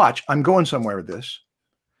 Now watch, I'm going somewhere with this.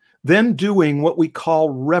 Then doing what we call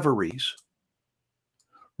reveries.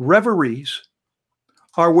 Reveries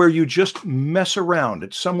are where you just mess around.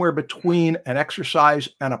 It's somewhere between an exercise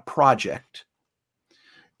and a project.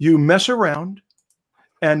 You mess around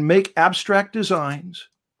and make abstract designs.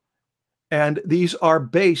 And these are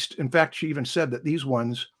based, in fact, she even said that these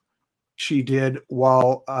ones she did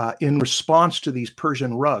while in response to these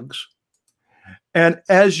Persian rugs. And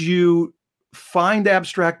as you find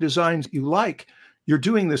abstract designs you like, you're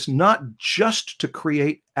doing this not just to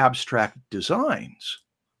create abstract designs.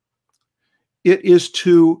 It is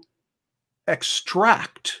to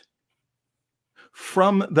extract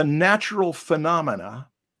from the natural phenomena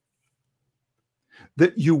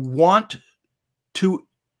that you want to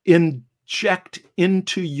inject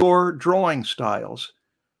into your drawing styles.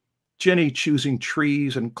 Jenny choosing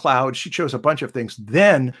trees and clouds, she chose a bunch of things,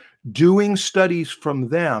 then doing studies from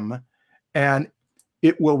them, and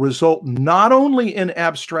it will result not only in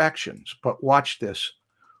abstractions, but watch this.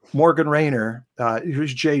 Morgan Rayner,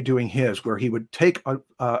 here's Jay doing his, where he would take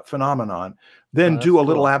a phenomenon, then do a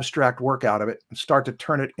little abstract work out of it and start to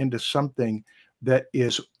turn it into something that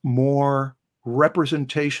is more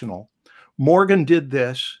representational. Morgan did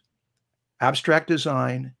this, abstract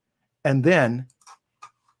design, and then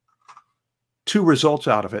 2 results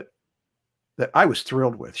out of it that I was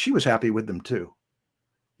thrilled with. She was happy with them too.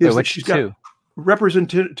 Wait, she's got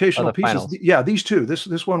representational pieces. Finals. Yeah, these 2,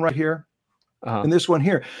 this one right here and this one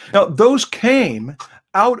here. Now, those came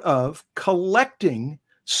out of collecting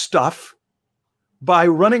stuff by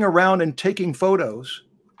running around and taking photos.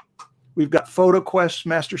 We've got photo quests,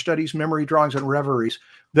 master studies, memory drawings, and reveries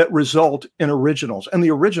that result in originals. And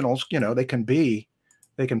the originals, you know, they can be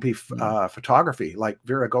photography, like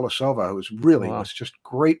Vera Golosova, who's really was just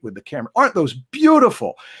great with the camera. Aren't those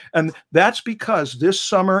beautiful? And that's because this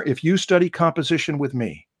summer, if you study composition with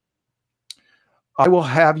me, I will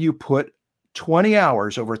have you put 20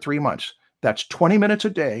 hours over 3 months. That's 20 minutes a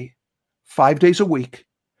day, 5 days a week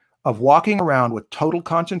of walking around with total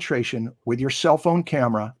concentration with your cell phone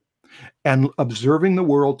camera and observing the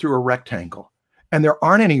world through a rectangle. And there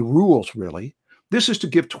aren't any rules, really. This is to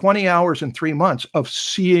give 20 hours in 3 months of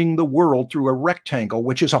seeing the world through a rectangle,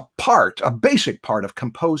 which is a basic part of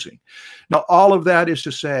composing. Now, all of that is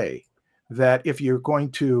to say that if you're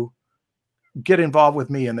going to get involved with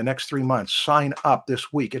me in the next 3 months, sign up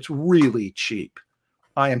this week. It's really cheap.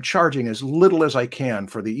 I am charging as little as I can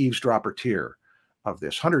for the eavesdropper tier of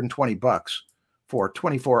this, $120 for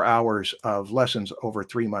 24 hours of lessons over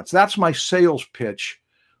 3 months. That's my sales pitch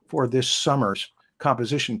for this summer's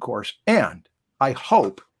composition course. And I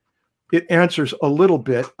hope it answers a little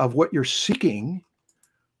bit of what you're seeking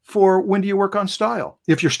for when do you work on style.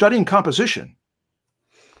 If you're studying composition,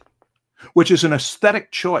 which is an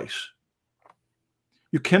aesthetic choice,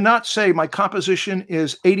 you cannot say my composition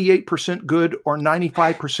is 88% good or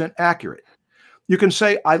 95% accurate. You can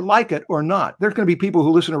say, I like it or not. There's going to be people who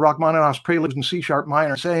listen to Rachmaninoff's Preludes in C-sharp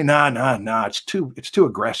minor and say, nah, it's too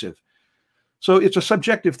aggressive. So it's a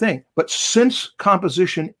subjective thing. But since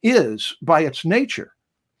composition is, by its nature,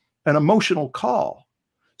 an emotional call,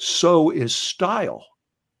 so is style.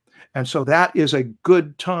 And so that is a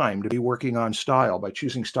good time to be working on style by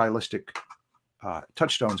choosing stylistic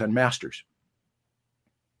touchstones and masters.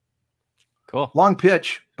 Cool. Long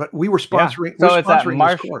pitch, but we were sponsoring, so we're it's at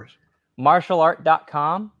sponsoring this course.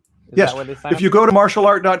 Martialart.com? Yes. If you go to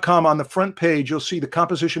martialart.com, on the front page, you'll see the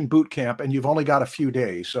composition boot camp, and you've only got a few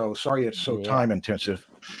days. So sorry it's so time intensive.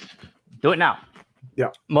 Do it now.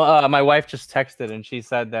 Yeah. My wife just texted, and she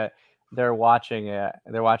said that they're watching it.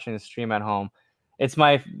 They're watching the stream at home. It's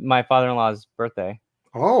my father-in-law's birthday.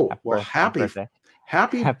 Oh, well, happy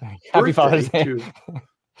Father's Day to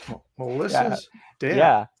Melissa's dad.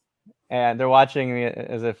 Yeah. And they're watching me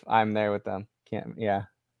as if I'm there with them.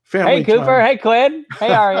 Family hey, Cooper. time. Hey, Clint. Hey,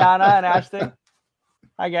 Ariana and Ashton.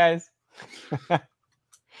 Hi, guys.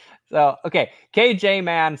 So, okay. KJ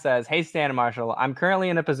Man says, hey, Stan and Marshall, I'm currently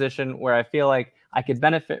in a position where I feel like I could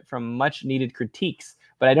benefit from much needed critiques,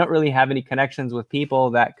 but I don't really have any connections with people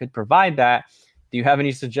that could provide that. Do you have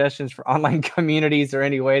any suggestions for online communities or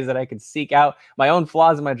any ways that I could seek out my own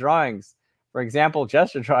flaws in my drawings? For example,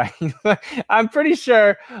 gesture drawing. I'm pretty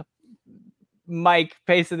sure Mike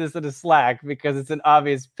pasted this in a Slack because it's an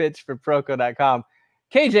obvious pitch for Proko.com.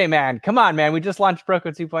 KJ, man, come on, man. We just launched Proko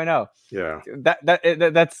 2.0. Yeah.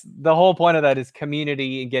 That's the whole point of that is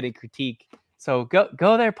community and getting critique. So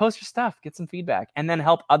go there, post your stuff, get some feedback, and then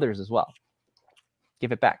help others as well.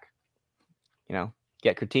 Give it back.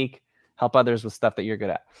 Get critique, help others with stuff that you're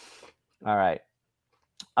good at. All right.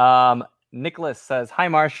 Nicholas says, hi,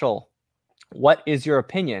 Marshall. What is your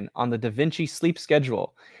opinion on the Da Vinci sleep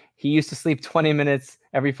schedule? He used to sleep 20 minutes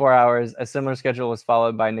every 4 hours. A similar schedule was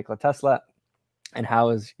followed by Nikola Tesla. And how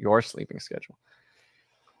is your sleeping schedule?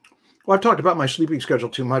 Well, I've talked about my sleeping schedule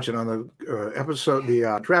too much, and on the episode,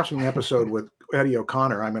 the Draftsmen episode with Eddie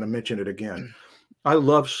O'Connor, I'm going to mention it again. I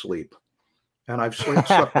love sleep, and I've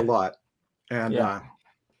slept a lot, and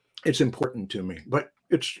it's important to me. But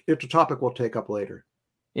it's a topic we'll take up later.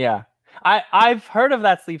 Yeah. I've heard of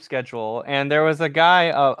that sleep schedule, and there was a guy,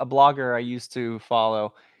 a blogger I used to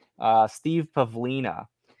follow, Steve Pavlina,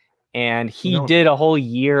 and he did a whole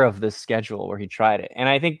year of this schedule where he tried it. And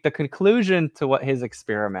I think the conclusion to what his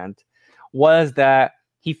experiment was that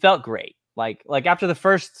he felt great. Like after the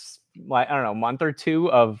first, I don't know, month or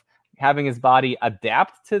two of having his body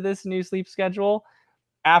adapt to this new sleep schedule,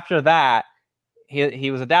 after that,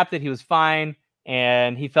 he was adapted, he was fine,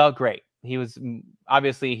 and he felt great. He was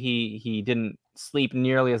obviously he didn't sleep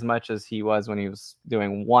nearly as much as he was when he was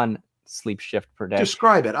doing one sleep shift per day.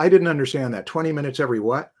 Describe it. I didn't understand that. 20 minutes every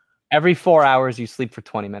what? Every 4 hours you sleep for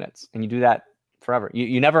 20 minutes, and you do that forever.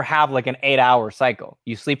 You never have like an 8-hour cycle.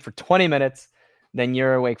 You sleep for 20 minutes, then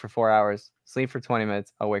you're awake for 4 hours. Sleep for 20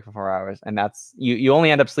 minutes, awake for 4 hours, and that's you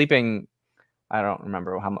only end up sleeping. I don't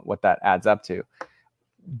remember what that adds up to,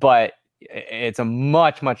 but it's a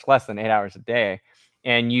much less than 8 hours a day.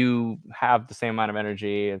 And you have the same amount of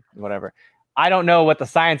energy, whatever. I don't know what the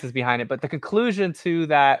science is behind it, but the conclusion to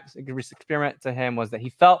that experiment to him was that he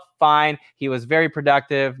felt fine. He was very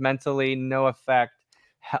productive, mentally, no effect,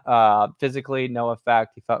 physically, no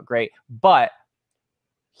effect. He felt great, but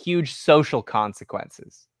huge social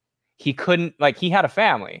consequences. He couldn't, he had a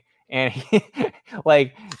family, and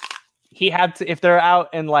he had to, if they're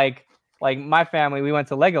out in like my family, we went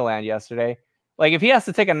to Legoland yesterday. Like, if he has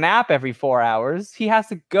to take a nap every 4 hours, he has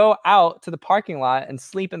to go out to the parking lot and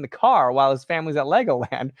sleep in the car while his family's at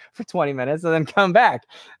Legoland for 20 minutes and then come back.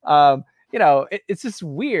 It's just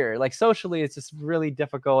weird. Like, socially, it's just really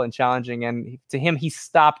difficult and challenging. And to him, he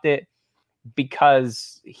stopped it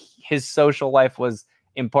because his social life was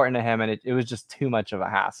important to him, and it was just too much of a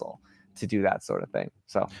hassle to do that sort of thing.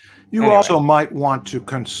 So you also might want to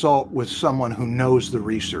consult with someone who knows the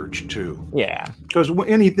research too. Yeah. Because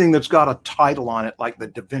anything that's got a title on it, like the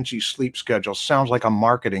Da Vinci sleep schedule, sounds like a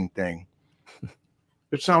marketing thing.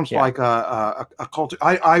 It sounds like a cult.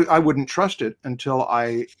 I wouldn't trust it until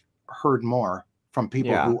I heard more from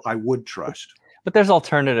people who I would trust. But there's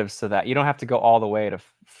alternatives to that. You don't have to go all the way to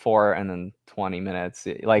 4 and then 20 minutes.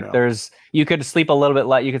 You could sleep a little bit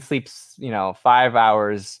less. You could sleep, 5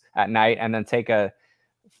 hours at night and then take a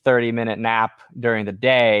 30-minute nap during the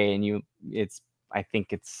day. And I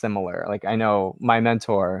think it's similar. Like, I know my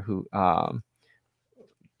mentor who, I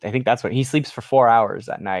think that's what he sleeps for 4 hours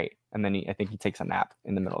at night. And then I think he takes a nap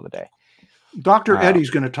in the middle of the day. Dr. Eddie's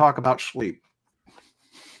going to talk about sleep.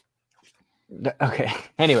 Okay.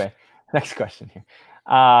 Anyway, next question here.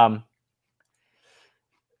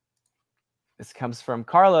 This comes from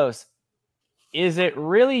Carlos. Is it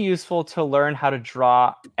really useful to learn how to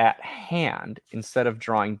draw at hand instead of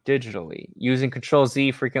drawing digitally? Using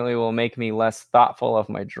Control-Z frequently will make me less thoughtful of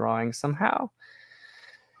my drawing somehow.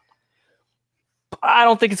 I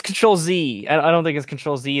don't think it's Control-Z. I don't think it's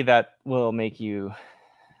Control-Z that will make you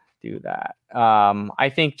do that.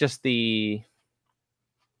 I think just the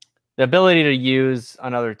ability to use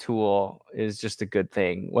another tool is just a good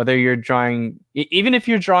thing. Whether you're drawing, even if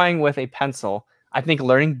you're drawing with a pencil, I think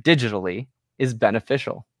learning digitally is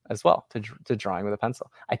beneficial as well to drawing with a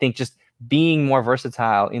pencil. I think just being more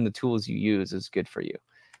versatile in the tools you use is good for you.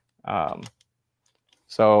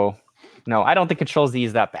 So no, I don't think Control-Z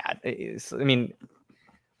is that bad.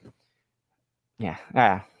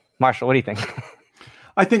 Marshall, what do you think?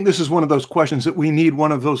 I think this is one of those questions that we need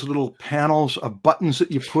one of those little panels of buttons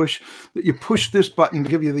that you push this button to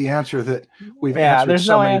give you the answer that we've answered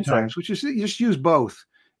so many times, which is you just use both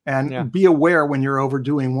and be aware when you're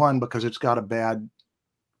overdoing one because it's got a bad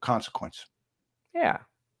consequence. Yeah.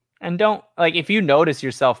 And don't, if you notice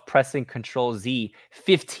yourself pressing Control-Z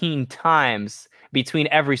 15 times between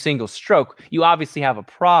every single stroke, you obviously have a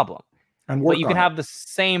problem. But you can have the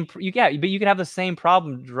same, but you can have the same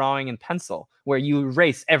problem drawing in pencil, where you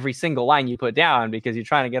erase every single line you put down because you're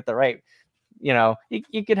trying to get the right,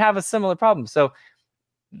 you could have a similar problem. So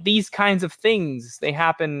these kinds of things, they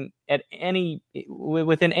happen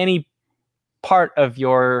within any part of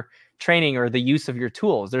your training or the use of your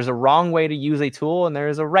tools. There's a wrong way to use a tool, and there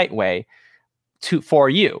is a right way for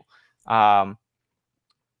you.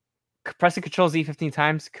 Pressing Control-Z 15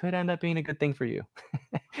 times could end up being a good thing for you.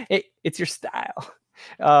 It's your style.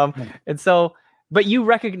 And so, but you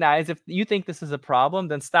recognize if you think this is a problem,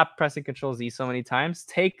 then stop pressing Control-Z so many times.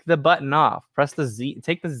 Take the button off.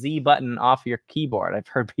 Take the Z button off your keyboard. I've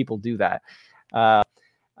heard people do that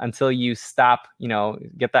until you stop,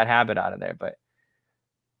 get that habit out of there. But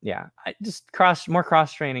yeah, more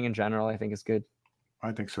cross training in general, I think is good.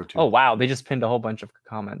 I think so too. Oh, wow. They just pinned a whole bunch of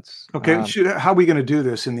comments. Okay. How are we going to do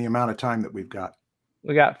this in the amount of time that we've got?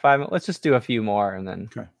 We got 5 minutes. Let's just do a few more and then.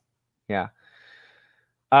 Okay. Yeah.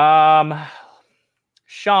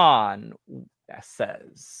 Sean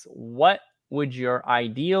says, what would your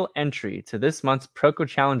ideal entry to this month's Proko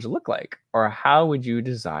challenge look like? Or how would you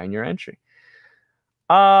design your entry?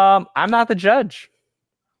 I'm not the judge.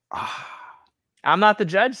 I'm not the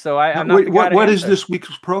judge, so I'm not the guy to what is answer. this week's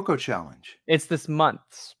Proko challenge? It's this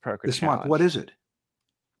month's Proko This challenge. month. What is it?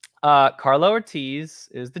 Karla Ortiz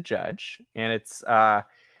is the judge, and it's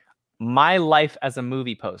my life as a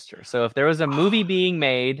movie poster. So if there was a movie being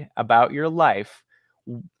made about your life,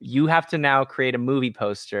 you have to now create a movie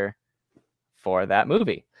poster for that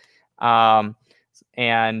movie. And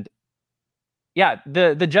yeah,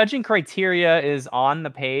 the judging criteria is on the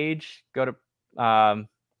page. Go to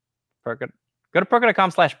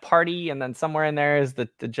Proko.com/party, and then somewhere in there is the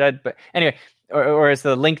judge. But anyway, or it's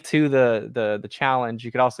the link to the challenge.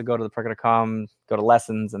 You could also go to the Proko.com, go to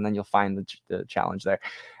lessons, and then you'll find the challenge there.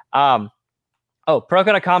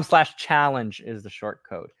 Proko.com/challenge is the short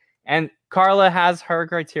code. And Karla has her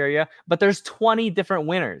criteria, but there's 20 different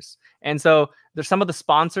winners. And so there's some of the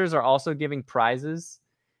sponsors are also giving prizes,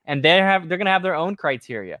 and they're going to have their own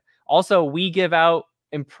criteria. Also, we give out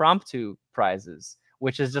impromptu prizes,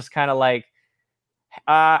 which is just kind of like,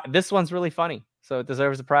 this one's really funny, so it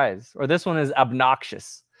deserves a prize. Or this one is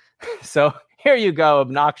obnoxious. So here you go,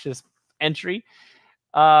 obnoxious entry.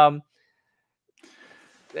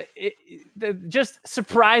 Just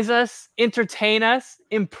surprise us, entertain us,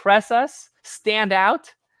 impress us, stand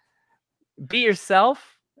out, be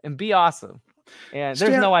yourself, and be awesome. And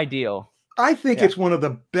there's no ideal. I think it's one of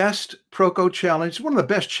the best Proko challenges, one of the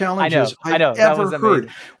best challenges I've ever heard.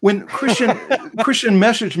 When Christian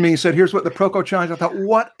messaged me and said, here's what the Proko challenge, I thought,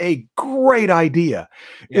 what a great idea.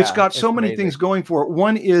 It's got so many things going for it.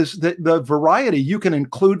 One is that the variety, you can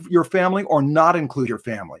include your family or not include your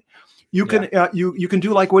family. You can you can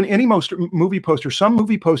do like when any movie poster. Some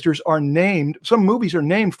movie posters are named. Some movies are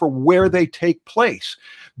named for where they take place.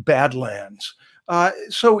 Badlands.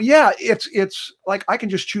 So yeah, it's like I can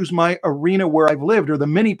just choose my arena where I've lived or the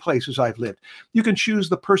many places I've lived. You can choose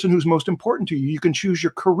the person who's most important to you. You can choose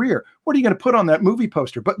your career. What are you going to put on that movie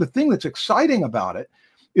poster? But the thing that's exciting about it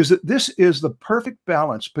is that this is the perfect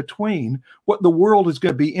balance between what the world is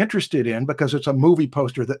going to be interested in because it's a movie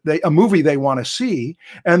poster a movie they want to see.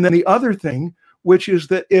 And then the other thing, which is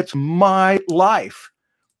that it's my life.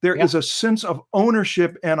 There is a sense of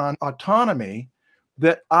ownership and autonomy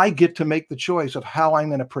that I get to make the choice of how I'm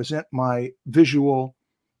going to present my visual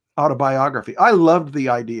autobiography. I loved the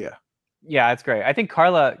idea. Yeah, it's great. I think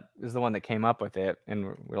Karla is the one that came up with it.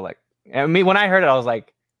 And we're like, I mean, when I heard it, I was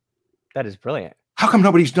like, that is brilliant. How come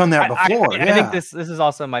nobody's done that before? I think this is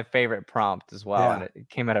also my favorite prompt as well, and it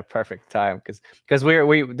came at a perfect time because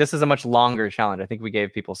this is a much longer challenge. I think we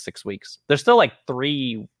gave people 6 weeks. There's still like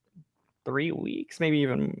three weeks, maybe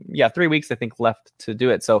even 3 weeks I think left to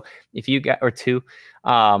do it. So if you get or 2,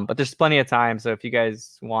 but there's plenty of time. So if you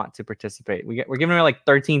guys want to participate, we're giving away like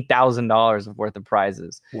 $13,000 worth of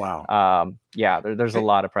prizes. Wow. There's a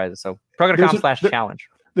lot of prizes. So Proko.com/challenge.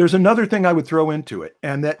 There's another thing I would throw into it,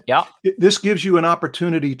 and that this gives you an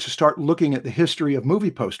opportunity to start looking at the history of movie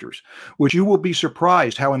posters, which you will be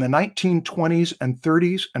surprised how in the 1920s and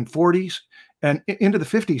 30s and 40s and into the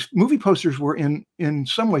 50s, movie posters were in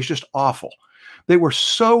some ways just awful. They were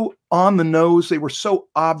so on the nose. They were so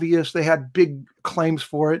obvious. They had big claims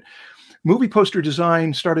for it. Movie poster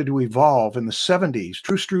design started to evolve in the 70s.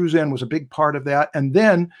 True Struzan was a big part of that. And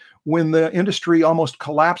then when the industry almost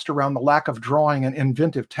collapsed around the lack of drawing and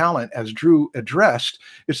inventive talent, as Drew addressed,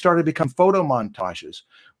 it started to become photo montages.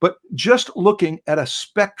 But just looking at a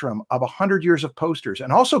spectrum of 100 years of posters,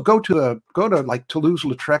 and also go to like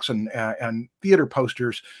Toulouse-Lautrec and theater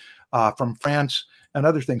posters from France and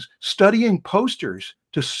other things, studying posters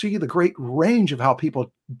to see the great range of how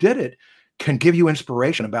people did it can give you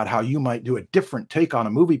inspiration about how you might do a different take on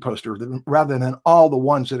a movie poster rather than all the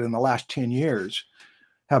ones that in the last 10 years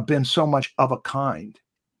have been so much of a kind.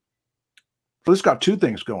 So this got 2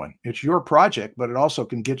 things going. It's your project, but it also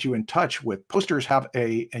can get you in touch with posters have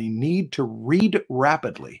a need to read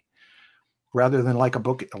rapidly rather than like a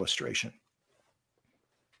book illustration.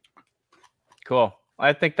 Cool.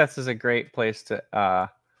 I think this is a great place to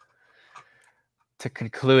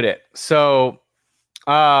conclude it. So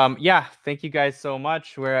thank you guys so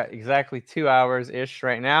much. We're at exactly 2 hours-ish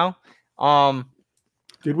right now.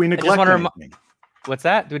 Did we neglect anything? What's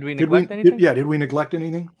that? Did we neglect anything? Did we neglect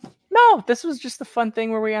anything? No, this was just a fun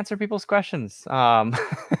thing where we answer people's questions. I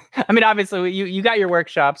mean, obviously, you got your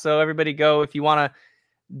workshop, so everybody go. If you want to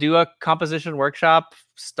do a composition workshop,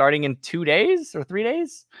 starting in 2 days or 3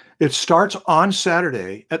 days. It starts on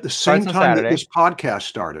Saturday at the same time that this podcast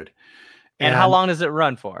started. And how long does it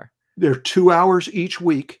run for? They're 2 hours each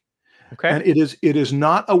week. Okay. And it is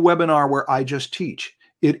not a webinar where I just teach.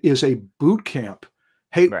 It is a boot camp.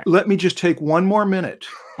 Hey, let me just take one more minute.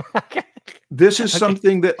 Okay. This is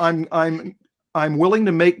something that I'm willing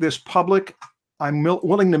to make this public. I'm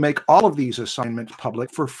willing to make all of these assignments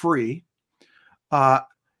public for free.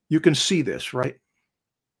 You can see this, right?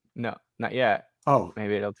 No, not yet. Oh,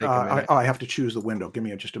 maybe it'll take a minute. I have to choose the window. Give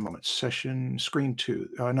me just a moment. Session, screen 2.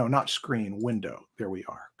 No, not screen, window. There we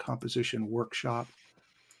are. Composition workshop.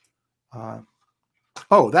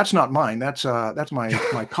 Oh, that's not mine. That's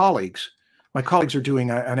my colleagues. My colleagues are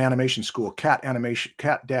doing an animation school,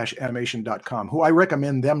 cat-animation.com, who I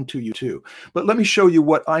recommend them to you too. But let me show you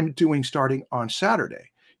what I'm doing starting on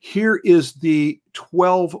Saturday. Here is the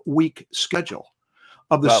 12-week schedule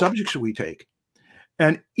of the subjects we take.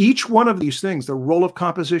 And each one of these things, the role of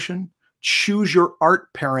composition, choose your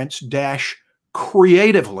art parents -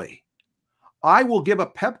 creatively. I will give a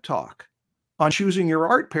pep talk on choosing your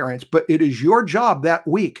art parents, but it is your job that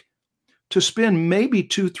week to spend maybe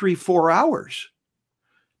 2, 3, 4 hours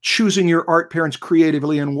choosing your art parents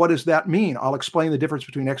creatively. And what does that mean? I'll explain the difference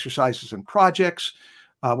between exercises and projects.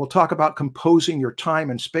 We'll talk about composing your time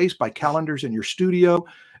and space by calendars in your studio,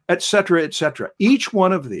 et cetera, et cetera. Each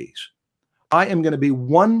one of these, I am going to be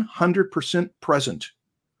 100% present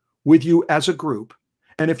with you as a group.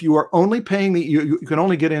 And if you are only paying you can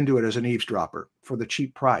only get into it as an eavesdropper for the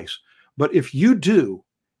cheap price. But if you do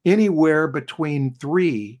anywhere between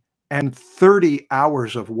 3 and 30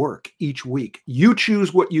 hours of work each week, you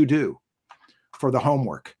choose what you do for the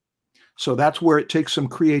homework. So that's where it takes some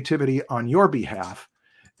creativity on your behalf.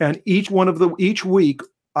 And each week,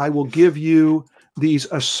 I will give you these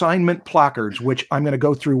assignment placards, which I'm going to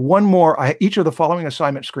go through one more. Each of the following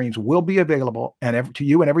assignment screens will be available to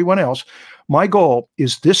you and everyone else. My goal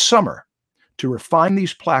is this summer to refine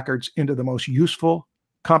these placards into the most useful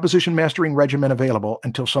composition mastering regimen available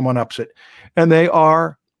until someone ups it. And they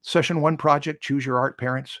are Session 1 project, choose your art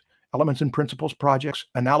parents, elements and principles projects,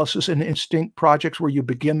 analysis and instinct projects where you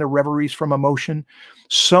begin the reveries from emotion.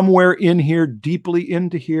 Somewhere in here, deeply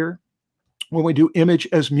into here, when we do image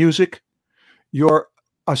as music, your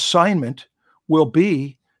assignment will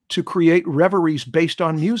be to create reveries based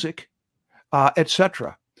on music,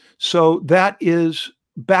 etc. So that's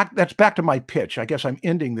back to my pitch. I guess I'm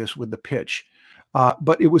ending this with the pitch.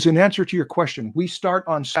 But it was in answer to your question. We start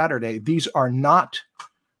on Saturday. These are not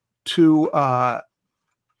to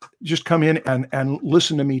just come in and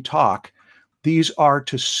listen to me talk. These are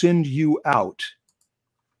to send you out.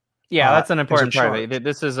 Yeah, that's an important part of it.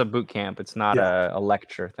 This is a boot camp. It's not a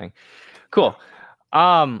lecture thing. Cool.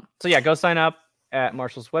 So yeah, go sign up at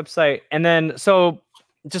Marshall's website. And then, so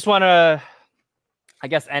just want to, I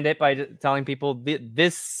guess, end it by telling people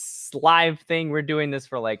this live thing, we're doing this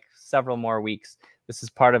for like several more weeks. This is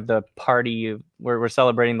part of the party where we're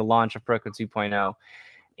celebrating the launch of Proko 2.0.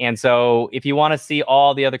 And so if you want to see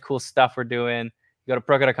all the other cool stuff we're doing, go to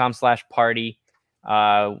proko.com/party.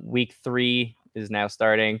 Week 3 is now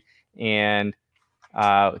starting. And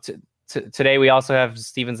today we also have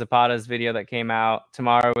Steven Zapata's video that came out.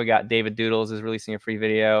 Tomorrow we got David Doodles is releasing a free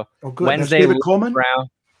video. Oh, good. Wednesday, that's David Coleman? Brown.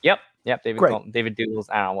 Yep, David Coleman. David Doodles.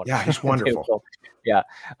 I don't know what. Yeah, he's wonderful. Yeah.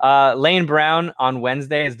 Lane Brown on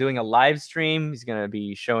Wednesday is doing a live stream. He's going to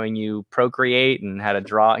be showing you Procreate and how to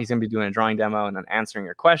draw. He's going to be doing a drawing demo and then answering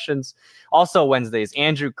your questions. Also Wednesdays,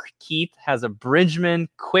 Andrew Keith has a Bridgman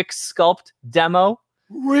quick sculpt demo.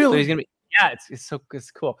 Really? So he's going to be,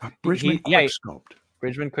 it's cool. Bridgman quick sculpt.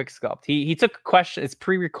 Bridgman quick sculpt. He took questions. It's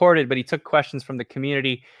pre-recorded, but he took questions from the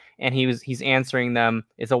community and he's answering them.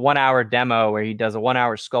 It's a 1-hour demo where he does a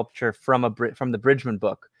 1-hour sculpture from the Bridgman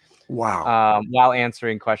book. Wow. While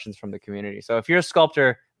answering questions from the community. So if you're a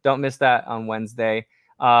sculptor, don't miss that on Wednesday.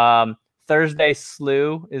 Thursday,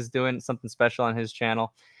 SLEW is doing something special on his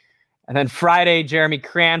channel. And then Friday, Jeremy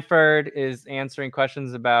Cranford is answering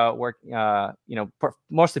questions about work,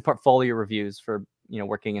 mostly portfolio reviews for,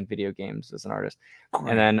 working in video games as an artist.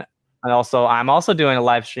 Great. And then I'm also doing a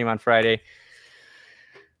live stream on Friday.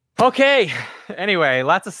 Okay. Anyway,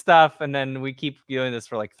 lots of stuff. And then we keep doing this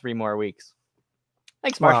for like 3 more weeks.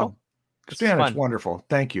 Thanks, Marshall. Wow. Stan, it's wonderful.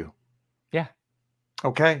 Thank you. Yeah.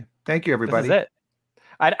 Okay. Thank you, everybody. This is it.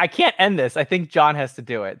 I can't end this. I think John has to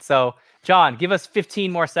do it. So, John, give us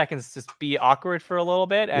 15 more seconds to be awkward for a little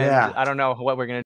bit. And I don't know what we're going to